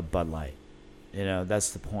like a Bud Light. You know, that's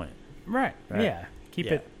the point. Right. Right. Yeah.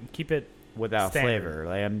 Keep it Without standard. flavor.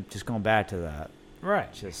 Like, I'm just going back to that.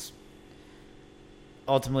 Right. Just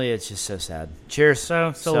ultimately, it's just so sad. Cheers.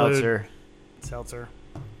 So, Seltzer. Seltzer.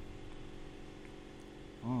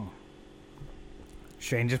 Oh.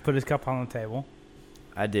 Shane just put his cup on the table.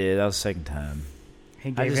 I did. That was the second time.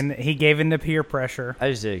 He gave in to peer pressure. I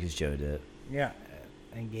just did it because Joe did it. Yeah.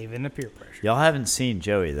 And gave in to peer pressure. Y'all haven't seen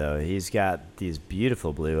Joey, though. He's got these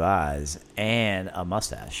beautiful blue eyes and a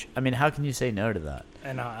mustache. I mean, how can you say no to that?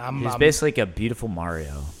 And He's basically like a beautiful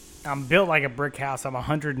Mario. I'm built like a brick house. I'm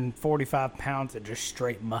 145 pounds of just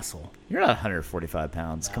straight muscle. You're not 145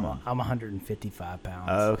 pounds. Come on. I'm 155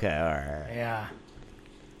 pounds. Okay, all right. Yeah.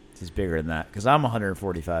 He's bigger than that because I'm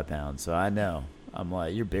 145 pounds, so I know. I'm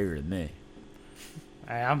like, you're bigger than me.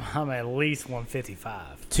 I'm at least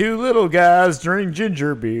 155. 2 little guys drink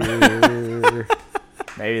ginger beer.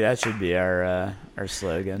 Maybe that should be our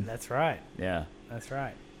slogan. That's right. Yeah. That's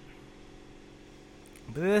right.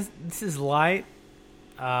 But this is light.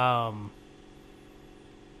 It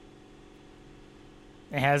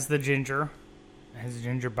has the ginger. It has a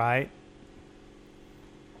ginger bite.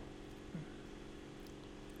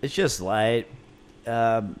 It's just light.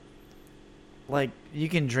 Like, you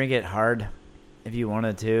can drink it hard if you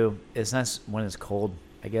wanted to. It's nice when it's cold,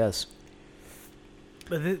 I guess.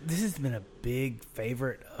 But this has been a big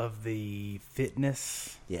favorite of the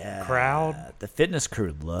fitness Yeah. crowd. The fitness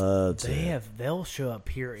crew loves it. They'll show up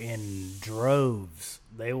here in droves.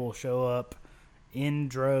 They will show up in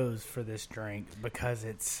droves for this drink because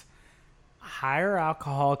it's higher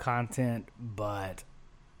alcohol content, but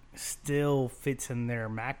still fits in their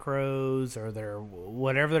macros or their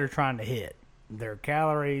whatever they're trying to hit, their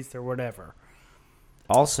calories, their whatever.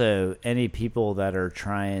 Also, any people that are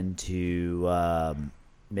trying to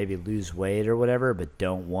maybe lose weight or whatever, but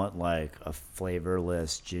don't want like a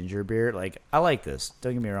flavorless ginger beer. Like, I like this.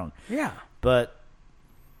 Don't get me wrong. Yeah. But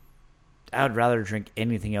I would rather drink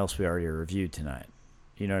anything else we already reviewed tonight.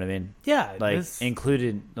 You know what I mean? Yeah. Like,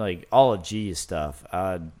 included, like, all of G's stuff.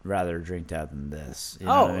 I'd rather drink that than this. You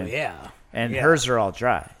know what I mean? Yeah. And Yeah. hers are all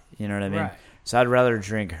dry. You know what I mean? Right. So I'd rather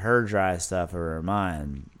drink her dry stuff over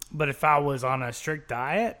mine. But if I was on a strict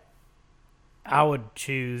diet, I would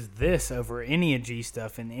choose this over any of G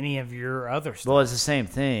stuff and any of your other stuff. Well, it's the same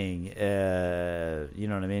thing. You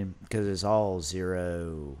know what I mean? Because it's all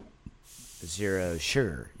zero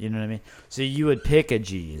sugar. You know what I mean? So you would pick a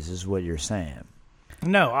G's, is what you're saying.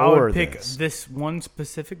 No, I Or would pick this. this one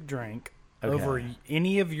specific drink Okay. over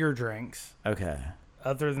any of your drinks Okay.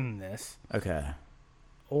 other than this, Okay.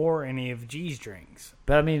 or any of G's drinks.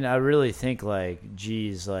 But I mean, I really think like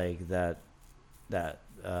G's, like that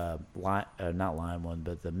lime, not lime one,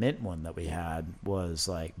 but the mint one that we had was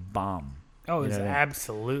like bomb. Oh, You it's know what I mean?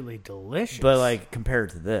 absolutely delicious. But like compared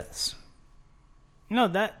to this, no,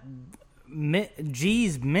 that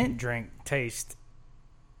G's mint drink tastes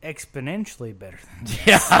exponentially better than this.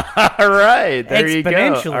 yeah, all right, there you go.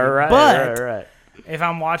 Exponentially, All right, but- right. If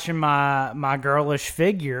I'm watching my girlish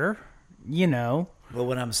figure, you know, Well,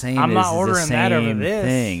 what I'm saying I'm is not it's ordering the same that over this.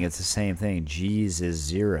 thing. It's the same thing. G's is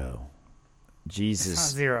zero. G's it's not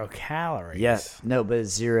is 0 calories. yes, no, but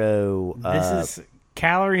it's zero. This is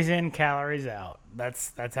calories in, calories out.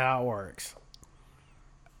 That's how it works.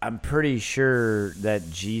 I'm pretty sure that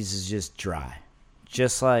G's is just dry,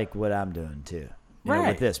 just like what I'm doing too. You know, Right.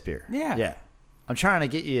 with this beer. Yeah. Yeah. I'm trying to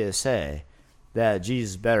get you to say that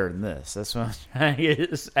G's is better than this. That's what I'm trying to get you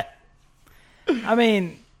to say. I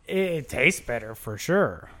mean, it tastes better for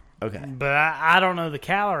sure. Okay. But I don't know the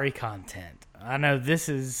calorie content. I know this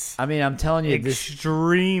is I mean, I'm telling you, this.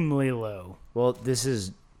 extremely low. Well, this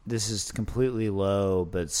is completely low,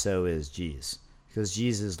 but so is G's, because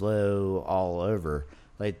G's is low all over.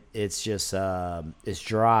 Like, it's just it's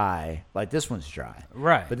dry. Like, this one's dry,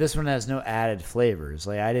 Right. but this one has no added flavors.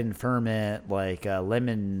 Like, I didn't ferment like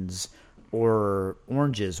lemons or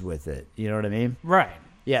oranges with it. You know what I mean? Right.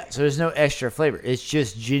 Yeah. So there's no extra flavor. It's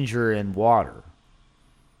just ginger and water.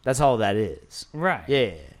 That's all that is. Right.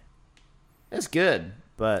 Yeah, it's good.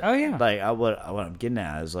 But Oh, yeah. like what I'm getting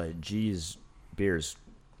at is like G's beers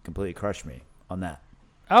completely crushed me on that.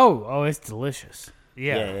 Oh, it's delicious.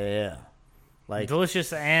 Yeah, yeah. Like,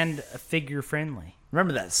 Delicious and figure friendly.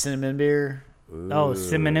 remember that cinnamon beer? Oh,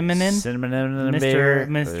 cinnamon cinnamon Mr. beer,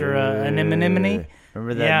 Mr. Anemone?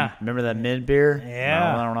 Remember that? Yeah. Remember that mint beer?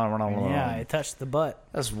 Yeah. Oh. Yeah, it touched the butt.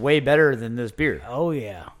 That's way better than this beer. Oh,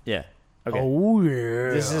 yeah. Yeah. Okay. Oh,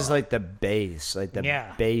 yeah. This is like the base, like the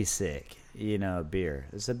Yeah. basic, beer.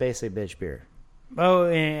 It's a basic bitch beer. Oh,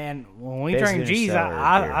 and when we Basically drank G's,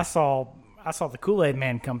 stellar beer. I saw the Kool-Aid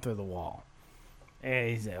man come through the wall. And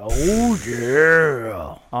he said, "Oh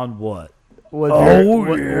yeah." On what? What Oh,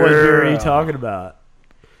 what beer are you yeah. talking about?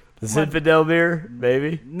 The Zinfandel beer,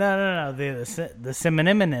 baby? No. The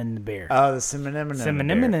cinnamon beer. Oh, the cinnamon.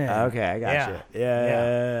 Cinnamon. Okay, I got Yeah. you.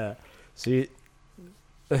 Yeah. See,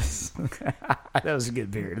 that was a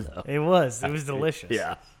good beer, though. It was delicious.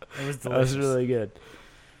 Yeah. It was That delicious. was really good.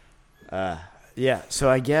 Yeah, so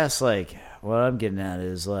I guess, like, what I'm getting at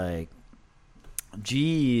is, like,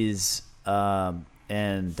 G's, and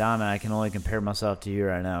Donna, I can only compare myself to you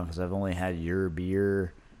right now because I've only had your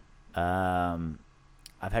beer.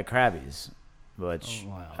 I've had Krabby's, which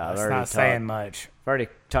Wow, I've that's already not saying much. I've already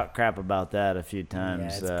talked crap about that a few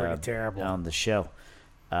times. it's pretty terrible. On the show.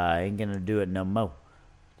 I ain't gonna do it no more.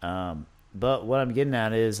 But what I'm getting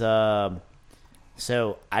at is, so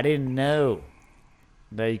I didn't know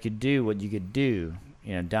that you could do what you could do.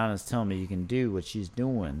 You know, Donna's telling me you can do what she's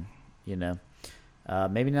doing. You know,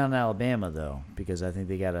 maybe not in Alabama though, because I think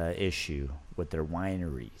they got an issue with their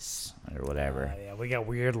wineries or whatever. Yeah, we got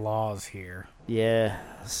weird laws here. Yeah,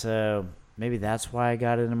 so maybe that's why I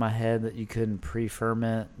got it in my head that you couldn't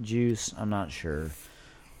pre-ferment juice. I'm not sure.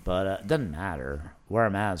 But it doesn't matter. Where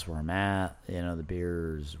I'm at is where I'm at. You know, the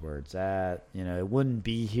beer's where it's at. You know, it wouldn't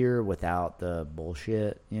be here without the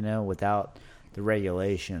bullshit. You know, without the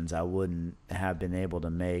regulations, I wouldn't have been able to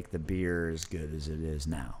make the beer as good as it is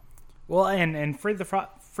now. Well, and Free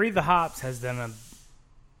the Hops has done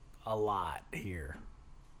a lot here.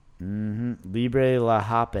 Libre La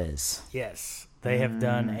Hopes. Yes, they have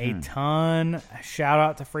done a ton. Shout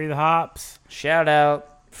out to Free the Hops. Shout out.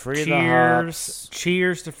 Free the hops.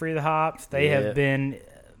 Cheers to Free the Hops. They Yeah. have been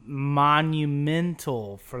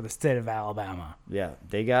monumental for the state of Alabama. Yeah,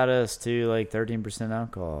 they got us to like 13%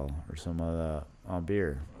 alcohol or something like that on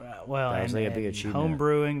beer. Well, That was and, like a big and achievement. home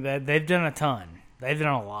brewing, they've done a ton. They've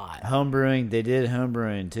done a lot. Home brewing, they did home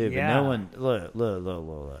brewing too, but Yeah. no one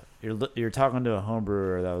look. You're talking to a home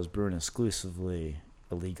brewer that was brewing exclusively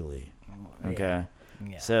illegally. Okay,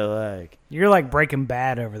 Yeah. so like You're like Breaking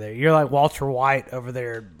Bad over there. You're like Walter White over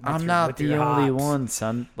there. I'm not the only hops. one,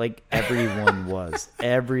 son. Like everyone was.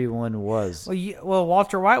 Everyone was. Well,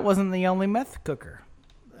 Walter White wasn't the only meth cooker.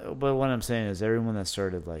 But what I'm saying is everyone that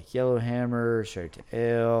started like Yellowhammer, Straight to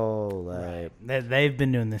Ale, like They've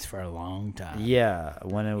been doing this for a long time. yeah,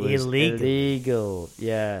 when it was illegal.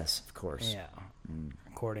 Yes, of course. Yeah.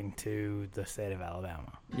 According to the state of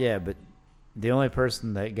Alabama. Yeah, but the only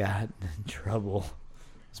person that got in trouble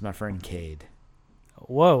was my friend Cade.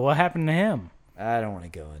 Whoa, what happened to him? I don't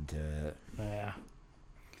want to go into it. Yeah.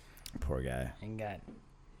 Poor guy. He got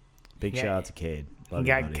Big Yeah. shout out to Cade. he Love you,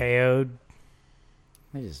 got buddy. KO'd.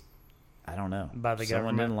 I don't know. By the Someone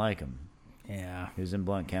government. didn't like him. Yeah. He was in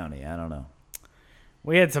Blount County. I don't know.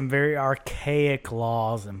 We had some very archaic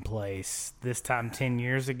laws in place. This time 10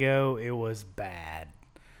 years ago, it was bad.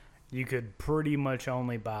 You could pretty much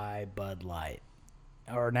only buy Bud Light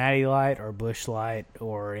or Natty Light or Busch Light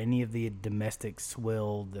or any of the domestic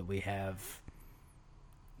swill that we have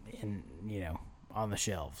in, on the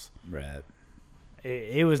shelves. Right.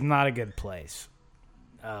 It was not a good place.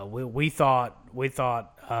 We thought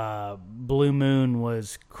Blue Moon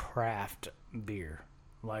was craft beer,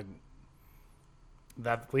 like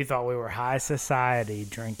that. We thought we were high society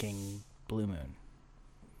drinking Blue Moon.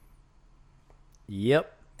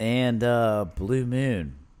 Yep. And Blue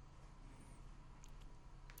Moon.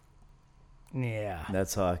 Yeah,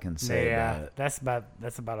 That's all I can say about it. that's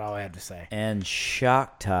about all I have to say. And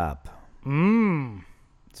Shock Top.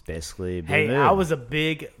 It's basically Blue Hey, Moon. I was a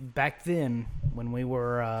big back then when we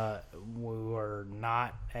were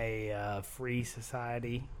not a free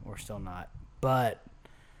society. We're still not, but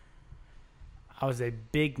I was a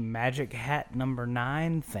big Magic Hat number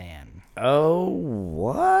 9 fan. Oh,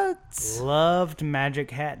 what? Loved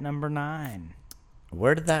Magic Hat number 9.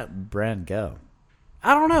 Where did that brand go?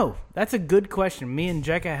 I don't know. That's a good question. Me and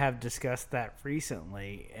Jekka have discussed that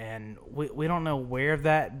recently, and we don't know where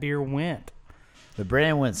that beer went. The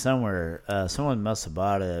brand went somewhere. Someone must have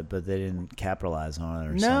bought it, but they didn't capitalize on it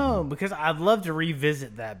or No, something. because I'd love to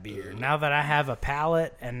revisit that beer. Now that I have a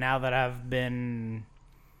palate and now that I've been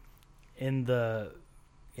in the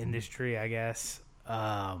industry, I guess,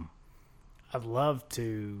 I'd love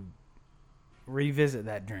to revisit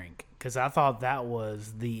that drink because I thought that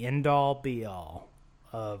was the end-all, be-all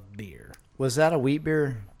of beer. Was that a wheat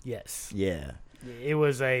beer? Yes. Yeah. It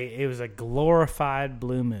was a glorified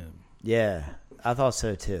Blue Moon. Yeah, I thought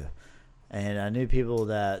so too. And I knew people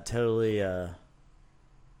that totally...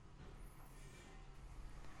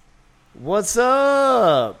 What's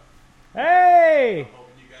up? Hey!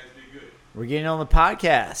 We're getting on the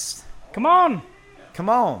podcast. Come on! Come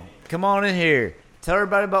on in here. Tell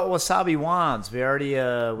everybody about Wasabi Wands. We already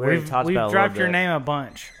talked We've about it a dropped little your bit. name a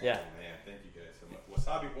bunch. Yeah. Man, thank you guys so much.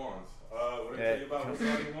 Wasabi wands. What did I tell you about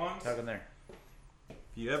wasabi wands? Talk in there. If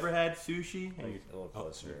you ever had sushi, A little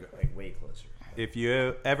closer, like way closer. if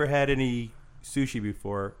you ever had any sushi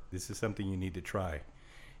before, this is something you need to try.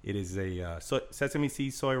 It is a sesame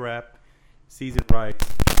seed soy wrap, seasoned rice,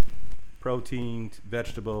 proteins,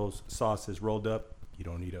 vegetables, sauces rolled up. You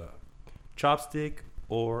don't need a chopstick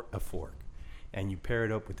or a fork. And you pair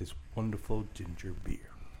it up with this wonderful ginger beer.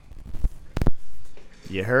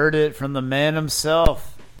 You heard it from the man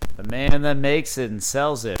himself. The man that makes it and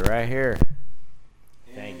sells it right here.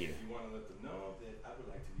 Thank you. If you want to let them know that I would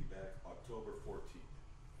like to be back October 14th.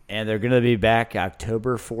 And they're going to be back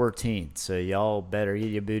October 14th. So y'all better get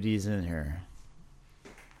your booties in here.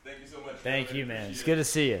 Thank you so much. Thank I you, man. appreciate It's it. good to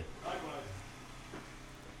see you. Likewise.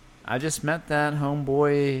 I just met that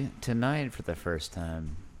homeboy tonight for the first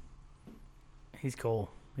time. He's cool.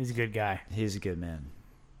 He's a good guy. He's a good man.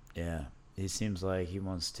 Yeah. He seems like he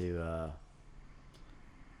wants to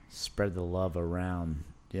spread the love around,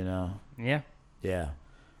 you know? Yeah. Yeah.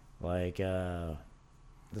 Like,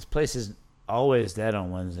 this place is always dead on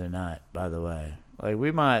Wednesday night, by the way. Like, we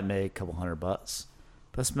might make a couple $100, but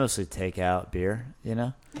it's mostly takeout beer, you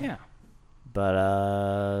know? Yeah.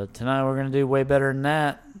 But tonight we're going to do way better than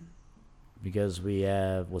that because we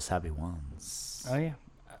have Wasabi Wands. Oh, yeah.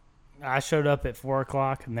 I showed up at 4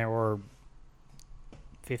 o'clock and there were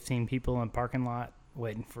 15 people in the parking lot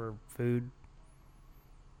waiting for food.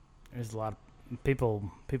 There's a lot of people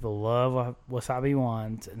love Wasabi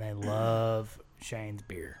Wands and they love Shane's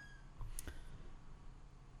beer.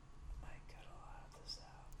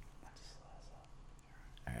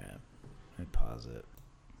 All right. Let me pause it.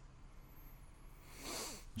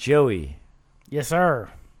 Joey. Yes, sir.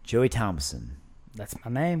 Joey Thompson, That's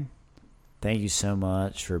my name. thank you so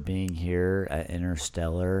much for being here at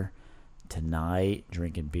Interstellar tonight,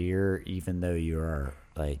 drinking beer, even though you are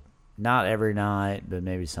like not every night, but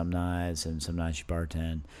maybe some nights, and some nights you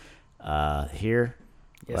bartend here.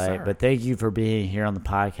 Yes, right? sir. But thank you for being here on the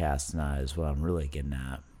podcast tonight is what I'm really getting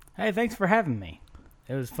at. Hey, thanks for having me.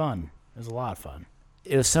 It was fun. It was a lot of fun.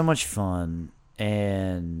 It was so much fun,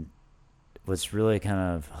 and what's really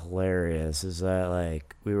kind of hilarious is that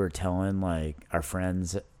like we were telling like our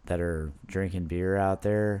friends that are drinking beer out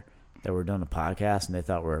there that we're doing a podcast, and they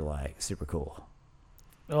thought we were like super cool.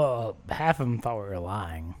 Well, half of them thought we were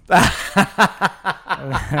lying. Like,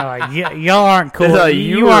 y'all aren't cool. thought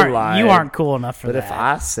you were lying. You aren't cool enough for But that. if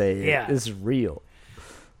I say it, Yeah. it's real.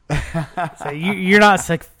 So you're not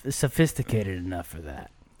sophisticated enough for that.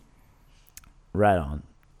 Right on.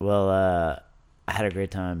 Well, I had a great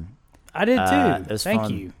time. I did too. It was Thank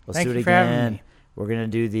fun. you. Let's Thank do it you for having again. me. We're gonna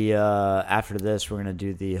do the after this. We're gonna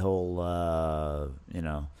do the whole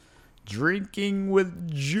drinking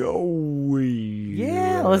with Joey.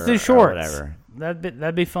 Yeah, let's or do shorts. whatever.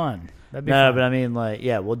 That'd be fun. That'd be No, fun. but I mean, like,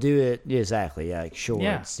 yeah, we'll do it. Yeah, exactly. Yeah, like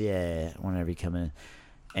shorts. Yeah, whenever you come in.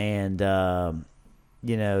 And,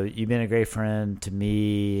 you've been a great friend to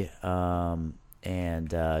me.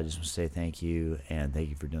 And I just want to say thank you. And thank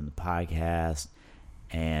you for doing the podcast.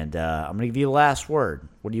 And I'm going to give you the last word.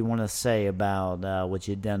 What do you want to say about what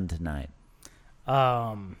you've done tonight?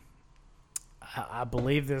 I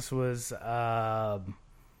believe this was Albert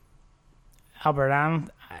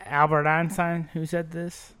Einstein who said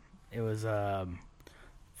this. It was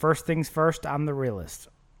first things first, I'm the realist.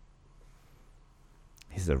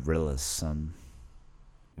 He's the realest, son.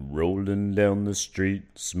 Rolling down the street,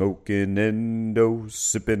 smoking endo,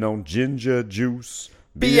 sipping on ginger juice.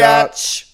 Biatch!